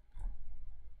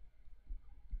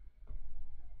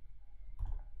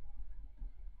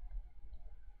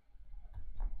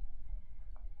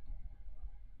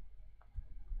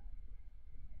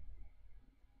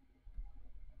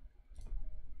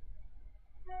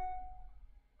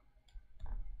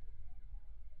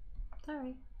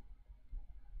 Sorry.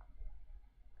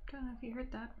 Don't know if you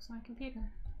heard that. It was my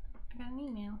computer. I got an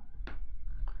email. I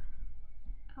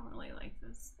don't really like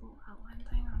this little outline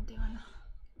thing I'm doing.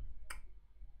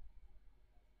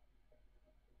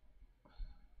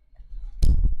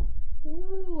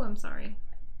 Ooh, I'm sorry.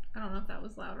 I don't know if that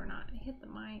was loud or not. I hit the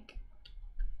mic.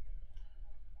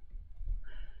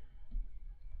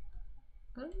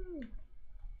 Ooh.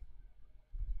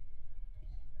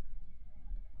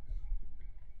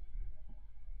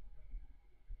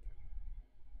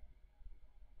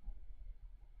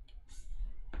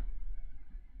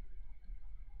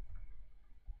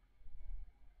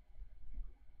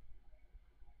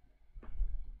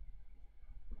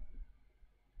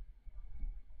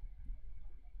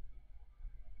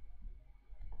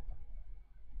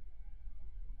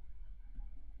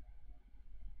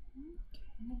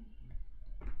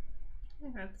 I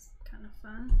think that's kind of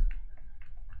fun.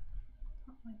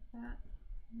 Something like that.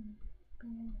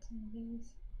 Bring in some of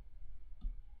these.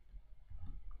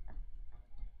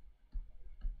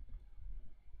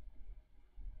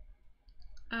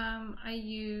 I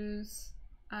use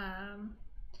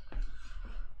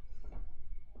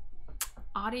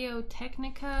Audio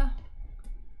Technica.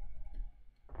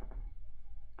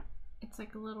 It's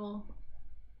like a little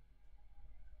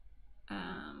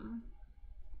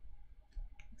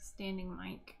standing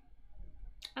mic.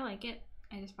 I like it.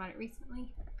 I just bought it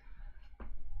recently.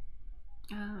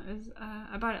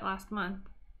 I bought it last month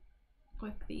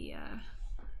with the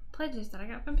pledges that I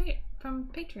got from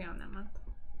Patreon that month.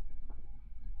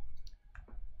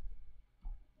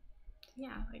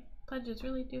 Yeah, like pledges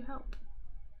really do help.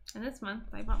 And this month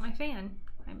I bought my fan,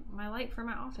 my light for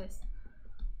my office.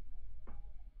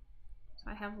 So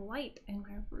I have light in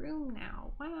my room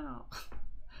now. Wow.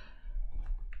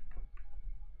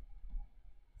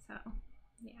 So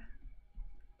yeah,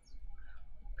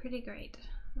 it's pretty great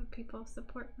that people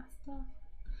support my stuff,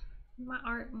 my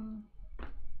art, and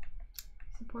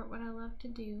support what I love to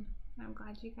do. I'm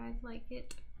glad you guys like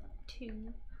it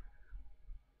too.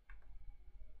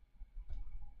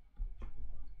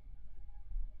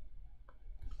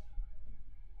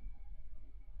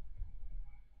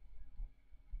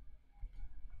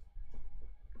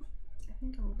 I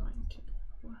think I'm going to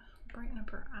brighten up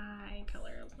her eye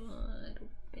color a little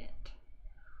bit.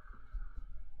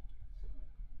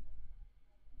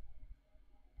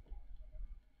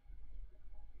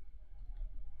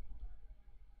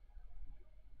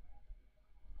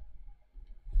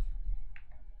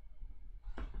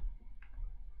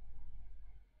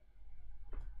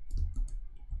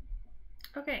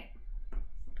 Okay,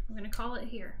 I'm gonna call it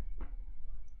here.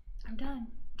 I'm done.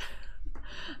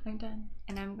 I'm done,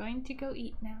 and I'm going to go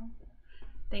eat now.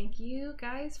 Thank you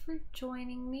guys for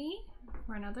joining me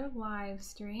for another live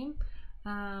stream.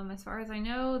 As far as I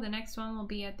know, the next one will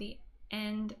be at the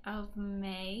end of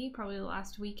May, probably the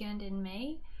last weekend in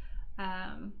May.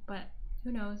 But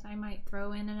who knows, I might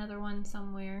throw in another one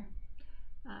somewhere,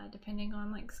 depending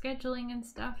on like scheduling and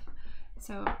stuff.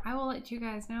 So I will let you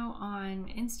guys know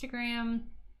on Instagram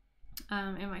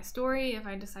in my story if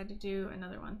I decide to do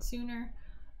another one sooner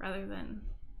rather than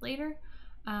later.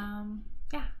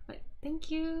 Yeah, but thank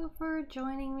you for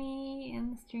joining me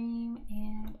in the stream,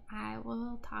 and I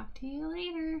will talk to you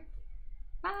later.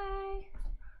 Bye.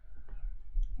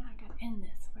 Now I gotta end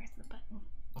this. Where's the button?